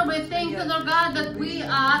Father, we thank you, Lord God, that we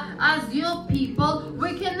are, as your people,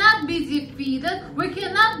 we cannot be defeated, we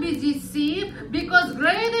cannot be deceived, because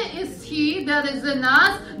greater is He that is in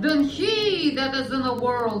us than he that is in the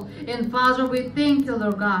world. And Father, we thank you,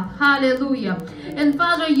 Lord God. Hallelujah. And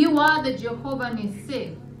Father, you are the Jehovah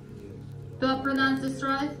Nissi. Do I pronounce this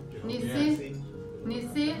right? Nissi?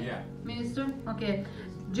 Nissi? Yeah. Minister? Okay.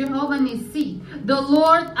 Jehovah Nissi, the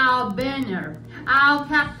Lord our banner, our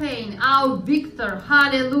captain, our victor.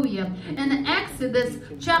 Hallelujah. In Exodus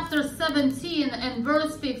chapter 17 and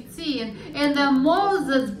verse 15, and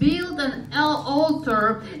Moses built an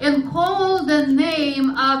altar and called the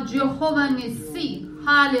name of Jehovah Nissi.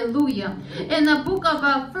 Hallelujah. In the book of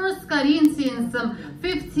 1 Corinthians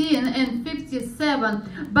 15 and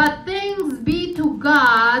 57, but thanks be to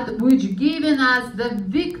God which given us the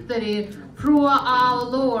victory through our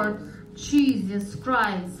Lord Jesus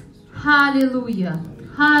Christ. Hallelujah.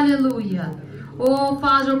 Hallelujah. Oh,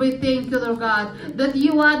 Father, we thank you, Lord God, that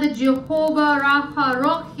you are the Jehovah Rapha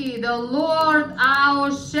Rohi, the Lord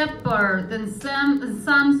our shepherd. In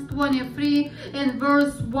Psalms 23 and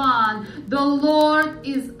verse 1, the Lord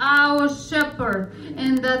is our shepherd,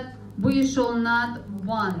 and that we shall not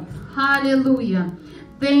want. Hallelujah.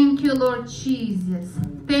 Thank you, Lord Jesus.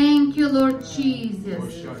 Thank you, Lord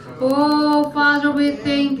Jesus. Oh, Father, we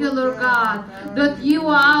thank you, Lord God, that you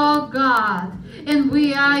are our God and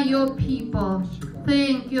we are your people.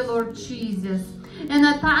 Thank you, Lord Jesus. And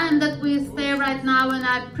the time that we stay right now, and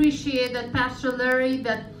I appreciate that Pastor Larry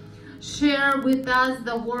that share with us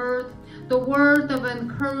the word of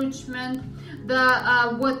encouragement,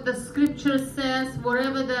 what the scripture says,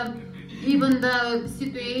 wherever even the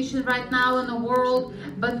situation right now in the world,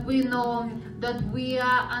 but we know that we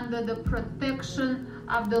are under the protection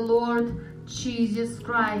of the Lord Jesus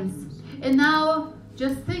Christ. And now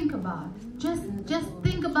just think about it. Just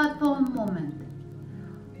think about for a moment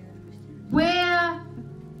where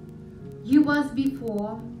you was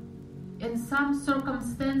before, in some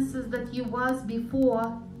circumstances that you was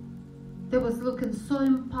before that was looking so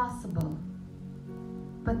impossible.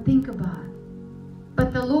 But think about it.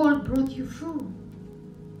 But the Lord brought you through.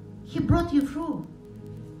 He brought you through.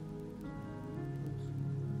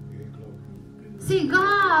 See,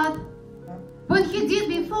 God, what He did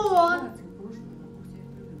before,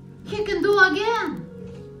 He can do again.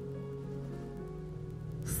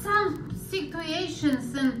 Some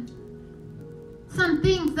situations and some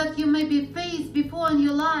things that you maybe faced before in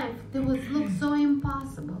your life, they would look so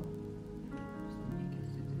impossible.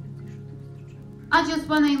 I just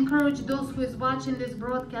want to encourage those who is watching this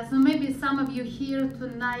broadcast, and maybe some of you here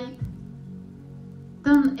tonight,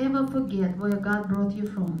 don't ever forget where God brought you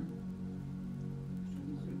from.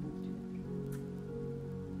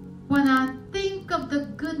 When I think of the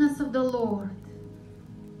goodness of the Lord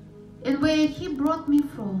and where He brought me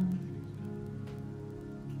from,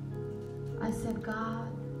 I said, God,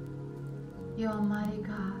 you're Almighty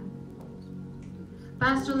God.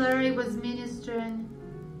 Pastor Larry was ministering,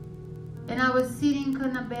 and I was sitting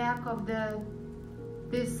in the back of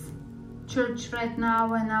this church right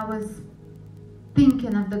now, and I was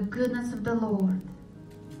thinking of the goodness of the Lord.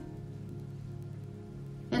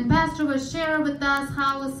 And Pastor was sharing with us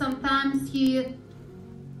how sometimes he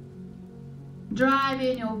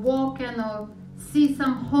driving or walking or see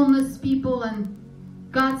some homeless people, and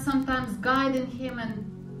God sometimes guiding him and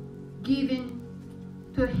giving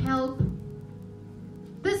to help.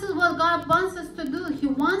 This is what God wants us to do. He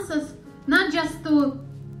wants us not just to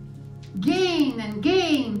gain,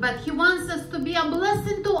 but He wants us to be a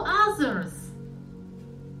blessing to others.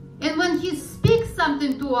 And when He speaks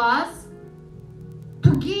something to us,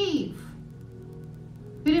 to give.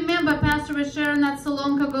 You remember Pastor was sharing not so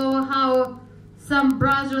long ago how some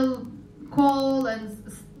brother called and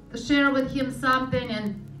share with him something,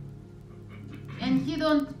 and he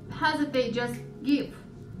don't hesitate, just give.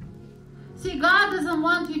 See, God doesn't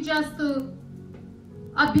want you just to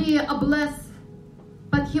be a bless,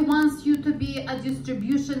 but He wants you to be a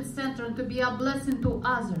distribution center and to be a blessing to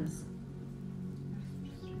others.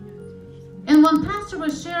 And when Pastor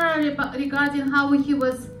was sharing regarding how he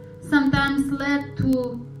was sometimes led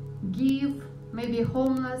to give, maybe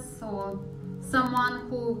homeless or someone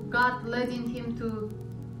who God leading him to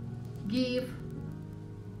give.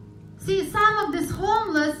 See, some of these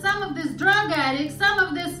homeless, some of these drug addicts, some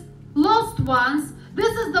of these lost ones,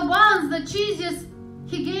 this is the ones that Jesus,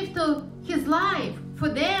 He gave to His life for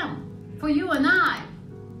them, for you and I,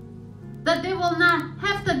 that they will not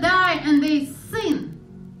have to die in their sin.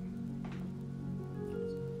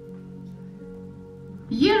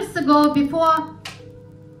 Years ago, before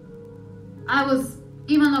I was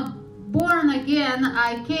even born again,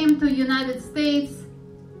 I came to United States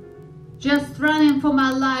just running for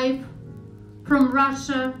my life from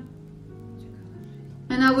Russia.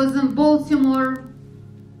 And I was in Baltimore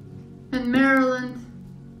and Maryland,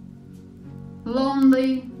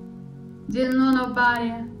 lonely, didn't know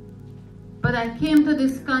nobody. But I came to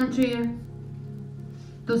this country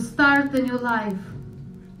to start a new life.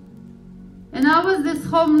 And I was this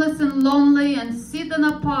homeless and lonely and sit in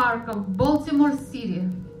a park of Baltimore City.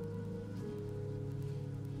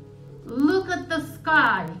 Look at the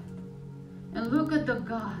sky and look at the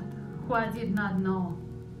God who I did not know.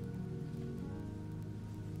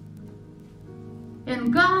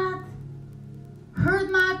 And God heard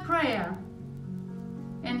my prayer,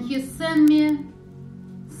 and He sent me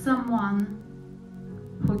someone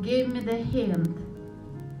who gave me the hand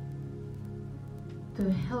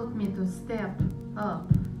to help me to step up.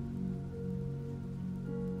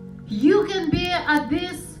 You can be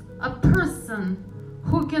a person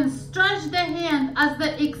who can stretch the hand as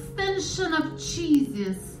the extension of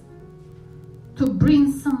Jesus to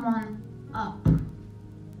bring someone up.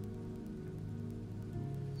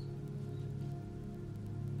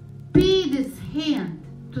 Be this hand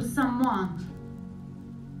to someone.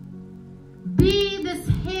 Be this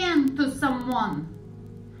hand to someone.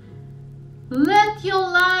 Let your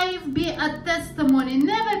life be a testimony.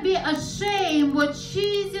 Never be ashamed what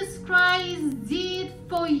Jesus Christ did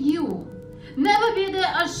for you. Never be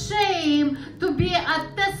ashamed to be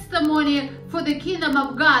a testimony for the kingdom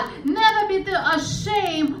of God. Never be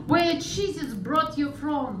ashamed where Jesus brought you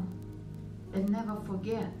from. And never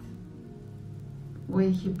forget where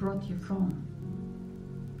He brought you from.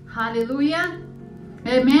 Hallelujah.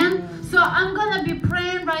 Amen. So I'm going to be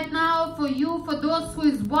praying right now for you, for those who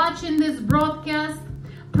is watching this broadcast,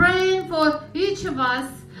 praying for each of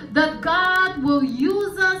us that God will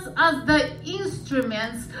use us as the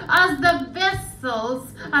instruments, as the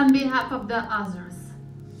vessels on behalf of the others.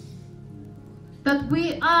 That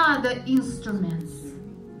we are the instruments,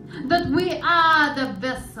 that we are the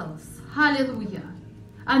vessels, hallelujah,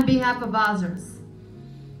 on behalf of others.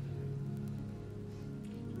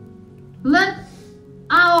 Let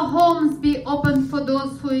our homes be open for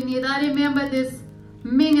those who need. I remember this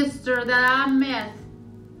minister that I met.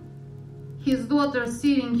 His daughter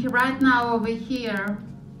sitting right now over here.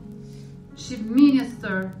 She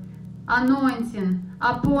ministered, anointing,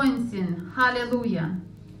 appointing. Hallelujah.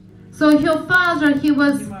 So her father, he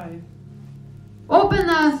was open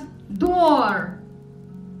a door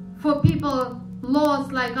for people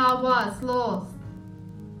lost like I was lost.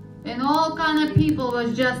 And all kind of people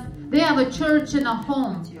was just, they have a church and a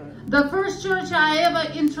home. The first church I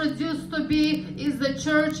ever introduced to be is the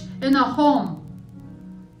church in a home.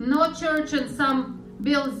 No church in some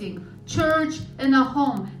building. Church in a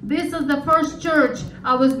home. This is the first church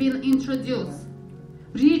I was being introduced.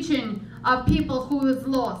 Reaching people who is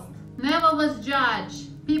lost. Never was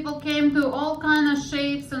judged. People came to all kind of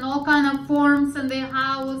shapes and all kind of forms in their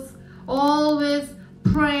house. Always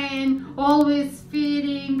praying, always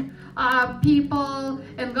feeding people,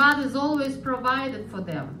 and God has always provided for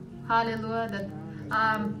them. Hallelujah.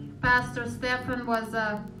 That Pastor Stephen was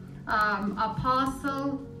a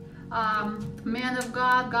apostle, man of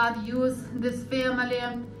God. God used this family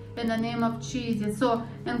in the name of Jesus. So,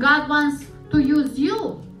 and God wants to use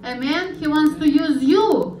you. Amen. He wants to use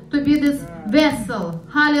you to be this vessel.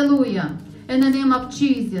 Hallelujah. In the name of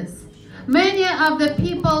Jesus. Many of the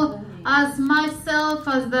people, as myself,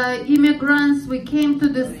 as the immigrants, we came to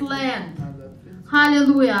this land.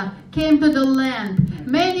 Hallelujah. Came to the land.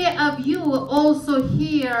 Many of you also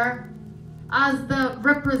here as the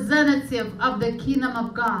representative of the kingdom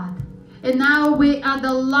of God. And now we are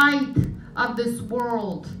the light of this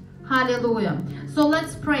world. Hallelujah. So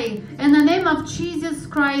let's pray. In the name of Jesus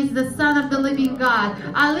Christ, the Son of the living God,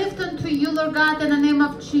 I lift unto you, Lord God, in the name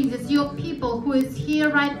of Jesus, your people who is here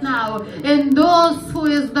right now, and those who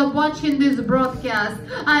is watching this broadcast.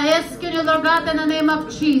 I ask you, Lord God, in the name of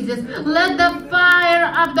Jesus, let the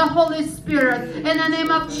fire of the Holy Spirit, in the name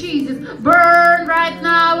of Jesus, burn right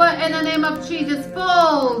now, in the name of Jesus,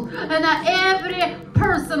 fall in every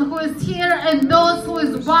person who is here and those who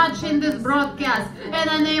is watching this broadcast, in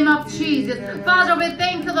the name of Jesus. Father, we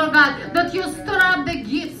thank you, Lord God, that you stir up the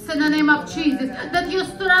gifts in the name of Jesus, that you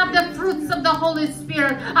stir up the fruits of the Holy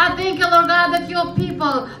Spirit. I thank you, Lord God, that your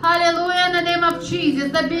people, hallelujah, in the name of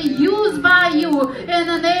Jesus, that be used by you in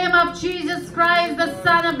the name of Jesus Christ, the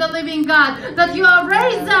Son of the living God, that you have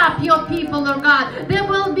raised up your people, Lord God. There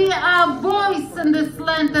will be a voice in this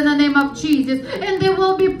land in the name of Jesus, and they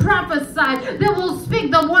will be prophesied. They will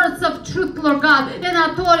speak the words of truth, Lord God, in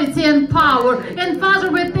authority and power. And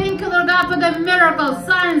Father, we thank you, Lord God, for the miracles,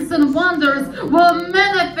 signs, and wonders will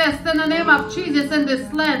manifest in the name of Jesus in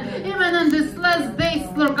this land, even in this last days,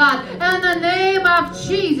 Lord God. In the name of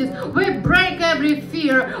Jesus, we break every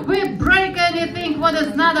fear. We break anything what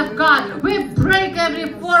is not of God. We break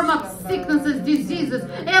every form of sicknesses, diseases,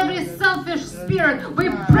 every selfish spirit. We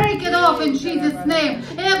break it off in Jesus' name.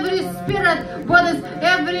 Every spirit, what is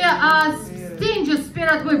every stingy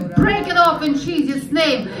spirit, we break it off in Jesus'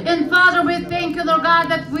 name. And Father, we thank you, Lord God,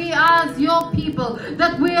 that we as your people,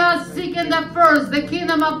 that we are seeking the first, the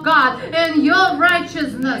kingdom of God and your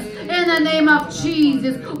righteousness in the name of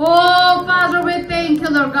Jesus. Oh, Father, we thank you,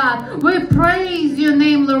 Lord God. We praise your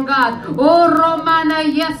name, Lord God. Oh, Romana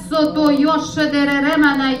yeso to yoshe de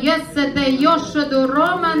remana yesete yoshe do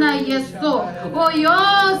Romana yeso. Oh,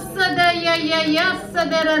 yoshe de yese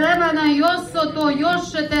de remana yoso to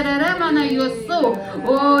yoshe de remana yoso.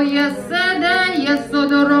 Oh, yesede yeso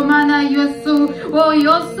do Romana yoso. Oh,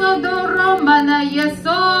 yoso do Romana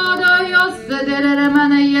yeso do yose de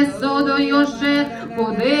remana yeso do yoshe.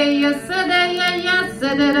 Oh, de yesede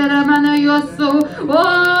yesede remana yoso.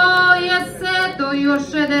 Oh, yesedo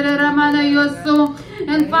yoshe de remana yoso.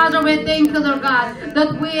 And Father, we thank you, Lord God,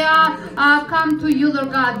 that we are come to you,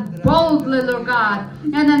 Lord God, boldly, Lord God,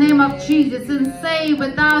 in the name of Jesus, and say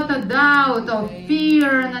without a doubt or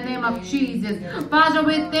fear in the name of Jesus. Father,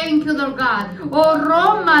 we thank you, Lord God. Oh,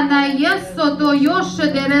 Romana yeso to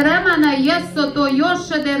yoshe de remana yeso to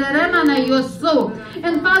yoshe de remana yoso.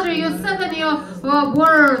 And Father, you said in your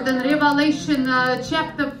word in Revelation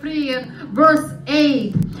chapter 3 verse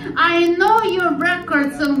 8, I know your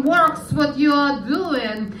records and works, what you are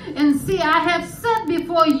doing. And see, I have set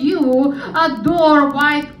before you a door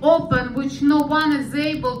wide open, which no one is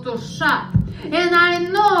able to shut. And I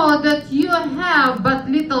know that you have but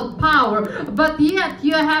little power, but yet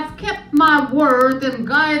you have kept my word and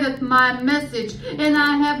guided my message, and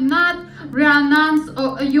I have not renounced,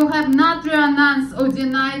 or you have not renounced or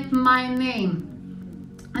denied my name.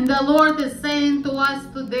 And the Lord is saying to us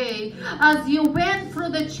today, as you went through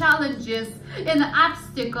the challenges and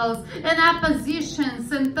obstacles and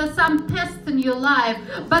oppositions and some tests in your life,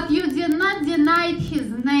 but you did not deny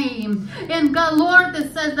his name. And the Lord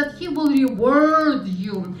says that he will reward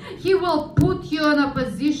you. He will put you in a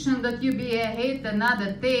position that you be a head and not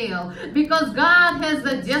a tail. Because God has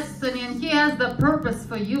the destiny and he has the purpose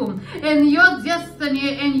for you. And your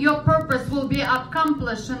destiny and your purpose will be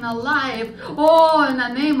accomplished in a life. Oh, in the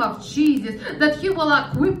name of Jesus, that he will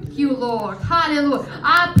equip you, Lord. Hallelujah.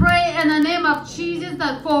 I pray in the name of Jesus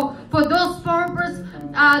that for those purposes,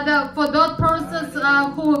 for those persons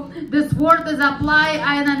who this word is applied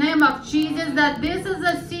in the name of Jesus, that this is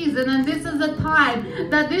a season and this is a time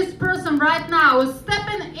that this person right now is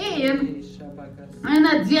stepping in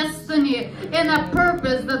a destiny, in a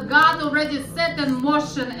purpose that God already set in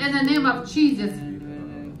motion in the name of Jesus.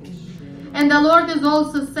 And the Lord has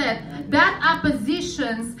also said that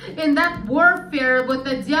oppositions and that warfare what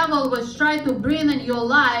the devil was trying to bring in your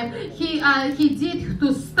life, he did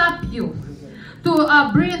to stop you, to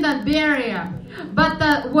bring that barrier.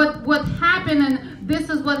 But what happened, and this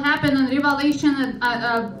is what happened in Revelation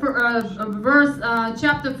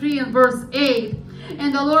chapter 3 and verse 8.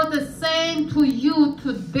 And the Lord is saying to you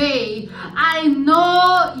today, I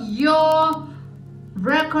know your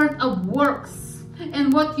record of works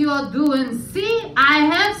and what you are doing. See, I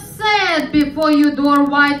have set before you door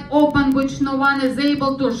wide open, which no one is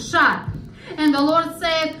able to shut. And the Lord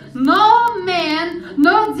said, no man,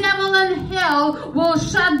 no devil in hell will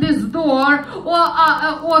shut this door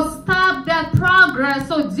or stop that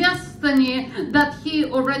progress or destiny that he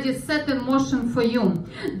already set in motion for you.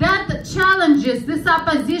 That challenges, this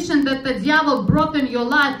opposition that the devil brought in your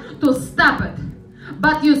life, to stop it.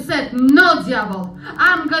 But you said, no, devil,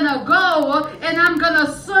 I'm going to go and I'm going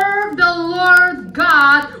to serve the Lord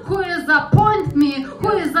God who is appointed me, who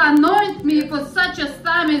is anointed me for such a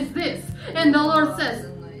time as this. And the Lord says,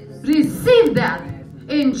 receive that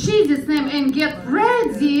in Jesus' name and get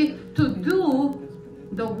ready to do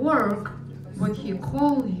the work what he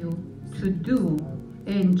called you to do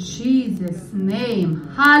in Jesus' name.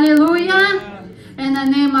 Hallelujah. In the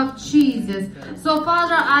name of Jesus. So,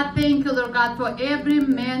 Father, I thank you, Lord God, for every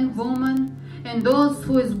man, woman, and those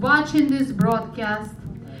who is watching this broadcast.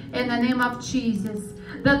 In the name of Jesus.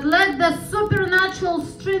 That let the supernatural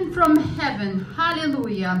strength from heaven,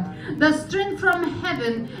 hallelujah, the strength from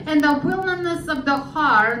heaven and the willingness of the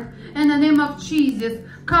heart, in the name of Jesus,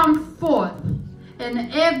 come forth.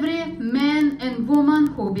 And every man and woman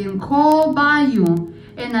who been called by you,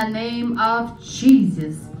 in the name of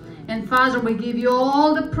Jesus. And Father, we give you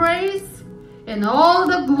all the praise and all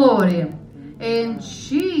the glory in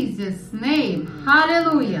Jesus' name.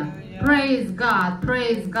 Hallelujah. Praise God.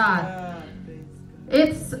 Praise God.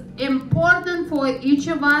 It's important for each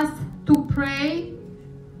of us to pray.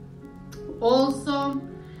 Also,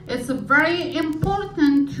 it's very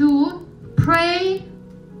important to pray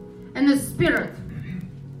in the Spirit.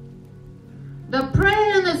 The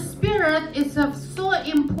prayer in the Spirit is so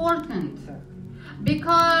important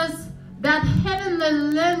because that heavenly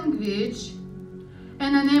language,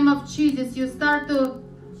 in the name of Jesus, you start to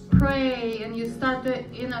pray and you start to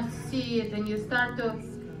intercede and you start to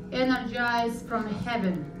energize from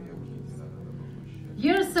heaven.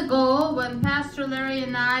 Years ago, when Pastor Larry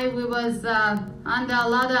and we was under a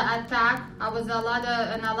lot of attack, I was in a lot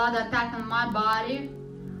of attack on my body,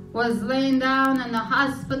 was laying down in the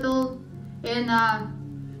hospital in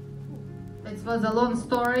it was a long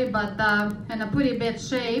story, but in a pretty bad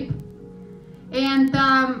shape. And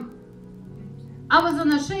I was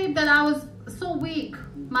in a shape that I was so weak.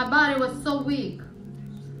 My body was so weak.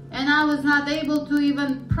 And I was not able to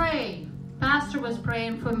even pray. Pastor was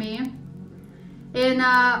praying for me. And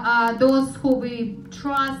those who we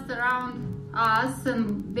trust around us,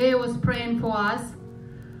 and they was praying for us.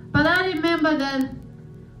 But I remember that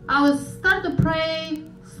I was start to pray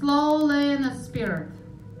slowly in the Spirit.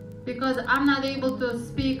 Because I'm not able to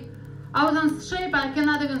speak. I was in shape, I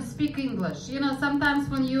cannot even speak English. You know, sometimes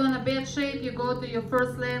when you're in a bad shape, you go to your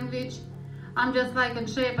first language. I'm just like in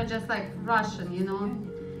shape, I just like Russian, you know.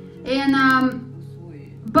 And,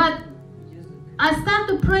 but I start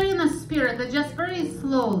to pray in the Spirit, just very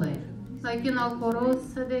slowly. Like, you know,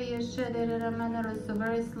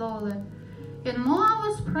 very slowly. And more I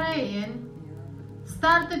was praying,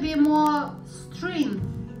 start to be more strength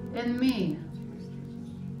in me.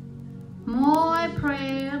 More I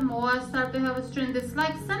pray, more I start to have a strength. It's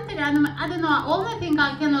like something, I don't know, only thing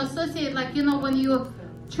I can associate, like, you know, when you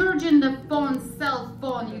charging the cell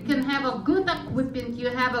phone, you can have a good equipment, you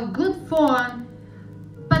have a good phone,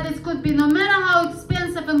 but it could be no matter how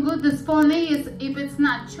expensive and good this phone is, if it's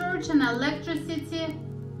not charged and electricity,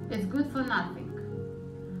 it's good for nothing.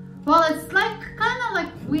 Well, it's like kind of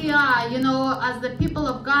like we are, you know, as the people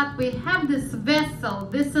of God, we have this vessel.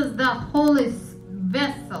 This is the holy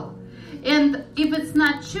vessel. And if it's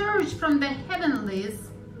not charged from the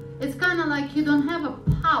heavenlies, it's kind of like you don't have a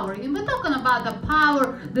power. And we're talking about the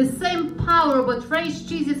power, the same power which raised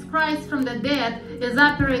Jesus Christ from the dead is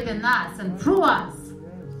operating in us and through us.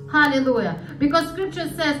 Hallelujah. Because scripture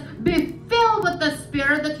says, be filled with the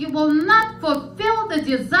Spirit that you will not fulfill the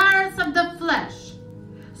desires of the flesh.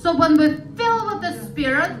 So when we're filled with the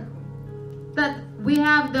Spirit, that we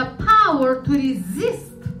have the power to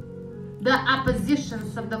resist the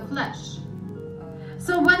oppositions of the flesh.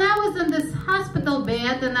 So when I was in this hospital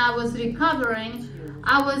bed and I was recovering,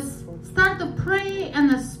 I was start to pray in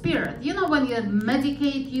the Spirit. You know, when you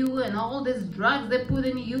medicate you and all these drugs they put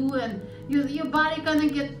in you and your body kind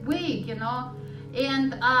of get weak, you know.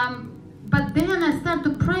 And but then I start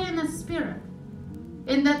to pray in the Spirit.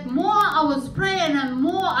 And that more I was praying and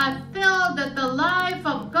more I felt that the life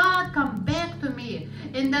of God come back to me.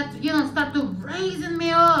 And that, you know, start to raising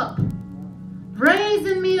me up.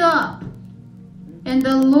 And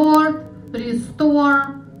the Lord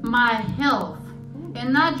restore my health.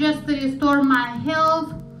 And not just to restore my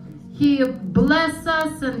health, He bless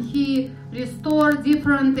us and He restore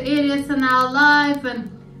different areas in our life. And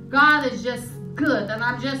God is just good. And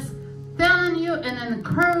I'm just telling you and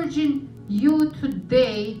encouraging you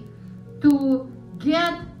today to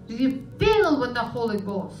get filled with the Holy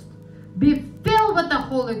Ghost. Be filled with the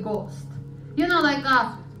Holy Ghost. You know, like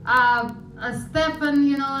Stephen,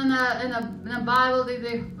 you know, in the Bible,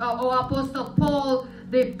 or Apostle Paul,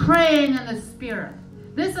 they praying in the Spirit.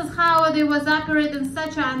 This is how they was operating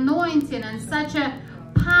such an anointing and such a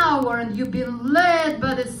power, and you've been led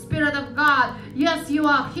by the Spirit of God. Yes, you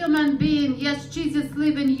are a human being. Yes, Jesus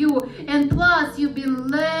lives in you. And plus, you've been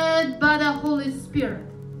led by the Holy Spirit.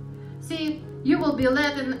 See, you will be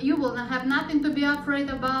led and you will have nothing to be afraid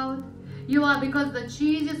about. You are, because the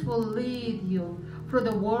Jesus will lead you through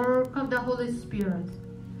the work of the Holy Spirit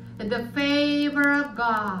and the favor of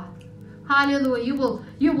God. Hallelujah.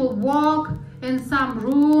 You will walk in some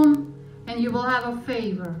room and you will have a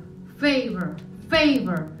favor.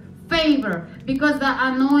 Because the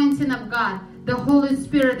anointing of God, the Holy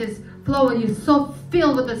Spirit is flowing. You're so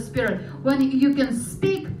filled with the Spirit. When you can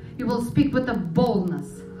speak, you will speak with a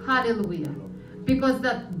boldness. Hallelujah. Because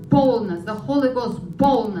that boldness, the Holy Ghost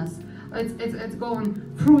boldness, it's going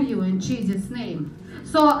through you in Jesus' name.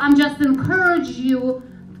 So I'm just encouraging you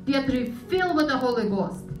to get refilled with the Holy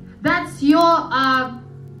Ghost. That's your,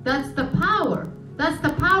 that's the power. That's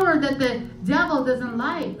the power that the devil doesn't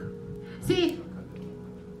like. See,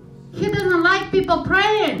 he doesn't like people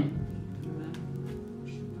praying.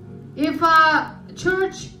 If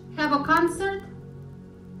church have a concert,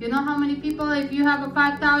 you know how many people, if you have a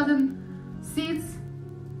 5,000 seats,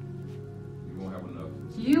 You won't have enough.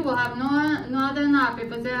 you will have not enough.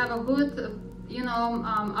 If they have a good,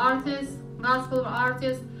 artist, gospel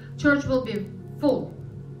artist, church will be full,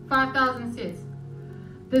 5,000 seats.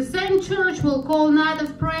 The same church will call night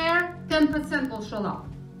of prayer, 10% will show up.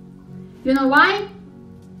 You know why?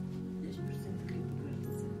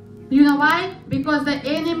 You know why? Because the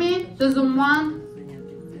enemy doesn't want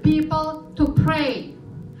people to pray.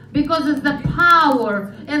 Because it's the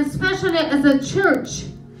power, and especially as a church,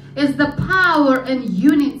 it's the power and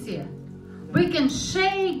unity. We can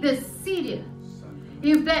shake this city.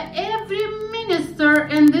 If every minister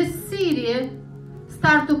in this city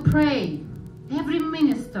start to pray, every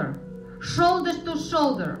minister, shoulder to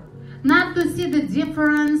shoulder, not to see the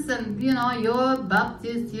difference and, you're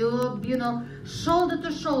Baptist, shoulder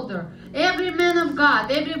to shoulder. Every man of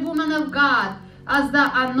God, every woman of God, as the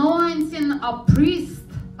anointing of priest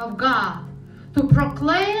of God, to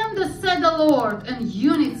proclaim the said the Lord and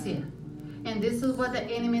unity. And this is what the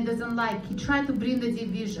enemy doesn't like. He tried to bring the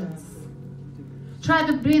divisions. Try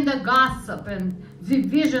to bring the gossip and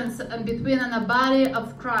divisions in between in the body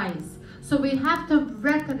of Christ. So we have to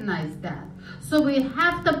recognize that. So we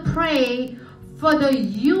have to pray for the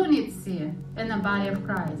unity in the body of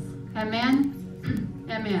Christ. Amen?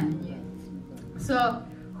 Amen. So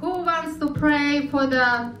who wants to pray for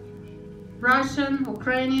the Russian,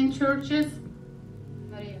 Ukrainian churches?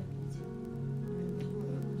 Maria.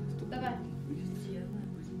 Давай.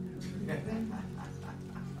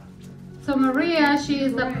 So Maria, she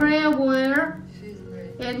is the prayer warrior,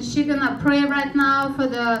 and she's gonna pray right now for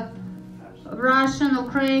the Russian,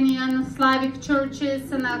 Ukrainian, Slavic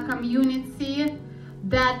churches in our community,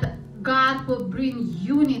 that God will bring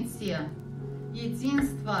unity,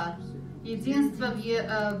 единство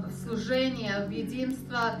в служении,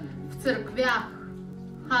 единство в церквях.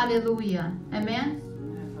 Аллилуйя. Аминь.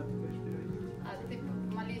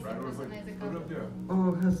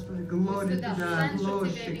 Oh, Господи, glory to God,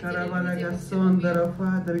 Lordship, Karavana Sondara,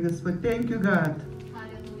 Father, Господь, thank you, God.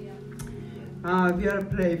 We are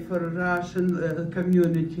praying for Russian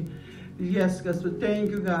community. Yes, Господь,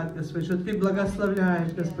 thank you, God, Господь, что Ты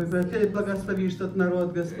благословляешь, Господь, Ты благословишь тот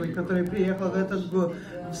народ, Господь, который приехал в этот год,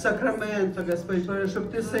 в Сакраменто, Господь,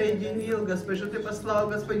 чтобы Ты соединил, Господь, что Ты послал,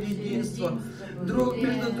 Господь, единство, друг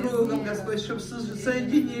между другом, Господь, чтобы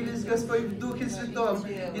соединились, Господь, в Духе Святом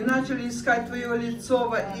и начали искать Твое лицо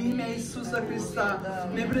во имя Иисуса Христа.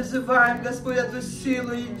 Мы призываем, Господь, эту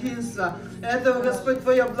силу единства, этого, Господь,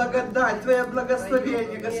 Твоя благодать, Твое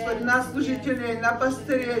благословение, Господь, на служителей, на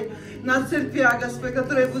пастырей, на церквя, Господь,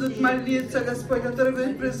 которые будут молиться, Господь, которые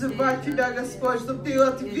будут призывать Тебя, Господь, чтобы Ты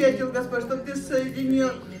ответил, Господь, чтобы Ты соединил,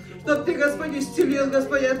 чтобы Ты, Господь, исцелил,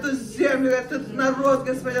 Господь, эту землю, этот народ,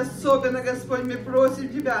 Господь, особенно, Господь, мы просим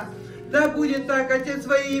Тебя. Да будет так, Отец,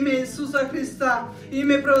 во имя Иисуса Христа, и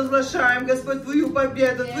мы провозглашаем, Господь, Твою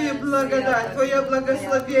победу, Твою благодать, Твое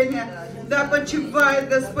благословение. Да почивает,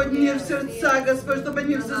 Господь, мир в сердца, Господь, чтобы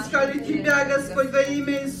они взыскали Тебя, Господь, во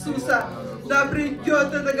имя Иисуса. Да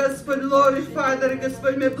придет это, Господь, Лord, Father,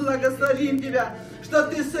 Господь, мы благословим Тебя, что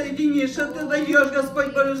Ты соединишь, что Ты даешь,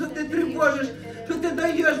 Господь Боже, что Ты тревожишь, что Ты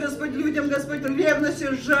даешь, Господь, людям, Господь, ревность и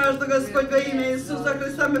жажду, Господь, во имя Иисуса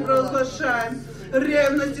Христа мы провозглашаем.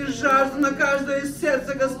 Ревность и жажду на каждое из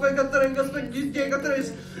сердца, Господь, которые, Господь, детей, которые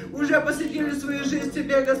уже посвятили свою жизнь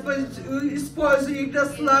Тебе, Господь, используй их для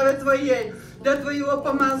славы Твоей, для Твоего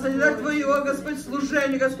помазания, для Твоего, Господь,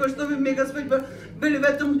 служения, Господь, чтобы мы, Господь, были в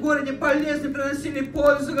этом городе полезны, приносили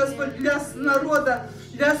пользу, Господь, для народа,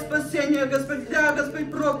 для спасения, Господь, для,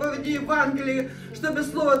 Господь, проповеди Евангелия, чтобы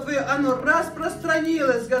Слово Твое, оно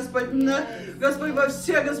распространилось, Господь, Господь, во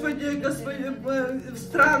все, Господь,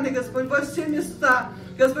 страны, Господь, во все места,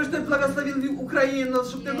 Господь, чтобы Ты благословил Украину,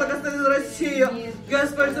 чтобы Ты благословил Россию,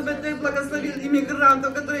 Господь, чтобы Ты благословил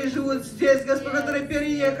иммигрантов, которые живут здесь, Господь, которые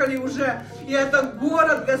переехали уже, и это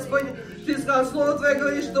город, Господь, Ты сказал, Слово Твое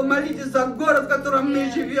говорит, что молитесь за город, в котором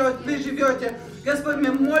вы живете. Господь,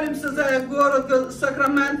 мы молимся за город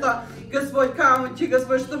Сакраменто, Господь, Каунти,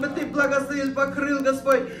 Господь, чтобы Ты благословил, покрыл,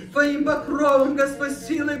 Господь, Твоим покровом, Господь,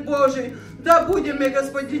 силой Божией. Да будем мы,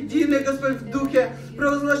 Господь, едины, Господь, в Духе,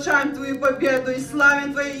 провозглашаем Твою победу и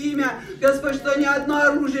славим Твое имя, Господь, что ни одно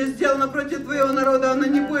оружие сделано против Твоего народа, оно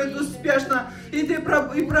не будет успешно. И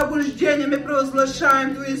пробуждениями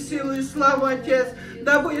провозглашаем Твою силу и славу, Отец.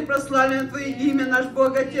 Да будет прославлено Твое имя, наш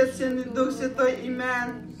Бог, Отец, Сын и Дух Святой.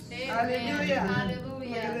 Аминь. Аллилуйя.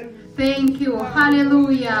 Thank you.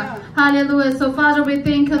 Hallelujah. Hallelujah. So, Father, we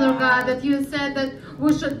thank you, Lord God, that you said that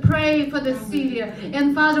we should pray for the city.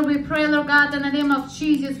 And, Father, we pray, Lord God, in the name of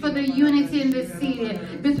Jesus, for the unity in the city,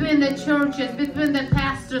 between the churches, between the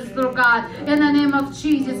pastors, Lord God, in the name of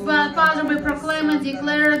Jesus. Well, Father, we proclaim and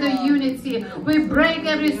declare the unity. We break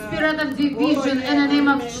every spirit of division in the name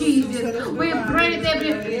of Jesus. We break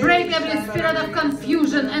every spirit of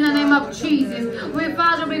confusion in the name of Jesus. We,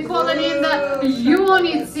 Father, we call it in the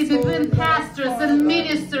unity between pastors and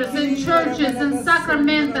ministers and churches in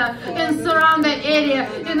Sacramento and surrounding area,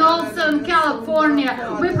 and also in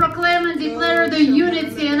California. We proclaim and declare the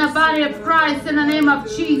unity in the body of Christ in the name of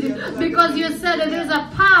Jesus, because you said it is a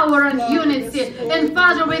power in unity. And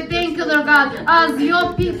Father, we thank you, Lord God, as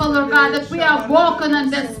your people, Lord God, that we are walking in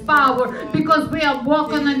this power because we are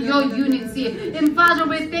walking in your unity. And Father,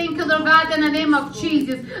 we thank you, Lord God, in the name of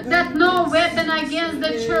Jesus, that no weapon against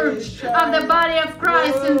the church of the body of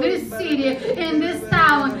Christ in this city, in this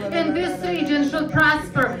town, in this region should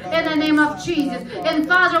prosper in the name of Jesus. And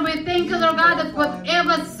Father, we thank you, Lord God, that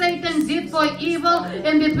whatever Satan did for evil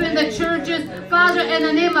in between the churches, Father, in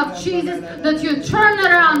the name of Jesus, that you turn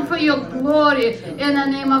around for your glory in the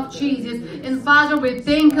name of Jesus. And Father, we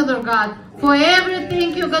thank you, Lord God, for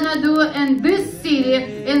everything you're going to do in this city,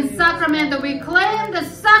 in Sacramento. We claim the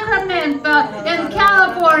Sacramento in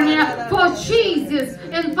California for Jesus.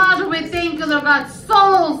 And Father, we thank you, Lord God,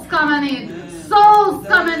 souls coming in. Souls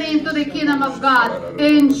coming into the kingdom of God.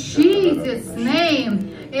 In Jesus' name.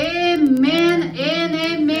 Amen and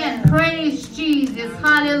amen. Praise Jesus.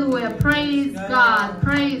 Hallelujah. Praise God.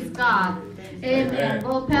 Praise God. Amen.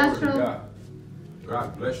 Well, Pastor.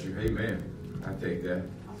 God bless you. Amen. I take that.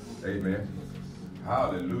 Amen.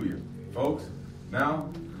 Hallelujah. Folks, now,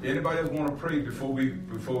 anybody else want to pray anybody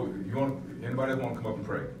else want to come up and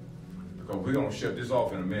pray? Because we're going to shut this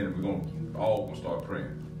off in a minute. We're all going to start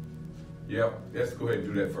praying. Yeah, let's go ahead and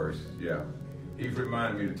do that first. Yeah. He's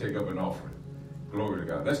reminded me to take up an offering. Glory to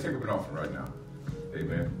God. Let's take up an offering right now.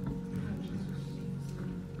 Amen.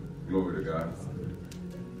 Glory to God.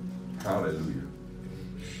 Hallelujah.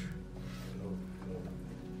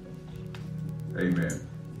 Amen.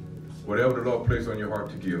 Whatever the Lord placed on your heart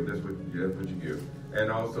to give, that's what you give. And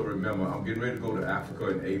also remember, I'm getting ready to go to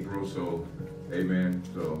Africa in April, so, amen.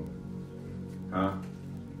 So,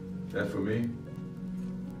 that's for me.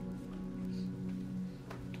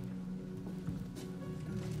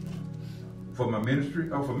 For my ministry,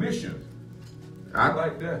 or for missions. I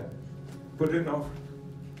like that. Put it in offering.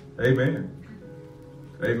 Amen.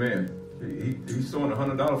 Amen. He's sowing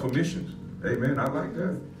 $100 for missions. Amen. I like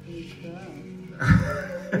that. He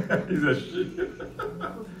said, shit.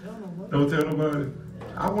 Don't tell nobody.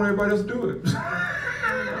 I want everybody else to do it.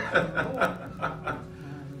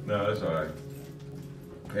 No, that's all right.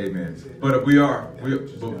 Amen. But we are,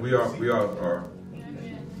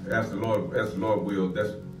 as the Lord will,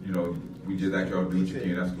 that's, we just ask y'all to do what you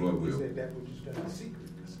can. That's the Lord will.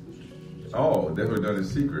 Oh, that was done in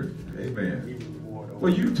secret. Amen.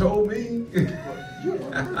 Well, you told me.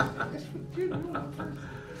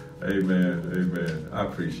 Amen. I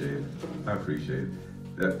appreciate it.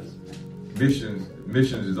 That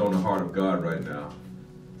missions is on the heart of God right now.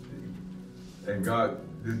 And God,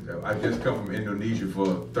 I just come from Indonesia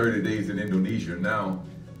for 30 days in Indonesia. Now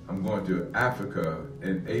I'm going to Africa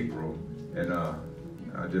in April, and I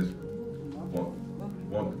just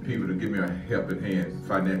want people to give me a helping hand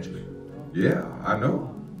financially. Yeah, I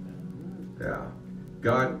know. Yeah,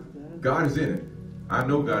 God is in it. I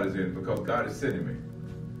know God is in it because God is sending me.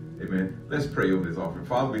 Amen. Let's pray over this offering.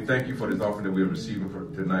 Father, we thank you for this offering that we are receiving for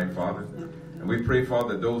tonight, Father. And we pray,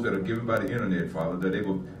 Father, that those that are given by the internet, Father, that they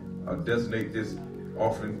will designate this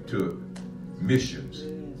offering to missions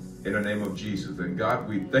in the name of Jesus. And God,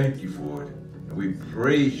 we thank you for it. And we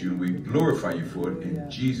praise you and we glorify you for it in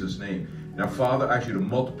Jesus' name. Now, Father, I ask you to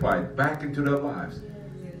multiply it back into their lives.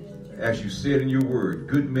 As you said in your word,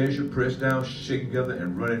 good measure, pressed down, shaken together,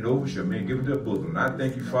 and running over shall men give into their bosom. And I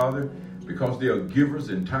thank you, Father, because they are givers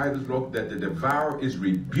and tithers, Lord, that the devourer is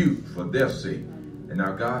rebuked for their sake. And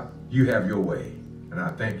now, God, you have your way. And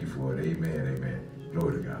I thank you for it. Amen.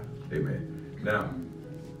 Glory to God. Amen. Now,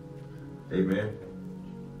 amen.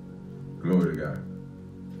 Glory to God.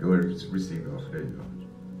 Go ahead and receive it. There you go.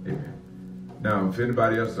 Amen. Now, if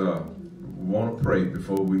anybody else want to pray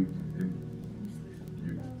before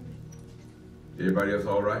everybody else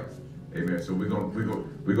all right? Amen. So we're gonna go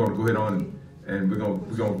ahead on and we're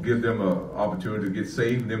gonna give them an opportunity to get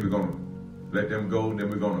saved. And then we're gonna let them go. And then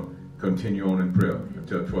we're gonna continue on in prayer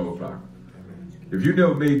until 12 o'clock. If you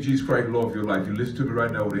never made Jesus Christ Lord of your life, you listen to me right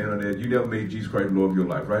now over the internet. You never made Jesus Christ Lord of your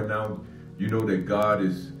life. Right now, you know that God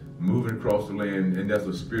is moving across the land, and there's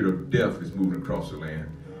a spirit of death that's moving across the land.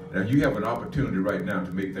 Now you have an opportunity right now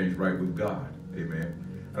to make things right with God. Amen.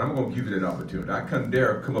 And I'm going to give you that opportunity. I couldn't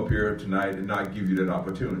dare come up here tonight and not give you that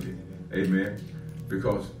opportunity. Amen.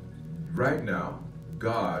 Because right now,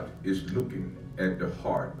 God is looking at the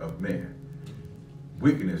heart of man.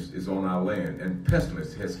 Wickedness is on our land, and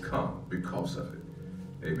pestilence has come because of it.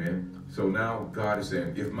 Amen. So now God is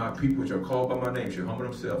saying, if my people which are called by my name shall humble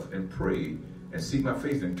themselves and pray and seek my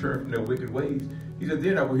face and turn from their wicked ways, he said,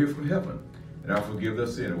 then I will hear from heaven, and I'll forgive their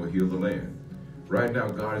sin and will heal the land. Right now,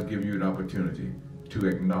 God is giving you an opportunity to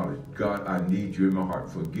acknowledge, God, I need you in my heart.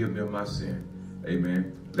 Forgive me of my sin.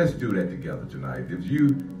 Amen. Let's do that together tonight. If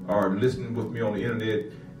you are listening with me on the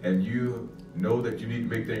internet and you know that you need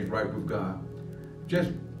to make things right with God,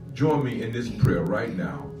 just join me in this prayer right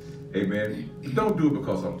now. Amen. Don't do it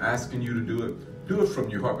because I'm asking you to do it. Do it from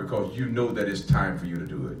your heart because you know that it's time for you to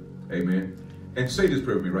do it. Amen. And say this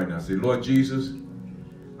prayer with me right now. Say, Lord Jesus,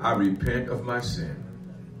 I repent of my sin.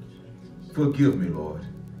 Forgive me, Lord.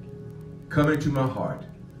 Come into my heart.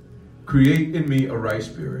 Create in me a right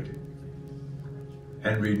spirit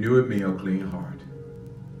and renew in me a clean heart.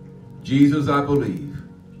 Jesus, I believe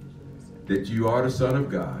that you are the Son of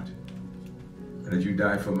God and that you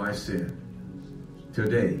died for my sin.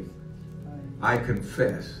 Today, I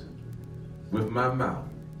confess with my mouth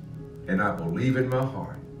and I believe in my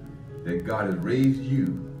heart that God has raised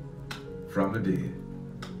you from the dead.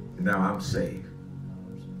 And now I'm saved.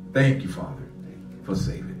 Thank you, Father, for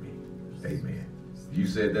saving me. Amen. You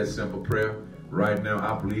said that simple prayer. Right now,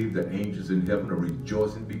 I believe the angels in heaven are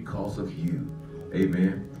rejoicing because of you.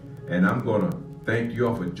 Amen. And I'm going to thank you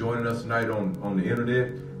all for joining us tonight on the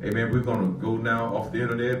internet. Amen. We're going to go now off the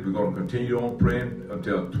internet. We're going to continue on praying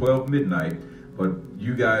until 12 midnight. But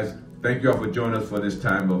you guys, thank you all for joining us for this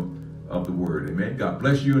time of the word. Amen. God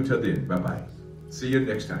bless you until then. Bye-bye. See you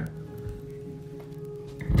next time.